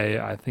think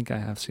I think I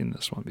have seen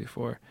this one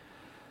before.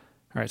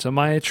 All right, so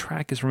my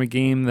track is from a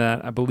game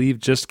that I believe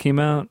just came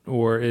out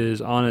or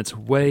is on its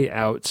way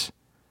out.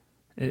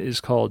 It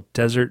is called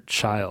Desert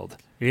Child.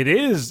 It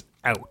is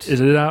out.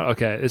 Is it out?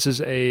 Okay, this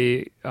is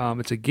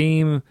it's a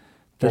game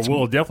that's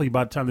definitely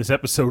by the time this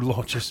episode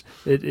launches.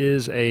 It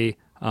is a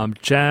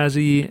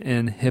jazzy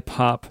and hip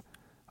hop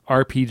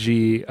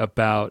RPG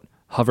about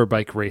hover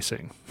bike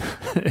racing.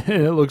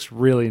 It looks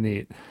really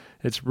neat.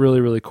 It's really,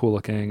 really cool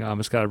looking.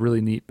 It's got a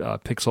really neat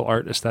pixel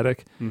art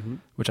aesthetic,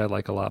 which I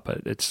like a lot,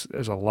 but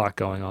there's a lot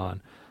going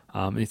on.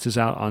 It is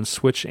out on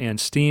Switch and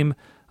Steam,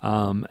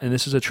 and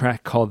this is a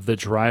track called The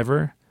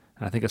Driver,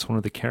 and I think it's one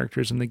of the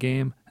characters in the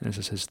game, and this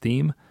is his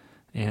theme.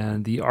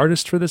 And the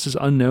artist for this is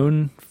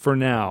unknown for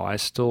now.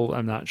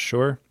 I'm not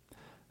sure.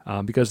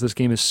 Because this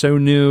game is so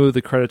new,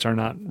 the credits are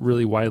not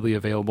really widely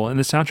available, and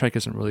the soundtrack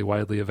isn't really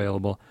widely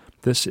available.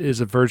 This is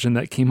a version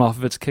that came off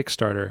of its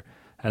Kickstarter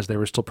as they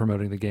were still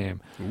promoting the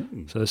game.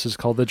 Ooh. So this is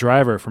called The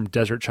Driver from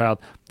Desert Child.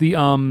 The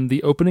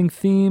opening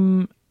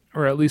theme,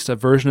 or at least a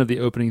version of the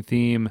opening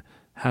theme,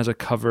 has a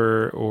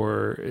cover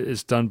or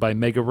is done by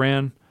Mega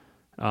Ran.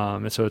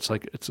 And so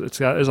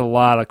there's a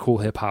lot of cool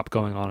hip hop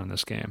going on in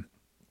this game.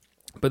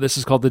 But this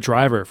is called The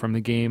Driver from the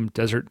game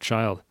Desert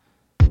Child.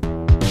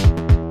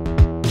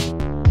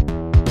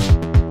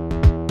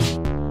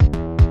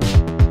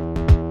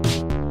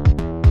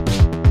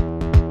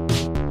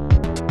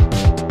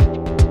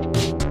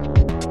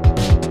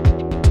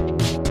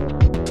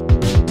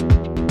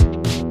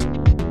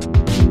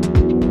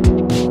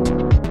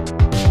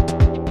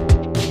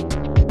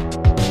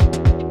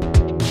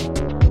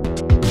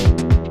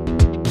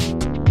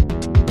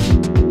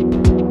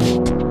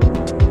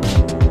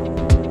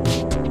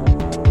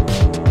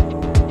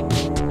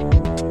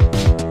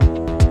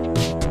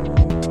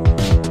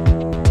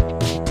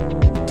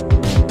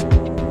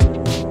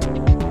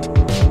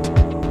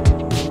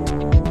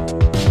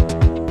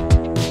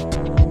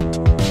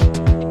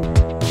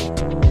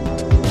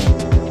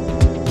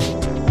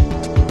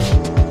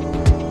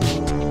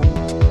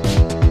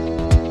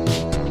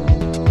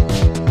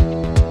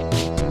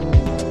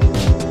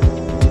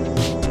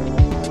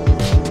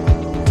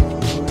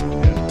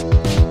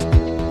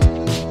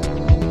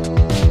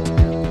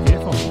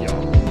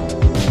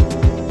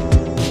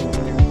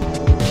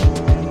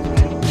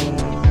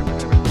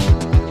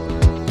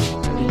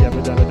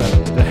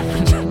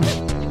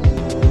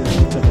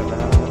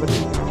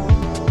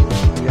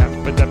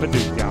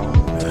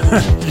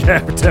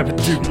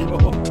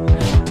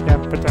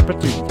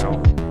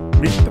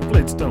 Meet the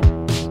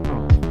Flintstones.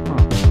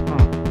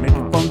 Make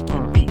funky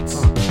beats.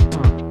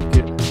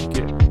 Get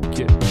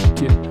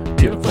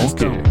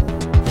funky.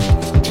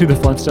 To the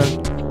Flintstones.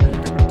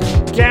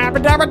 Yabba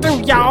dabba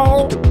doo,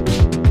 y'all.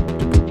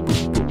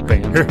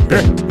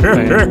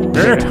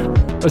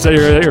 Was that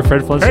your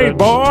Fred Flintstone? Hey,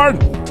 boy.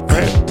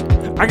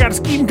 I got a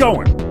scheme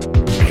going.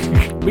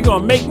 We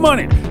gonna make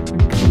money.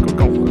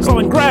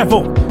 Selling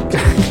gravel.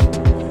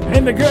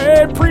 In the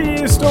good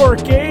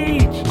prehistoric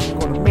age.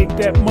 Gonna make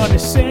that money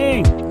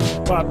sing.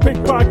 By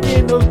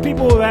pickpocketing those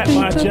people at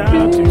my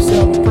job to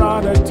sell the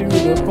product to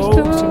the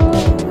folks.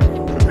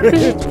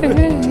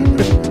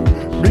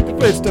 Meet the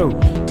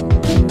Flintstones.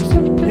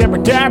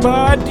 Yabba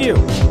dabba do.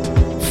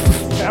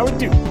 How it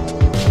do?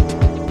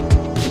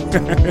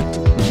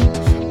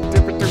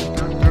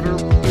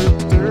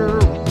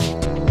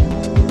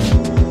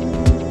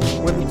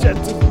 When the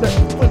Jetsons met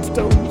the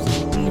Flintstones,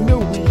 you know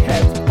we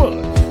had fun.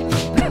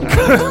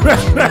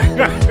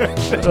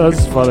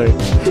 That's funny.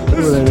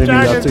 When they meet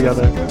up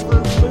together. Good for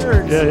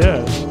lyrics.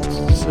 Yeah.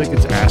 like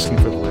it's asking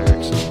for the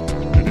lyrics.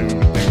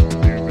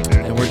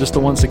 And we're just the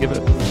ones to give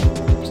it.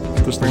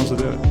 Just the ones to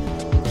do it.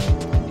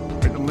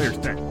 Put the lyrics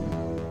down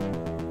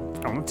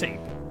on the tape.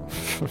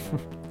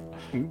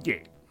 Yeah.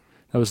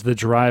 That was The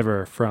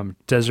Driver from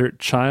Desert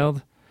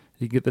Child.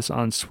 You can get this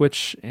on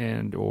Switch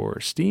and or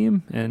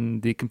Steam,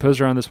 and the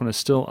composer on this one is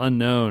still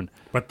unknown.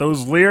 But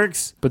those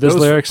lyrics, those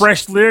lyrics,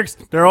 fresh lyrics,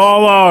 they're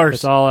all ours.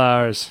 It's all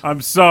ours.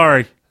 I'm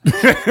sorry.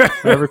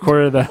 I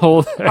recorded that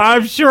whole thing.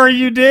 I'm sure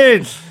you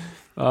did.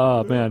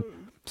 Oh, man.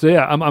 So,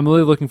 yeah, I'm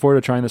really looking forward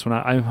to trying this one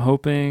out. I'm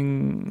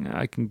hoping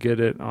I can get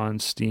it on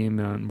Steam,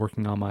 and I'm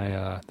working on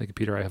my the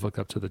computer I have hooked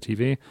up to the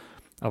TV.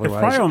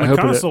 Otherwise, it's probably on the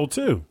console,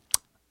 too.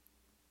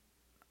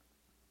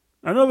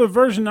 I know the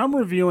version I'm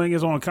reviewing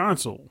is on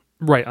console.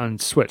 Right, on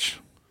Switch.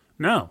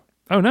 No.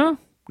 Oh, no?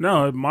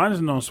 No, mine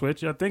isn't on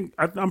Switch.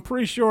 I'm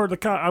pretty sure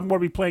I'm going to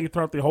be playing it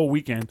throughout the whole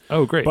weekend.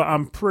 Oh, great. But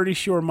I'm pretty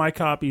sure my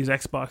copy is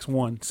Xbox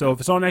One. So if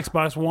it's on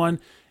Xbox One,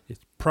 it's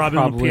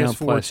probably on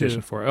PS4 PlayStation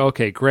too. 4.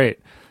 Okay, great.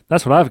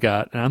 That's what I've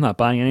got, and I'm not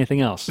buying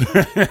anything else.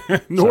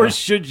 Nor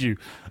should you.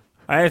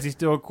 I actually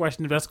still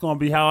question if that's going to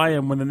be how I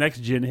am when the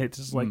next gen hits.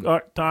 It's like, all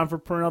right, time for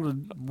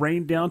Pernell to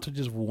rain down to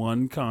just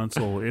one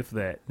console, if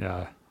that.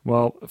 Yeah.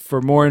 Well,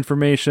 for more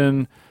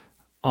information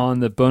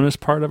on the bonus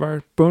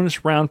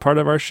round part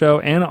of our show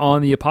and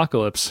on the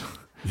apocalypse,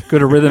 go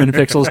to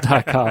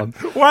rhythmandpixels.com.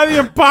 Why the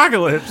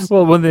apocalypse?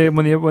 Well, when the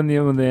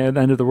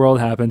end of the world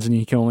happens and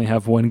you can only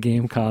have one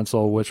game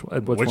console, which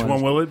one will it be?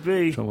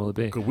 Which one will it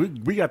be? 'Cause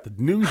we got the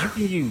news you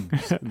can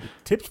use, and the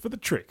tips for the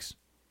tricks.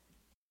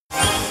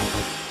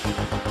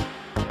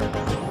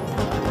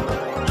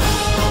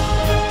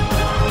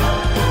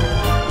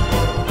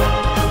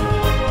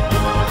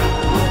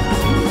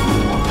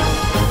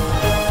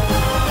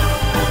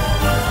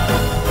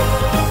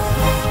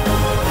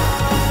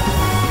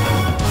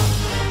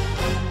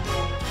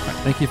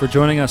 Thank you for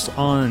joining us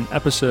on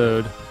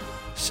episode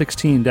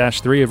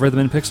 16-3 of Rhythm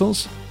and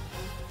Pixels.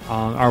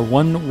 Our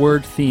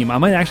one-word theme. I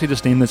might actually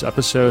just name this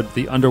episode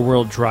The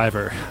Underworld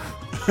Driver.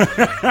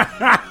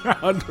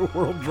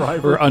 Underworld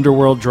Driver. Or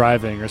Underworld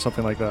Driving or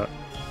something like that.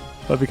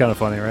 That'd be kind of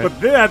funny, right?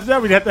 But then after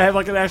that, we'd have to have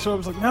like an actual...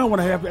 It's like, no, when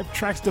I have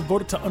tracks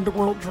devoted to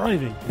underworld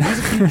driving. What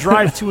does you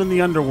drive to in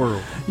the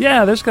underworld?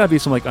 Yeah, there's got to be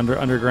some like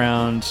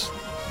underground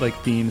like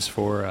themes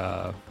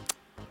for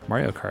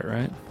Mario Kart,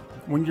 right?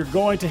 When you're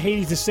going to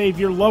Hades to save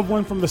your loved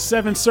one from the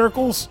Seven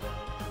Circles,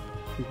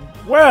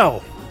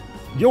 well,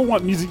 you'll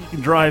want music you can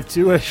drive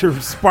to as you're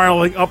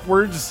spiraling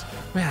upwards.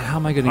 Man, how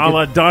am I going to a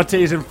la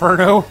Dante's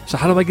Inferno. So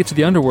how do I get to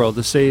the underworld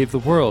to save the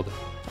world?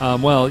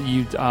 Well,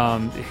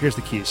 here's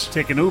the keys.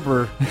 Take an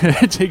Uber.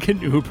 Take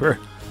an Uber.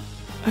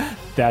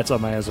 That's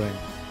amazing.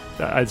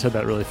 I said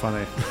that really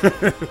funny.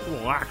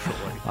 Well,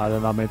 actually. I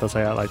did not mean to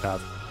say it like that.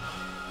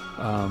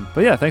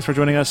 But yeah, thanks for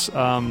joining us.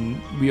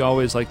 We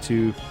always like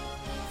to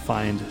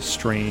find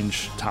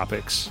strange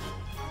topics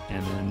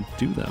and then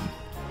do them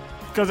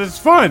because it's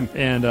fun.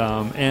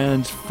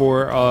 And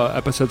for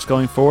episodes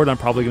going forward, I'm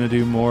probably going to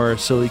do more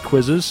silly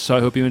quizzes. So I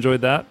hope you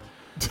enjoyed that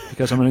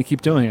because I'm going to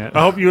keep doing it.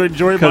 I hope you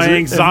enjoy my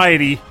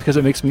anxiety because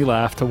it makes me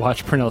laugh to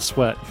watch Pernell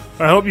sweat.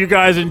 I hope you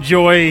guys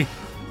enjoy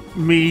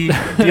me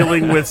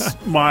dealing with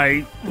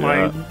my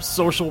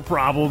social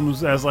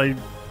problems as I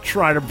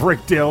try to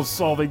break down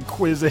solving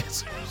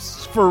quizzes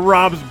for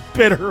Rob's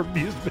bitter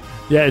amusement.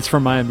 Yeah, it's for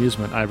my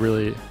amusement. I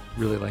really,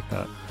 really like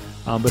that.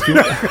 But if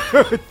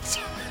you,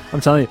 I'm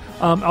telling you.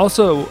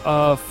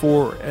 Also,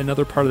 for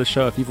another part of the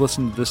show, if you've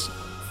listened this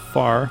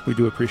far, we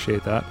do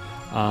appreciate that.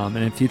 And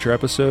in future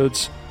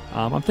episodes,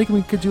 I'm thinking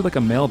we could do like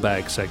a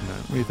mailbag segment.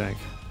 What do you think?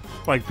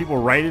 Like people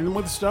write in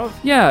with stuff?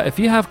 Yeah, if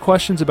you have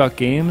questions about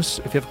games,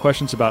 if you have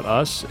questions about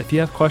us, if you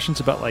have questions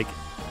about like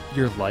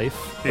your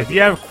life. If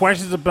you have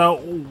questions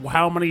about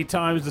how many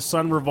times the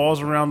sun revolves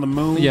around the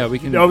moon, yeah, we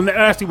can.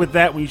 Actually, with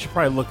that one, you should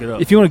probably look it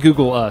up. If you want to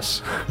Google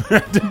us,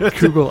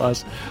 Google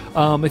us.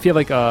 If you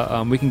have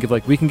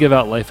like, we can give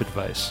out life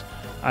advice.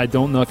 I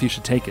don't know if you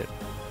should take it,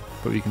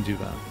 but we can do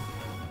that.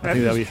 I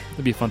think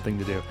that'd be a fun thing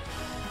to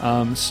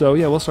do. So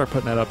yeah, we'll start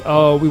putting that up.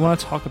 Oh, we want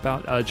to talk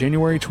about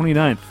January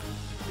 29th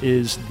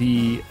is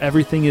the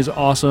Everything is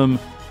Awesome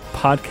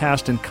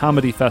Podcast and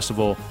Comedy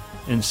Festival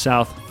in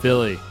South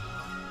Philly.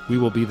 We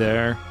will be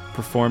there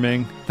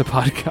performing the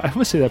podcast. I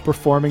would say that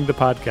performing the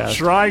podcast.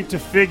 Trying to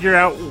figure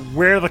out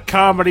where the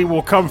comedy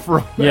will come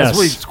from as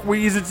we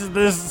squeeze into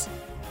this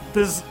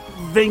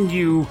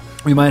venue.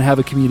 We might have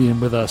a comedian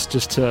with us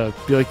just to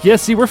be like, yeah,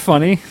 see, we're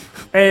funny.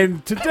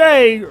 And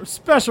today,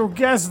 special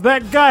guest,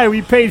 that guy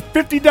we paid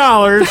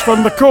 $50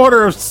 from the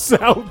corner of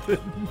South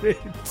and Mid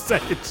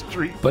 2nd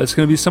Street. But it's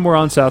going to be somewhere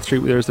on South Street.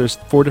 There's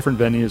 4 different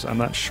venues. I'm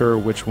not sure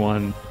which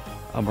one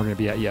we're going to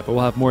be at yet, but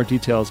we'll have more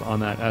details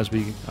on that as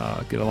we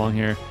get along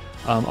here.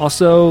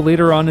 Also,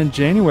 later on in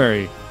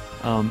January,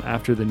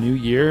 after the new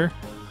year,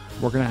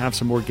 we're going to have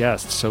some more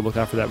guests, so look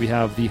out for that. We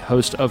have the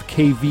host of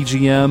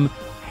KVGM,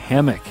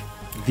 Hammock.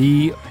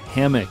 The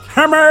Hammock.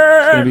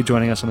 Hammock! He's going to be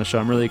joining us on the show.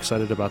 I'm really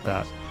excited about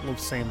that. I love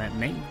saying that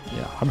name.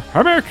 Yeah,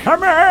 Hammock!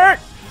 Hammock!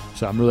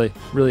 So I'm really,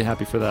 really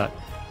happy for that.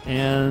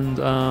 And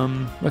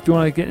if you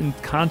want to get in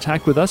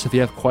contact with us, if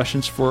you have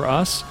questions for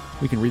us,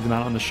 we can read them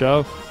out on the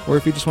show. Or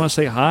if you just want to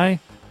say hi,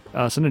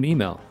 send an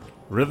email.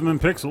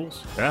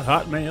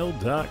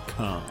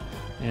 rhythmandpixels@hotmail.com.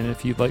 And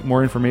if you'd like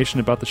more information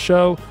about the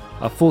show,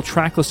 a full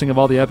track listing of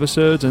all the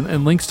episodes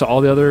and links to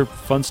all the other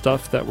fun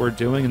stuff that we're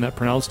doing and that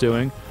Purnell's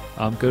doing,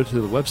 go to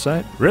the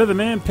website.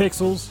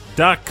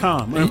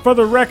 rhythmandpixels.com. And for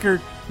the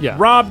record,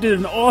 Rob did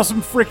an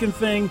awesome freaking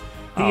thing.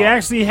 He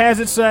actually has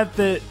it so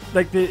that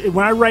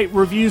when I write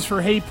reviews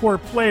for Hey Poor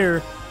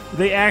Player,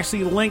 they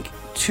actually link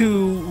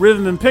to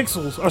Rhythm and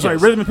Pixels. Oh, sorry,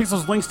 Rhythm and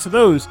Pixels links to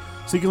those.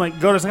 So you can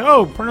go to say,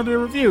 Purnell did a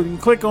review. You can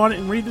click on it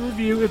and read the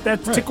review if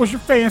that tickles your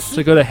fancy.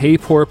 So go to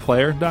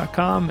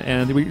heypoorplayer.com,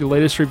 and your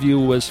latest review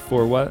was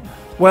for what?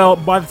 Well,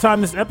 by the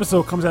time this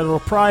episode comes out, it'll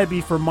probably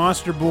be for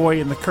Monster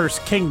Boy and the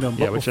Cursed Kingdom.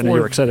 Yeah, which I know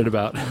you're excited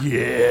about.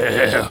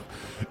 Yeah.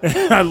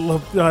 I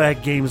love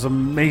that game. Is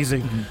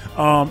amazing.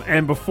 Mm-hmm.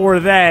 And before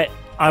that,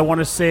 I want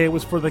to say it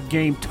was for the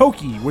game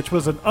Toki, which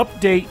was an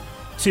update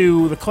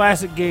to the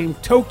classic game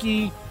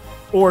Toki,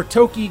 or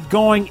Toki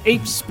Going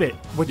Ape Spit,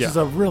 which is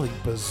a really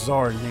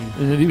bizarre name.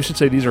 And we should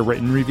say these are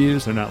written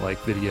reviews; they're not like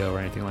video or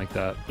anything like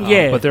that.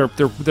 But they're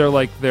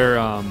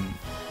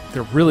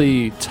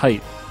really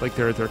tight. Like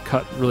they're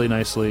cut really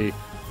nicely.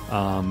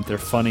 They're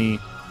funny.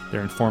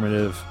 They're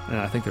informative, and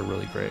I think they're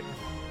really great.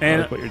 And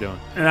I like what you're doing.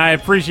 And I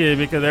appreciate it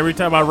because every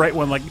time I write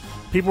one, like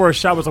people are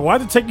shocked. Like, why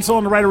did it take you so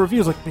long to write a review?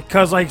 It's like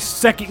because I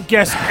second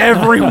guess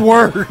every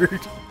word.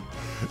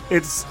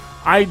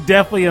 I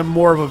definitely am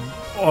more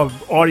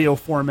of audio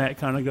format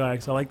kind of guy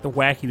because I like the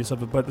wackiness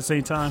of it, but at the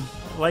same time,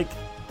 I like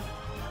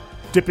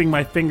dipping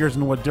my fingers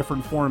into a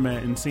different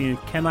format and seeing,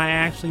 can I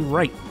actually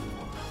write?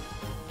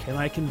 Can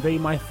I convey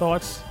my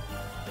thoughts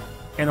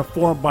in a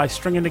form by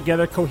stringing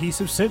together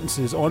cohesive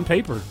sentences on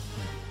paper?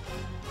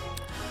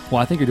 Well,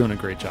 I think you're doing a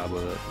great job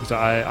with it because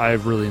I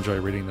really enjoy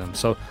reading them.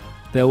 So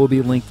they will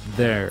be linked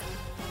there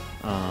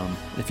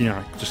if you're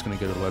not just going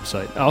to go to the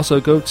website. Also,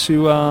 go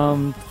to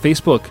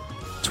Facebook,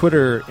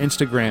 Twitter,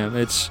 Instagram.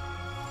 It's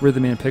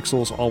Rhythm and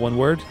Pixels, all one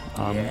word.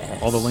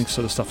 All the links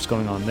to the stuff's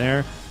going on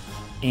there.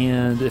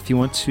 And if you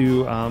want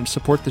to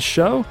support the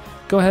show,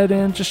 go ahead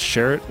and just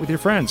share it with your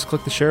friends.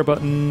 Click the share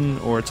button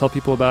or tell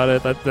people about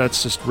it.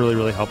 That's just really,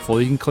 really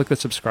helpful. You can click the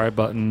subscribe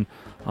button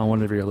on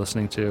whatever you're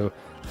listening to.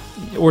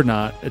 Or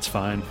not. It's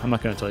fine. I'm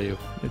not going to tell you.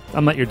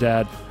 I'm not your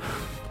dad.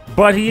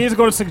 But he is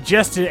going to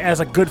suggest it as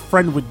a good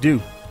friend would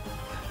do.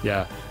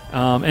 Yeah.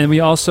 And we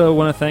also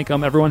want to thank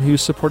everyone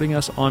who's supporting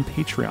us on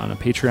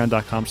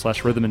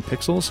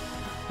patreon.com/rhythmandpixels.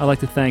 I'd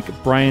like to thank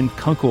Brian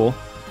Kunkel,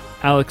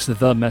 Alex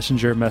the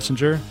Messenger,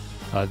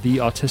 The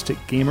Autistic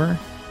Gamer,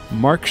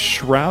 Mark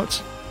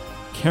Schrout,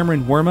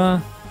 Cameron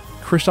Werma,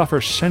 Christopher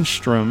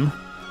Shenstrom,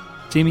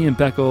 Damian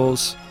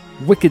Beckles,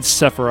 Wicked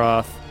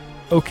Sephiroth,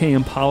 OK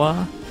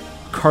Impala,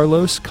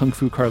 Carlos Kung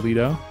Fu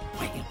Carlito,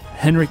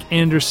 Henrik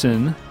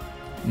Anderson,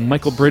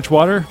 Michael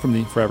Bridgewater from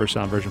the Forever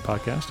Sound Version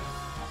podcast,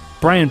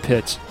 Brian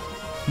Pitt,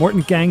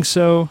 Morton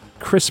Gangso,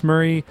 Chris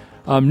Murray,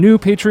 new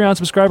Patreon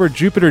subscriber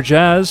Jupiter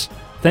Jazz.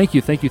 Thank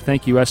you.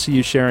 I see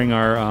you sharing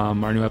our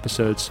new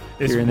episodes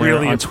here and there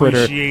on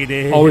Twitter.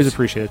 Appreciated. Always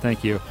appreciate it.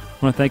 Thank you.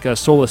 I want to thank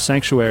Soulless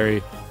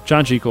Sanctuary,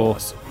 John Jekyll,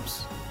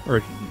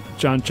 or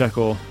John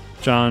Jekyll,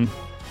 John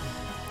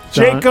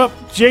Jacob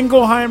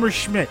Jingleheimer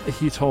Schmidt.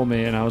 He told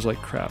me, and I was like,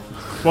 crap.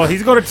 Well,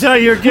 he's going to tell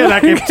you again. I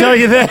can tell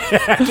you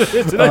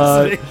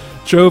that.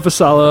 Joe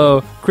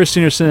Vassallo, Chris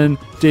Anderson,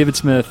 David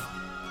Smith.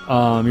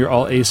 You're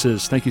all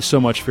aces. Thank you so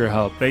much for your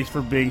help. Thanks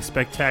for being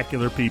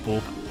spectacular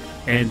people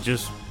and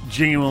just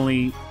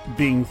genuinely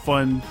being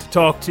fun to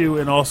talk to,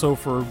 and also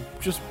for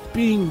just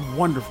being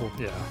wonderful.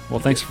 Yeah. Well,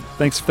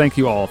 thank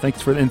you all.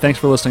 Thanks for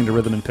listening to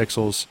Rhythm and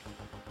Pixels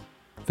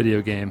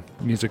video game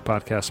music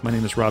podcast. My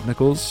name is Rob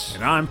Nichols.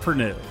 And I'm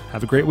Purnell.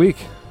 Have a great week.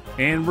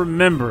 And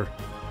remember,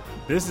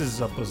 this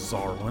is a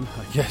bizarre one,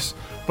 I guess,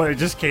 but it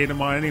just came to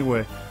mind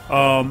anyway.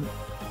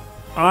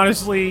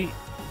 Honestly,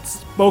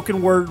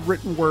 spoken word,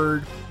 written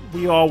word,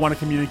 we all want to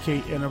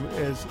communicate in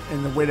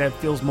the way that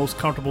feels most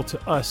comfortable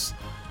to us.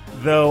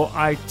 Though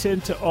I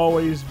tend to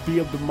always be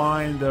of the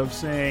mind of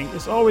saying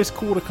it's always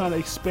cool to kind of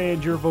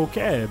expand your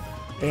vocab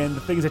and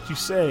the things that you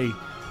say.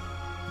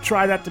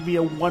 Try not to be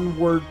a one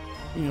word,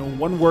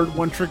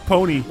 one trick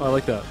pony. I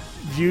like that.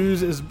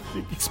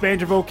 Expand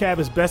your vocab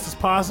as best as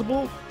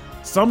possible.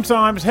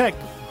 Sometimes, heck,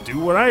 do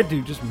what I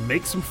do. Just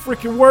make some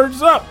freaking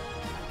words up.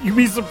 You'd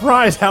be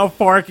surprised how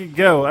far it can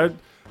go.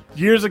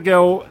 Years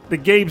ago, the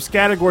game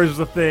Scattergories was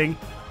a thing.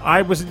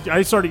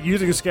 I started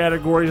using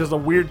categories as a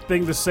weird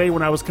thing to say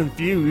when I was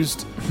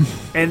confused.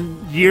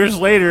 And years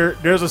later,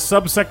 there's a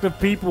subsect of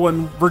people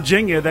in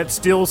Virginia that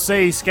still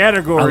say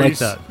categories. I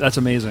like that. That's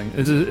amazing.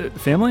 Is it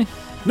family?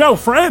 No,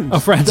 friends. Oh,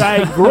 friends.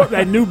 That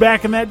I knew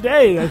back in that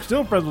day. I'm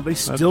still friends with. They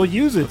still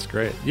use it. That's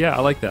great. Yeah, I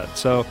like that.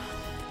 So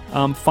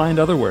find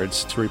other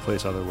words to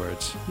replace other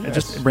words. Yes. And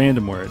just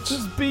random words.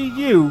 Just be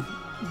you,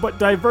 but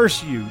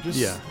diverse you.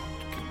 Just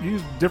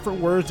use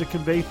different words to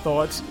convey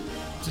thoughts.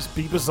 Just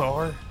be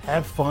bizarre,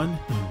 have fun,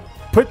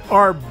 put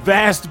our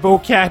vast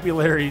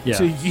vocabulary Yeah.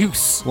 to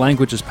use.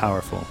 Language is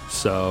powerful,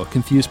 so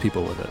confuse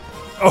people with it.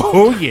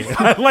 Oh, yeah.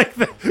 I like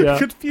that. Yeah.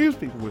 Confuse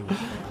people with it.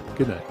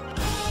 Good night.